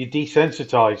you're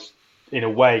desensitized in a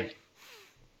way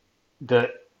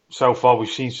that so far we've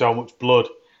seen so much blood.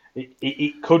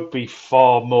 It could be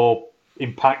far more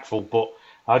impactful, but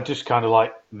I just kind of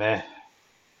like, meh.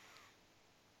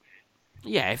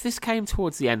 Yeah, if this came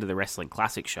towards the end of the Wrestling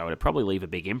Classic show, it'd probably leave a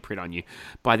big imprint on you.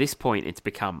 By this point, it's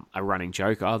become a running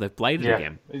joke. Oh, they've bladed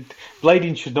again.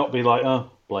 Blading should not be like,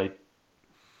 oh, blade.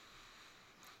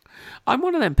 I'm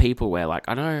one of them people where, like,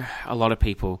 I know a lot of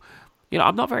people,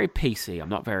 I'm not very PC. I'm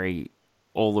not very,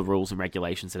 all the rules and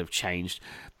regulations that have changed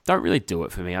don't really do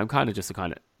it for me. I'm kind of just the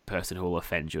kind of person who will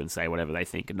offend you and say whatever they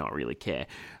think and not really care.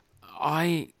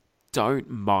 I don't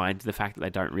mind the fact that they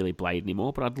don't really blade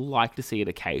anymore, but I'd like to see it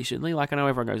occasionally. Like, I know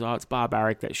everyone goes, oh, it's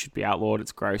barbaric, that should be outlawed,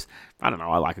 it's gross. I don't know,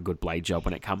 I like a good blade job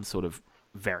when it comes sort of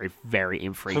very, very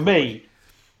infrequently. For me,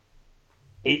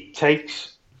 it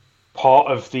takes part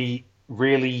of the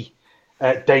really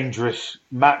dangerous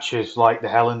matches like the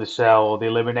Hell in the Cell or the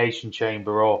Elimination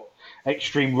Chamber or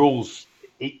Extreme Rules.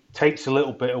 It takes a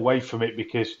little bit away from it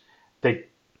because they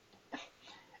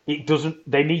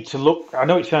need to look, I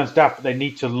know it sounds daft, but they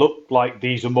need to look like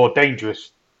these are more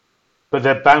dangerous. But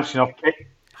they're bouncing off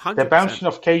 100%. They're bouncing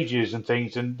off cages and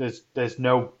things, and there's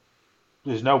no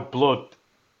blood.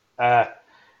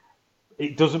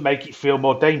 It doesn't make it feel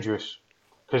more dangerous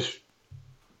because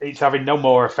it's having no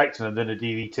more effect on them than a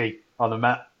DDT on the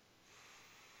mat.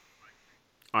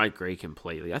 I agree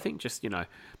completely. I think just,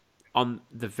 on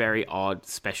the very odd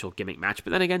special gimmick match.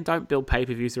 But then again, don't build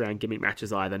pay-per-views around gimmick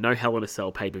matches either. No Hell in a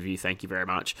Cell pay-per-view, thank you very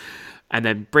much. And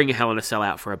then bring a Hell in a Cell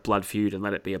out for a blood feud and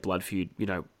let it be a blood feud,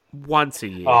 once a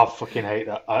year. Oh, I fucking hate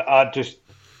that. I just,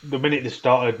 the minute they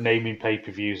started naming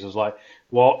pay-per-views, I was like,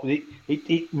 what?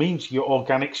 It means your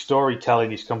organic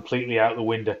storytelling is completely out the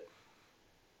window.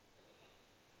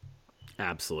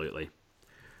 Absolutely.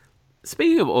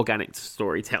 Speaking of organic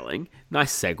storytelling,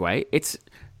 nice segue. It's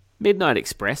Midnight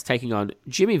Express taking on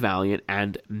Jimmy Valiant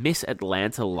and Miss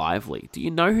Atlanta Lively. Do you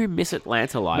know who Miss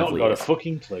Atlanta Lively is? Not got a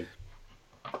fucking clue.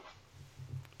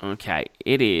 Okay,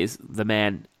 it is the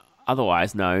man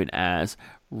otherwise known as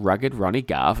Rugged Ronnie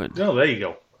Garvin. Oh, there you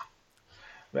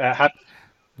go.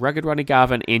 Rugged Ronnie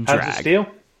Garvin in drag. Hands of Steel?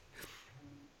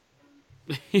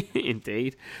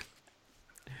 Indeed.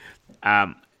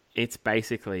 It's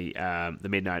basically the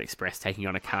Midnight Express taking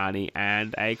on a carny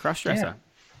and a crossdresser. Yeah.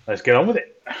 Let's get on with it.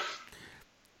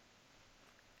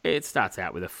 It starts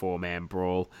out with a 4-man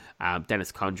brawl.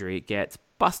 Dennis Condrey gets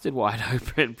busted wide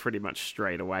open pretty much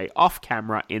straight away, off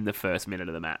camera in the first minute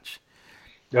of the match.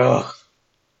 Ugh.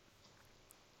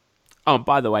 Oh, and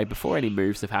by the way, before any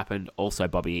moves have happened, also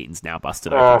Bobby Eaton's now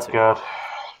busted open too. God.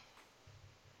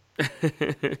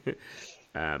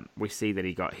 We see that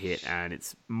he got hit, and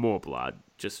it's more blood.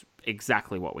 Just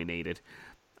exactly what we needed.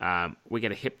 We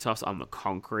get a hip toss on the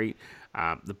concrete.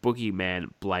 The Boogeyman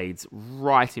blades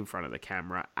right in front of the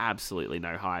camera. Absolutely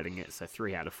no hiding it. So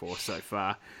 3 out of 4 so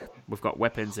far. We've got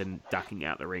weapons and ducking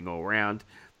out the ring all around.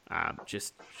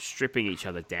 Just stripping each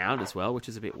other down as well, which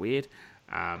is a bit weird.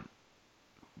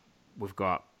 We've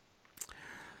got...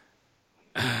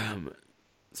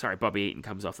 Bobby Eaton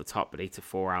comes off the top, but eats a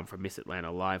forearm from Miss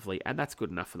Atlanta Lively, and that's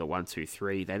good enough for the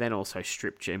 1-2-3. They then also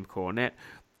strip Jim Cornette.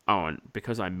 Oh, and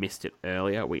because I missed it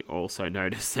earlier, we also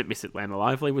noticed that Miss Atlanta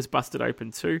Lively was busted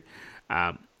open too.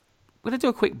 going to do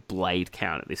a quick blade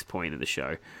count at this point in the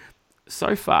show.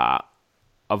 So far,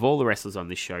 of all the wrestlers on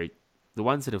this show, the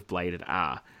ones that have bladed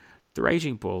are the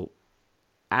Raging Bull,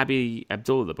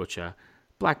 Abdullah the Butcher,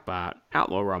 Black Bart,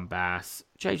 Outlaw Ron Bass,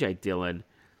 JJ Dillon,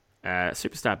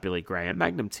 Superstar Billy Graham,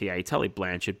 Magnum TA, Tully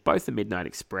Blanchard, both the Midnight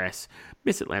Express,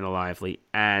 Miss Atlanta Lively,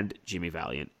 and Jimmy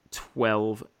Valiant.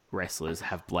 12 wrestlers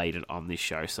have bladed on this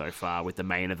show so far, with the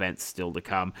main event still to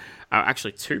come.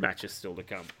 Actually, 2 matches still to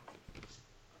come.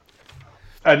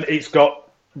 And it's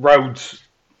got Rhodes,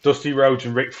 Dusty Rhodes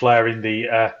and Ric Flair in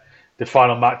the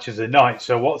final match of the night.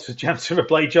 So what's the chance of a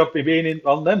blade job being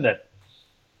on them then?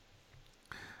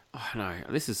 Oh, no,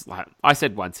 this is like, I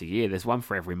said once a year. There's one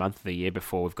for every month of the year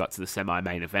before we've got to the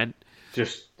semi-main event.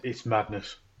 It's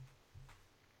madness.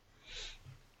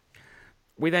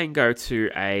 We then go to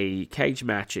a cage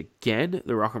match again.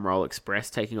 The Rock and Roll Express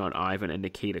taking on Ivan and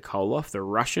Nikita Koloff, the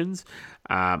Russians.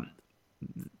 Rock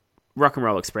and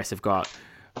Roll Express have got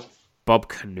Bob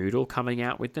Canoodle coming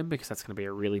out with them because that's going to be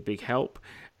a really big help.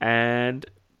 And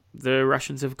the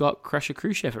Russians have got Crusher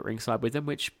Khrushchev at ringside with them,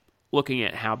 which, looking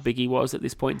at how big he was at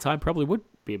this point in time, probably would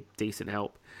be a decent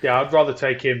help. Yeah, I'd rather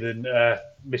take him than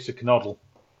Mr. Knoddle.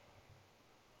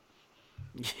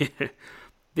 Yeah.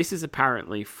 This is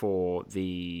apparently for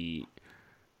the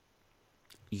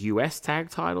US tag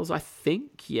titles, I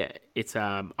think. Yeah, it's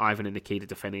Ivan and Nikita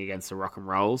defending against the Rock and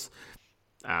Rolls.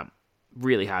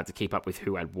 Really hard to keep up with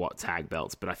who had what tag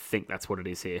belts, but I think that's what it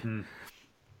is here.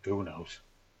 Who knows?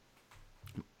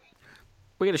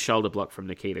 We get a shoulder block from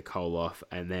Nikita Koloff,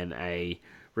 and then a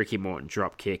Ricky Morton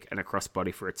drop kick and a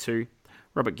crossbody for a 2.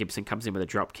 Robert Gibson comes in with a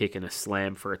drop kick and a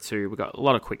slam for a 2. We got a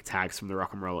lot of quick tags from the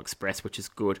Rock and Roll Express, which is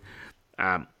good.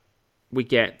 We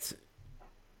get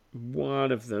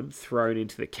one of them thrown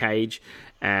into the cage,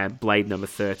 and blade number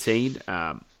 13,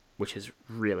 which is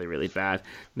really, really bad.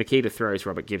 Nikita throws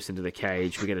Robert Gibson to the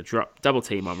cage. We get a double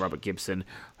team on Robert Gibson,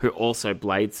 who also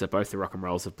blades, so both the Rock and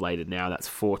Rolls have bladed now. That's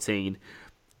 14.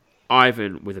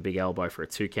 Ivan with a big elbow for a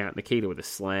 2 count. Nikita with a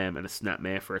slam and a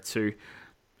snapmare for a 2.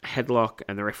 Headlock,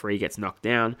 and the referee gets knocked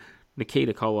down.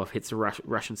 Nikita Koloff hits a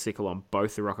Russian sickle on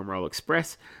both the Rock and Roll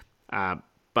Express.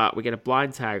 But we get a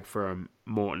blind tag from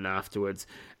Morton afterwards,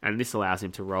 and this allows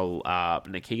him to roll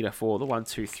Nikita for the 1,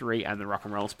 2, 3, and the Rock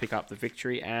and Rolls pick up the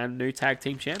victory and new tag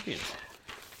team champions.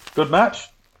 Good match.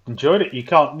 Enjoyed it. You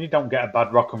don't get a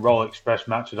bad Rock and Roll Express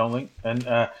match, I don't think. And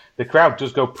the crowd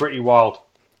does go pretty wild.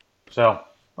 So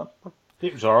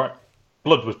it was all right.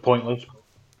 Blood was pointless.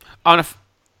 Oh,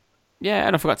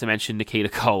 and I forgot to mention Nikita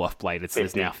Koloff bladed, so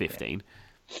there's now 15.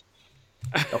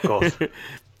 Of course.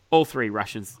 All 3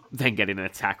 Russians then get in an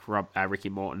attack. Ricky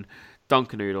Morton, Don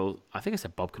Canoodle, I think I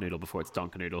said Bob Canoodle before, it's Don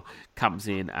Canoodle, comes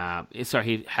in. So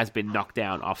he has been knocked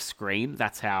down off screen.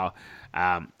 That's how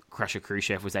Crusher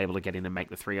Khrushchev was able to get in and make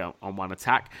the 3-on-1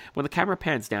 attack. When the camera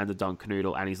pans down to Don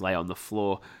Canoodle and he's lay on the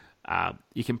floor,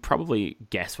 you can probably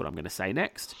guess what I'm going to say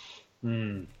next.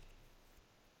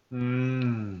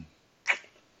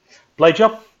 Blade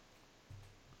job?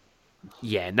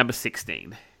 Yeah, number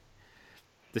 16.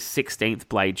 The 16th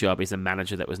blade job is a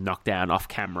manager that was knocked down off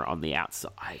camera on the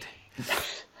outside.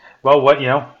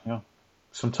 Well,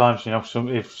 sometimes,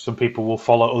 some people will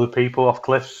follow other people off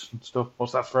cliffs and stuff.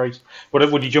 What's that phrase?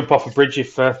 Would you jump off a bridge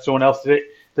if someone else did it?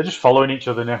 They're just following each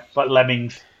other now. It's like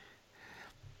lemmings.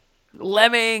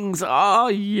 Lemmings! Oh,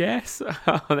 yes.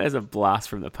 Oh, there's a blast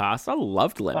from the past. I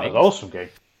loved Lemmings. That was awesome game.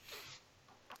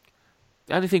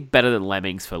 The only thing better than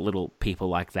Lemmings for little people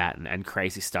like that and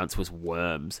crazy stunts was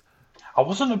Worms. I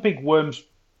wasn't a big Worms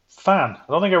fan. I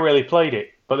don't think I really played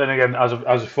it. But then again, as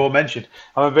aforementioned,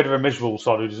 I'm a bit of a miserable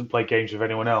sod who doesn't play games with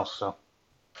anyone else. So,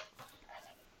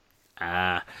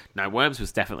 no, Worms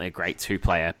was definitely a great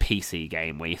 2-player PC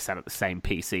game where you sat at the same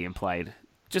PC and played.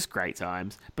 Just great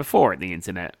times. Before the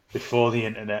internet. Before the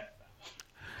internet.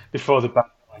 Before the bad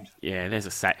times. Yeah, there's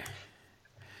a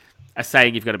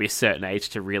saying you've got to be a certain age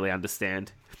to really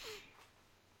understand.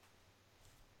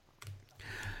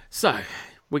 So,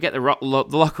 we get the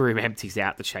locker room empties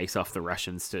out to chase off the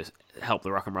Russians to help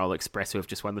the Rock and Roll Express, who have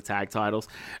just won the tag titles.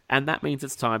 And that means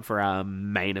it's time for our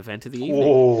main event of the evening.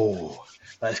 Oh,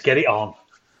 let's get it on.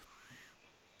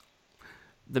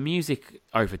 The music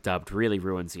overdubbed really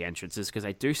ruins the entrances because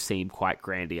they do seem quite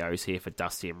grandiose here for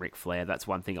Dusty and Ric Flair. That's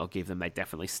one thing I'll give them. They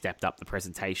definitely stepped up the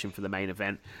presentation for the main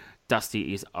event.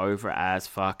 Dusty is over as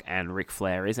fuck, and Ric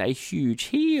Flair is a huge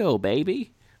heel,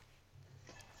 baby.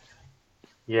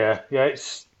 Yeah,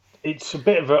 it's a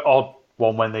bit of an odd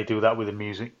one when they do that with the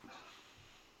music.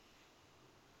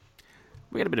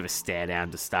 We get a bit of a stare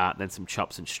down to start, then some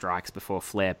chops and strikes before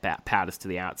Flair powders to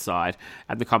the outside.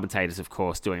 And the commentators, of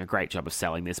course, doing a great job of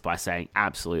selling this by saying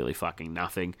absolutely fucking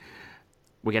nothing.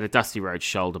 We get a Dusty Rhodes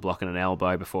shoulder block and an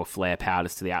elbow before Flair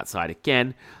powders to the outside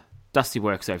again. Dusty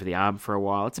works over the arm for a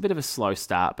while. It's a bit of a slow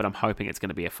start, but I'm hoping it's going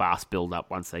to be a fast build-up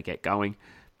once they get going.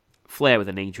 Flair with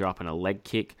a knee drop and a leg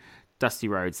kick. Dusty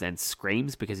Rhodes then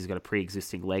screams because he's got a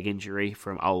pre-existing leg injury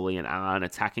from Ole and Arn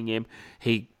attacking him.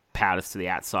 He powders to the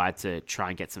outside to try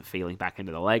and get some feeling back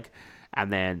into the leg.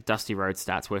 And then Dusty Rhodes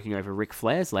starts working over Ric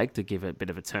Flair's leg to give it a bit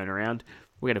of a turnaround.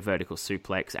 We get a vertical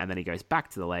suplex, and then he goes back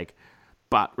to the leg.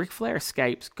 But Ric Flair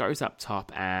escapes, goes up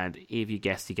top, and if you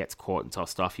guessed he gets caught and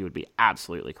tossed off, you would be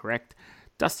absolutely correct.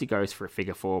 Dusty goes for a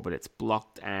figure four, but it's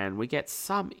blocked, and we get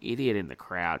some idiot in the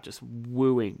crowd just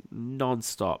wooing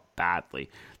non-stop badly,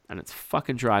 and it's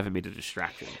fucking driving me to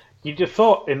distraction. You'd have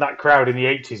thought in that crowd in the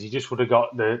 80s, he just would have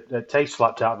got the taste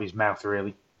slapped out of his mouth,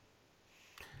 really.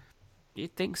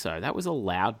 You'd think so. That was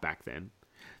allowed back then.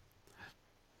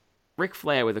 Ric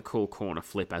Flair with a cool corner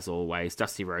flip, as always.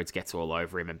 Dusty Rhodes gets all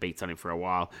over him and beats on him for a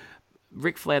while.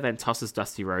 Ric Flair then tosses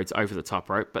Dusty Rhodes over the top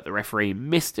rope, but the referee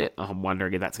missed it. I'm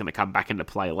wondering if that's going to come back into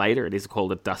play later. It is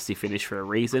called a Dusty finish for a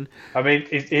reason. I mean,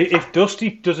 if Dusty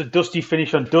does a Dusty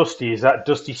finish on Dusty, is that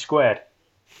Dusty squared?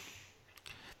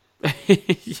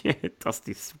 Yeah,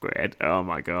 Dusty squared. Oh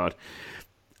my god.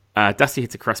 Dusty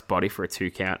hits a crossbody for a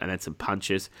 2 count and then some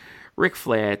punches. Ric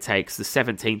Flair takes the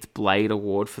 17th Blade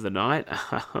Award for the night.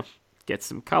 Gets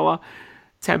some colour.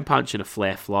 10 punch and a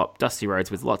Flair flop. Dusty Rhodes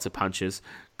with lots of punches.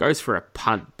 Goes for a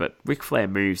punt, but Ric Flair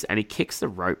moves and he kicks the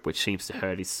rope, which seems to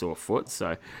hurt his sore foot.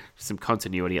 So some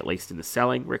continuity, at least in the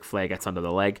selling. Ric Flair gets under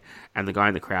the leg, and the guy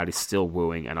in the crowd is still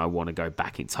wooing, and I want to go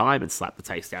back in time and slap the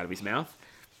taste out of his mouth.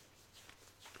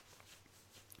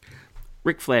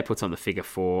 Ric Flair puts on the figure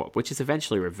four, which is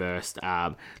eventually reversed.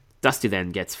 Dusty then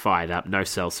gets fired up,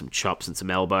 no-sells some chops and some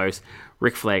elbows.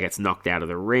 Ric Flair gets knocked out of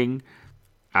the ring.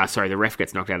 The ref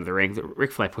gets knocked out of the ring.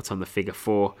 Ric Flair puts on the figure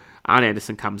four. Arn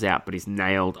Anderson comes out, but he's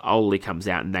nailed. Ole comes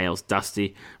out and nails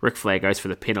Dusty. Ric Flair goes for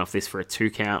the pin off this for a 2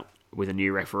 count with a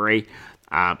new referee.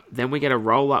 Then we get a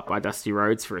roll-up by Dusty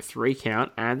Rhodes for a 3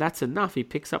 count, and that's enough. He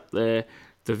picks up the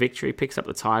victory, picks up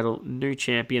the title, new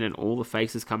champion, and all the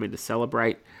faces come in to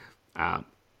celebrate.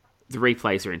 The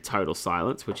replays are in total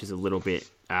silence, which is a little bit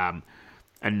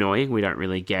annoying. We don't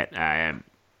really get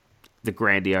the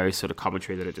grandiose sort of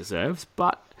commentary that it deserves,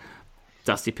 but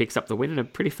Dusty picks up the win in a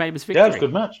pretty famous victory. Yeah, it's a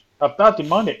good match. I didn't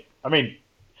mind it. I mean,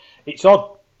 it's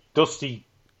odd. Dusty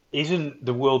isn't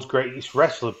the world's greatest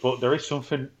wrestler, but there is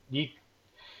something he's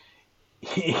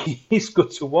good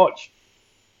to watch.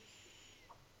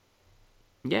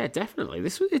 Yeah, definitely.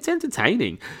 It's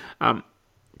entertaining.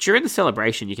 During the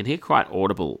celebration, you can hear quite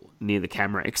audible near the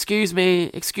camera, excuse me,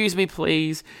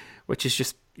 please, which is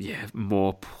just,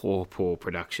 more poor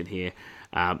production here.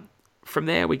 From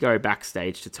there, we go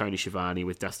backstage to Tony Schiavone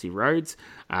with Dusty Rhodes.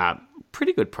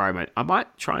 Pretty good promo. I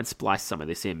might try and splice some of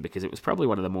this in because it was probably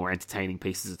one of the more entertaining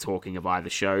pieces of talking of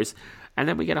either shows. And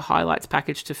then we get a highlights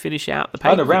package to finish out the pay.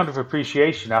 And a round of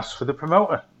appreciation asked for the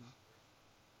promoter.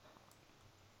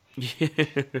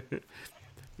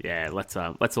 Yeah, let's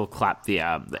all clap the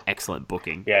excellent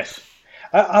booking. Yes.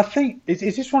 I think, is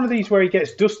this one of these where he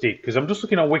gets Dusty? Because I'm just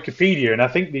looking on Wikipedia, and I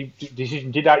think the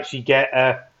decision did actually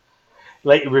get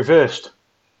later reversed.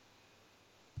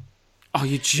 Oh,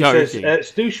 you're joking. It says,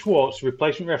 Stu Schwartz,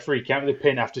 replacement referee, counted the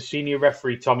pin after senior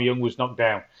referee Tommy Young was knocked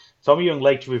down. Tommy Young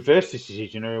later reversed this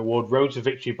decision and awarded Rhodes a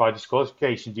victory by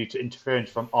disqualification due to interference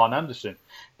from Arn Anderson.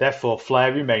 Therefore,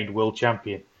 Flair remained world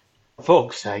champion. For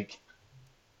fuck's sake.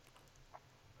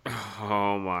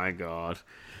 Oh my god.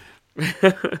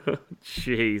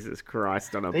 Jesus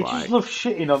Christ on a bike. They just love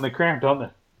shitting on the crowd, don't they?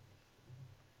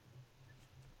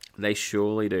 They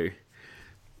surely do.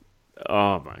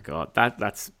 Oh my god.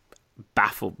 That's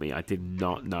baffled me. I did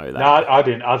not know that. No, I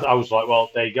didn't. I was like,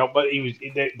 well, there you go. But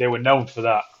they were known for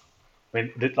that. I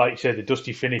mean, like you said, the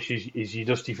Dusty finish is your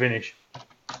Dusty finish.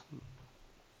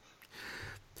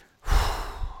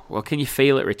 Well, can you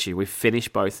feel it, Richie? We've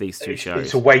finished both these two shows.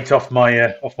 It's a weight off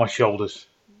my shoulders.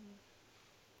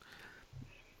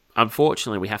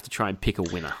 Unfortunately, we have to try and pick a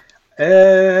winner.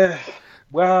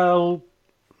 Well,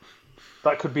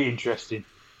 that could be interesting.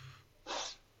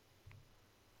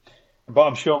 But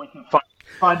I'm sure we can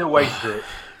find a way through it.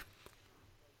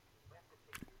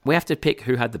 We have to pick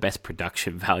who had the best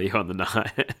production value on the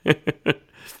night.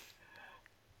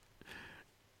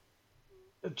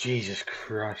 Jesus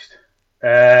Christ.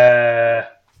 I've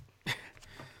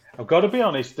got to be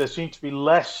honest, there seemed to be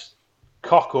less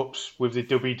cock-ups with the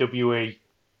WWE,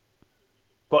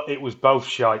 but it was both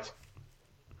shite.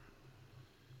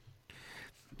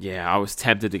 Yeah, I was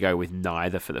tempted to go with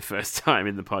neither for the first time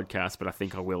in the podcast, but I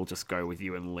think I will just go with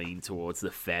you and lean towards the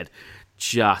Fed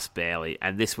just barely.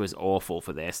 And this was awful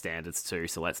for their standards too,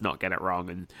 so let's not get it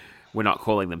wrong. And we're not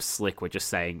calling them slick, we're just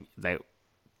saying they,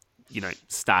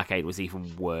 Starrcade was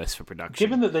even worse for production.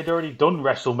 Given that they'd already done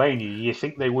WrestleMania, you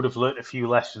think they would have learnt a few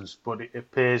lessons, but it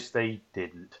appears they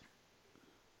didn't.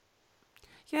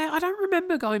 Yeah, I don't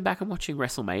remember going back and watching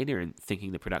WrestleMania and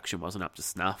thinking the production wasn't up to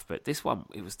snuff, but this one,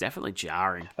 it was definitely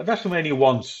jarring. At WrestleMania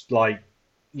once,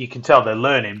 you can tell they're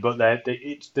learning, but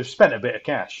they've spent a bit of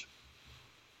cash.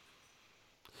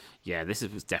 Yeah, this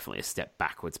was definitely a step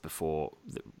backwards before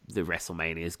the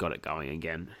WrestleManias got it going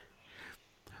again.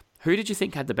 Who did you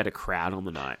think had the better crowd on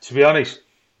the night? To be honest,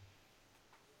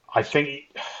 I think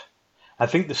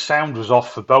the sound was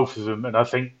off for both of them, and I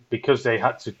think because they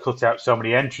had to cut out so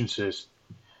many entrances,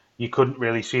 you couldn't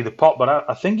really see the pop, but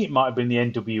I think it might have been the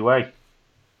NWA.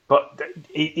 But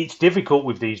it's difficult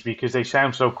with these because they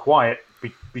sound so quiet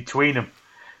between them.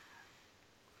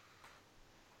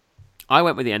 I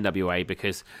went with the NWA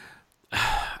because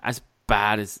as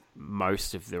bad as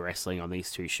most of the wrestling on these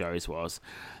two shows was,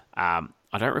 I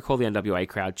don't recall the NWA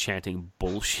crowd chanting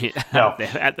bullshit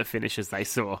at the finishes they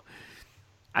saw.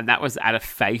 And that was at a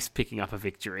face picking up a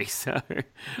victory. So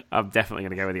I'm definitely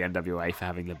going to go with the NWA for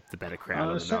having the better crowd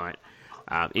on the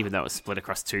night. Even though it was split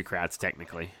across two crowds,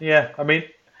 technically. Yeah, I mean,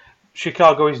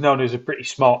 Chicago is known as a pretty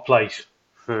smart place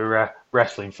for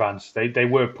wrestling fans. They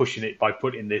were pushing it by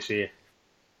putting this here.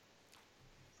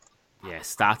 Yeah,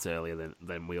 starts earlier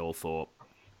than we all thought.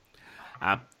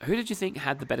 Who did you think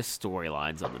had the better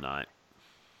storylines on the night?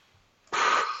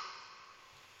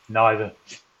 Neither.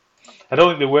 I don't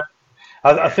think there were.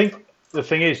 I think the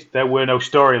thing is, there were no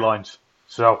storylines.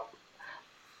 So,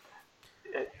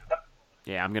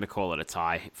 yeah, I'm going to call it a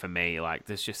tie for me.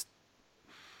 There's just,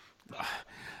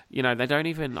 they don't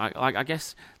even, I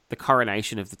guess the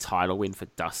coronation of the title win for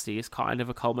Dusty is kind of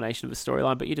a culmination of the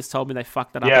storyline, but you just told me they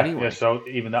fucked that up anyway. Yeah, so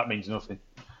even that means nothing.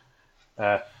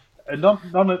 There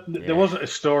wasn't a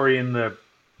story in the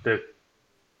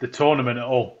tournament at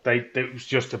all. It was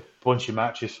just a bunch of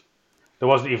matches. There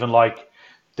wasn't even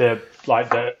the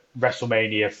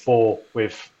WrestleMania 4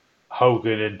 with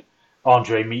Hogan and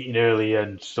Andre meeting early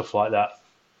and stuff like that.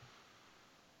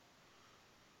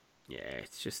 Yeah,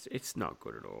 it's not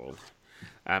good at all.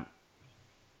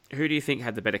 Who do you think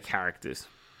had the better characters?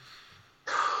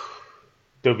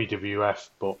 WWF,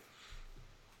 but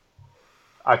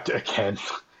I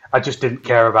just didn't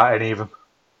care about any of them.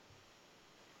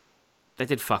 They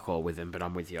did fuck all with them, but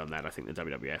I'm with you on that. I think the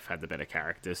WWF had the better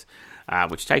characters,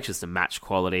 which takes us to match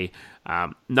quality.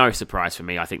 No surprise for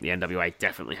me. I think the NWA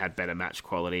definitely had better match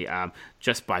quality,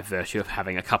 just by virtue of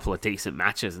having a couple of decent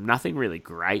matches. Nothing really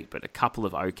great, but a couple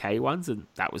of okay ones, and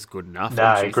that was good enough. No,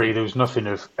 I agree. There was nothing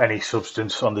of any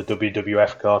substance on the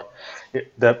WWF card.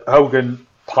 The Hogan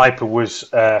Piper was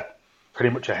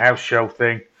pretty much a house show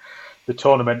thing. The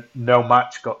tournament, no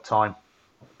match got time,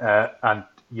 and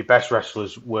your best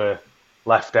wrestlers were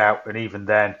left out, and even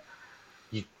then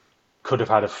you could have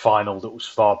had a final that was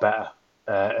far better,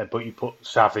 but you put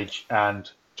Savage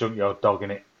and Junkyard Dog in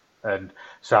it, and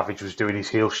Savage was doing his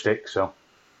heel shtick, so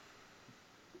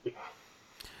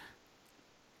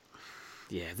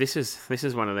yeah, this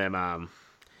is one of them.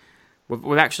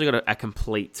 We've actually got a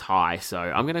complete tie, so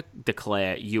I'm going to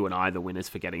declare you and I the winners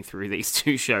for getting through these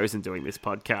two shows and doing this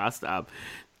podcast.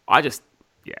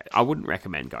 I wouldn't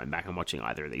recommend going back and watching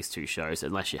either of these two shows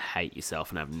unless you hate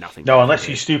yourself and have nothing to do unless with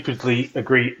you it. stupidly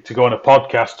agree to go on a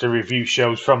podcast to review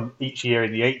shows from each year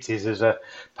in the 80s as a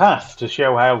path to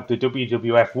show how the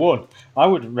WWF won. I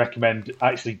would recommend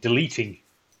actually deleting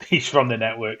these from the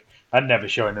network and never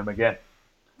showing them again.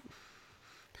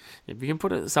 If you can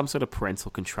put some sort of parental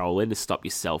control in to stop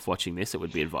yourself watching this, it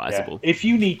would be advisable. Yeah. If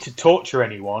you need to torture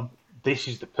anyone, this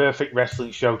is the perfect wrestling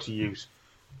show to use.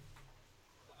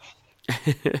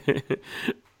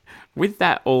 With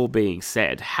that all being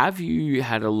said, have you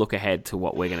had a look ahead to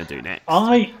what we're going to do next?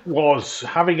 I was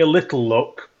having a little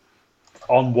look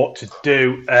on what to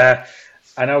do, and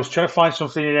I was trying to find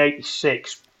something in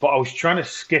 86, but I was trying to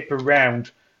skip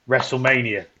around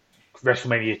WrestleMania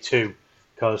 2,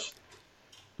 because...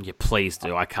 Yeah, please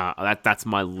do. I can't. That's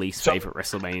my least favourite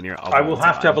WrestleMania of I will all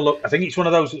have time. to have a look. I think it's one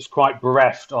of those that's quite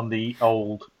bereft on the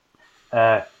old...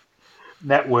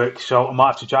 network, so I might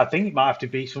have to try. I think it might have to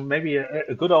be maybe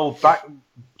a good old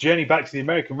journey back to the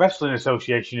American Wrestling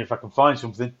Association if I can find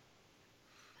something.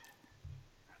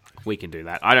 We can do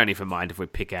that. I don't even mind if we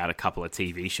pick out a couple of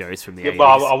TV shows from the 80s.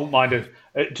 Well, I won't mind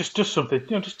just something,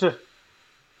 just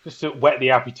to whet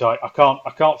the appetite. I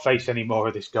can't face any more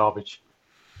of this garbage.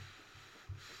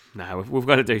 No, we've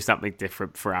got to do something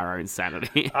different for our own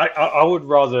sanity. I would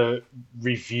rather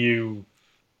review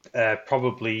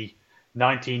probably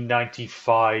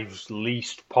 1995's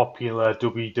least popular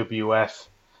WWF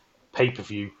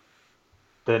pay-per-view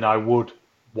than I would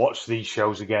watch these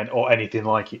shows again or anything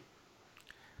like it.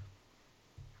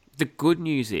 The good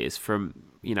news is we're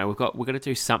going to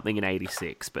do something in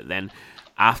 86, but then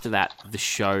after that, the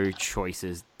show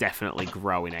choices definitely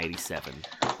grow in 87.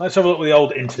 Let's have a look what the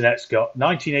old internet's got.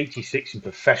 1986 in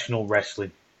professional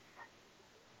wrestling.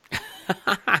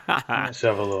 Let's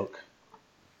have a look.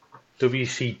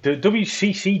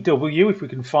 WCCW, if we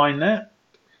can find that.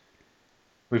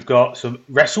 We've got some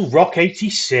Wrestle Rock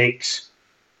 86.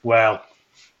 Well,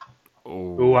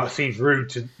 that seems rude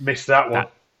to miss that one.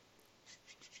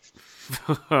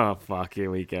 Oh, fuck,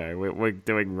 here we go. We're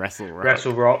doing Wrestle Rock.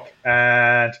 Wrestle Rock,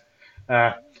 and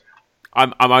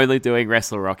I'm only doing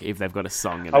Wrestle Rock if they've got a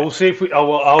song in it. I will see if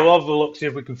I'll have a look, see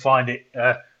if we can find it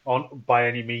on by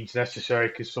any means necessary,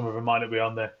 because some of them might not be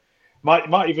on there.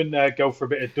 Might even go for a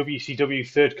bit of WCW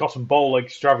Third Cotton Bowl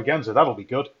extravaganza. That'll be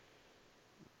good.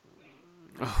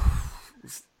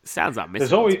 Sounds like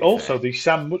There's also the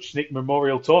Sam Muchnick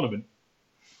Memorial Tournament.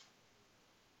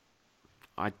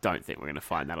 I don't think we're going to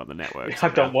find that on the network. I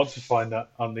don't want to find that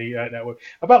on the network.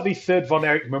 About the Third Von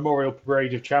Erich Memorial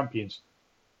Parade of Champions.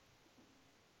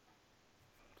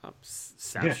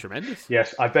 Sounds tremendous.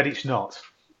 Yes, I bet it's not.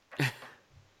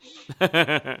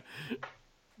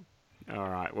 All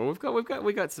right. Well,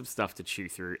 we've got some stuff to chew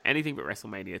through. Anything but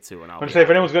WrestleMania 2, and I'll say if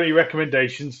anyone's got any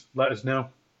recommendations, let us know.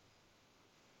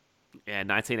 Yeah,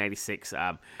 1986.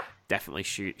 Definitely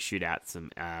shoot out some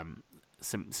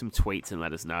tweets and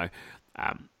let us know.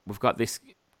 We've got this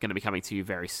going to be coming to you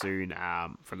very soon.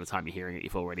 From the time you're hearing it,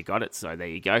 you've already got it. So there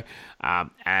you go.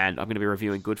 And I'm going to be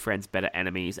reviewing Good Friends, Better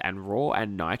Enemies, and Raw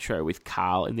and Nitro with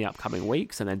Carl in the upcoming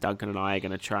weeks. And then Duncan and I are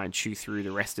going to try and chew through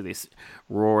the rest of this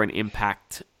Raw and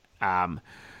Impact timeline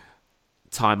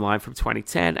from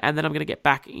 2010. And then I'm going to get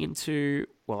back into,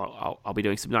 I'll be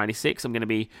doing some 96. I'm going to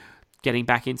be getting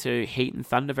back into Heat and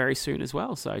Thunder very soon as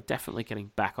well. So definitely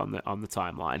getting back on the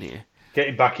timeline here.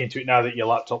 Getting back into it now that your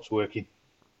laptop's working.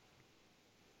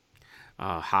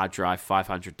 Hard drive,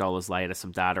 $500 later,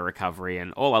 some data recovery,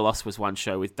 and all I lost was one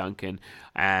show with Duncan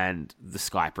and the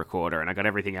Skype recorder, and I got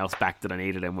everything else back that I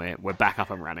needed, and we're back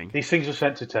up and running. These things are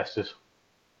sent to testers.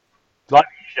 Like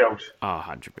these shows.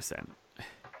 100%.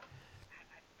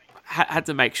 Had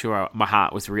to make sure my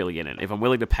heart was really in it. If I'm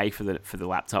willing to pay for the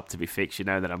laptop to be fixed, you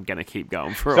know that I'm going to keep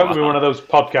going for a while. It's going to be one of those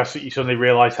podcasts that you suddenly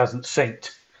realise hasn't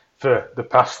synced for the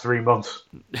past 3 months.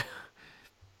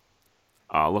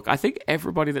 Oh, look, I think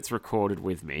everybody that's recorded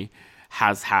with me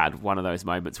has had one of those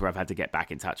moments where I've had to get back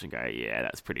in touch and go, yeah,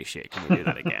 that's pretty shit. Can we do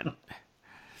that again?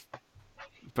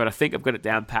 But I think I've got it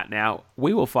down pat now.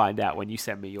 We will find out when you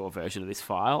send me your version of this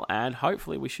file, and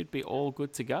hopefully we should be all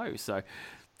good to go. So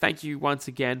thank you once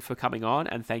again for coming on,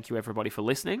 and thank you everybody for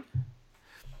listening.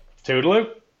 Toodaloo.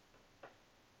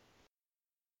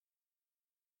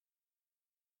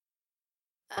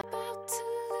 About to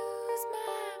lose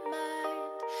my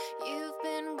mind. You've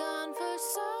been gone for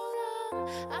so long.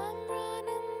 I'm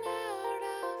running out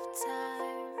of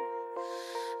time.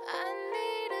 I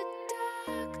need a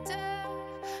doctor.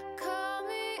 Call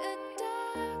me a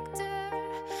doctor.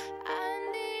 I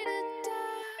need a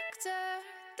doctor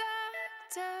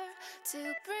to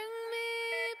bring me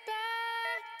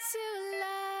back to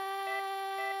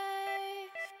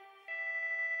life.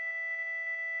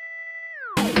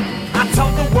 I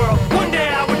told the world one day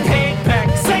I would pay it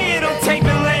back. Say it on tape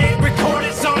and let it record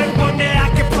it so that one day I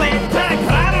can play it back.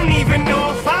 But I don't even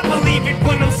know if I believe it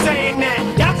when I'm saying that.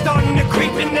 Y'all starting to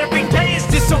creep in every day, it's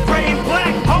just so gray and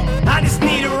black. Hope I just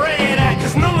need a ray of that,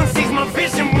 cause no one sees my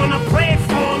vision when I play it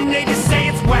for them. They just say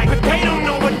it's whack, but they don't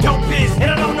know what dope is. And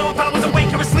I don't know if I was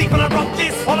awake or asleep when I wrote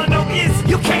this. All I know is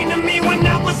you came to me when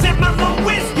I was at my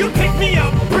lowest. You picked me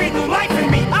up, breathed new life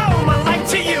in me. I owe my life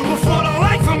to you before the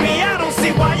life of me. I don't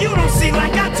see why you don't see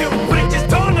like I do, but it just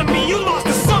dawned on me you lost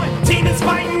the sun. Demons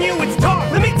fighting you, it's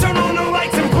dark. Let me turn on the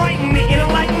lights and brighten it and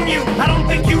enlighten you. I don't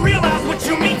think you realize what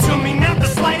you mean to me, not the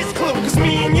slightest clue. Cause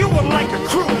me and you were like a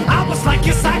crew. I was like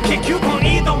your sidekick, you gon'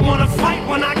 either wanna fight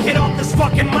when I get off this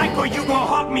fucking mic, or you gon'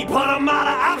 hug me. But I'm out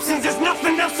of options, there's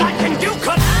nothing else I can do,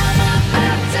 cause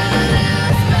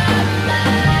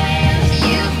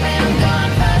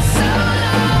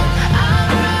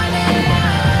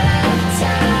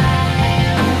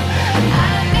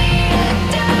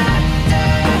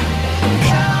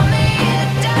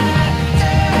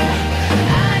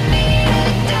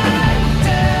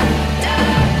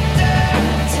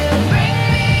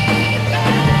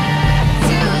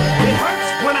it hurts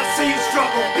when I see you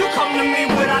struggle. You come to me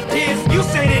with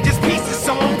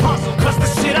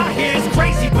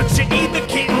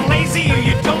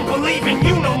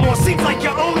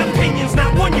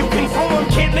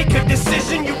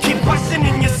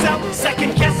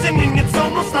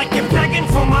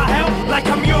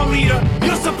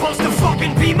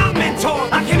be my mentor.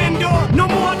 I can endure no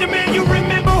more demand you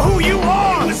remember who you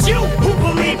are. It was you who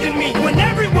believed in me when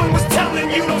everyone was telling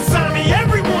you don't sign me.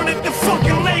 Everyone at the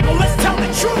fucking label, let's tell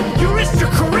the truth. You risked your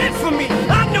career for me,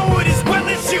 I know it as well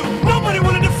as you. Nobody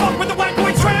wanted to fuck with the white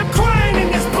boy tramp crying in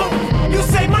this booth. You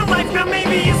saved my life, now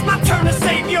maybe it's my turn to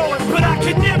save yours. But I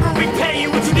could never repay you,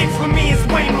 what you did for me is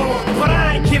way more. But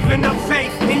I ain't giving up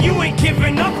faith, and you ain't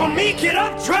giving up on me. Get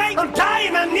up, Dre, I'm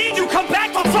dying, I need you, come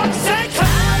back for fuck's sake.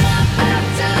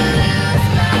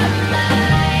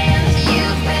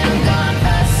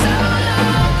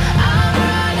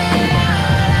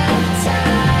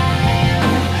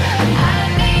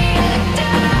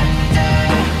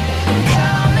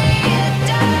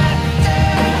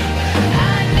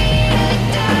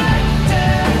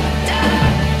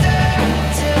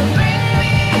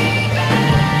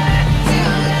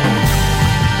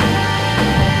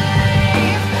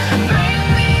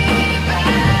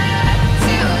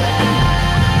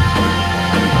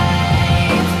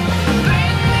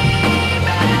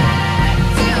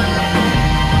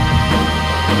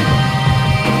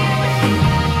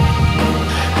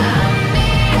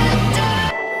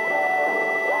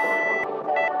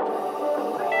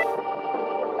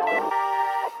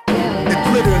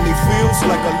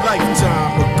 Like a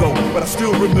lifetime ago, but I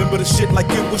still remember the shit like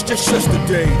it was just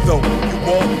yesterday. Though you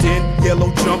walked in, yellow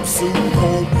jumpsuit,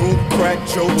 whole room, crack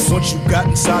jokes. Once you got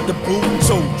inside the booth,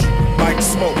 told you Mike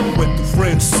Smoke went through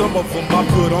friends. Some of them I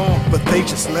put on, but they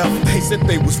just left. They said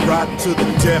they was riding to the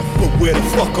death, but where the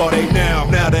fuck are they now?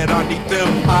 Now that I need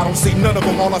them, I don't see none of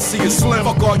them. All I see is Slim.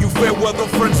 Fuck all you fair weather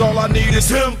friends, all I need is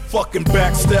him. Fucking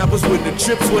backstabbers, when the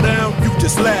chips were down, you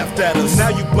just laughed at us. Now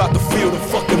you about to feel the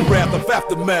fucking wrath of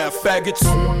aftermath, faggots.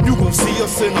 You gon' see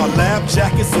us in our lab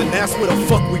jackets and ask where the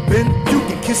fuck we been. You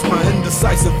can kiss my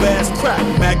indecisive ass, crack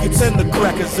maggots and the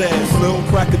cracker's ass. Lil'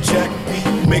 Cracker Jack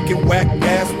beat, making whack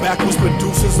ass backwards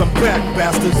producers. I'm back,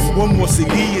 bastards. One more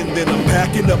CD and then I'm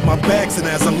packing up my bags. And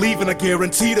as I'm leaving, I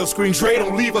guarantee they'll scream, Dre,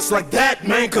 don't leave us like that,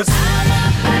 man, cause I'm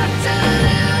about to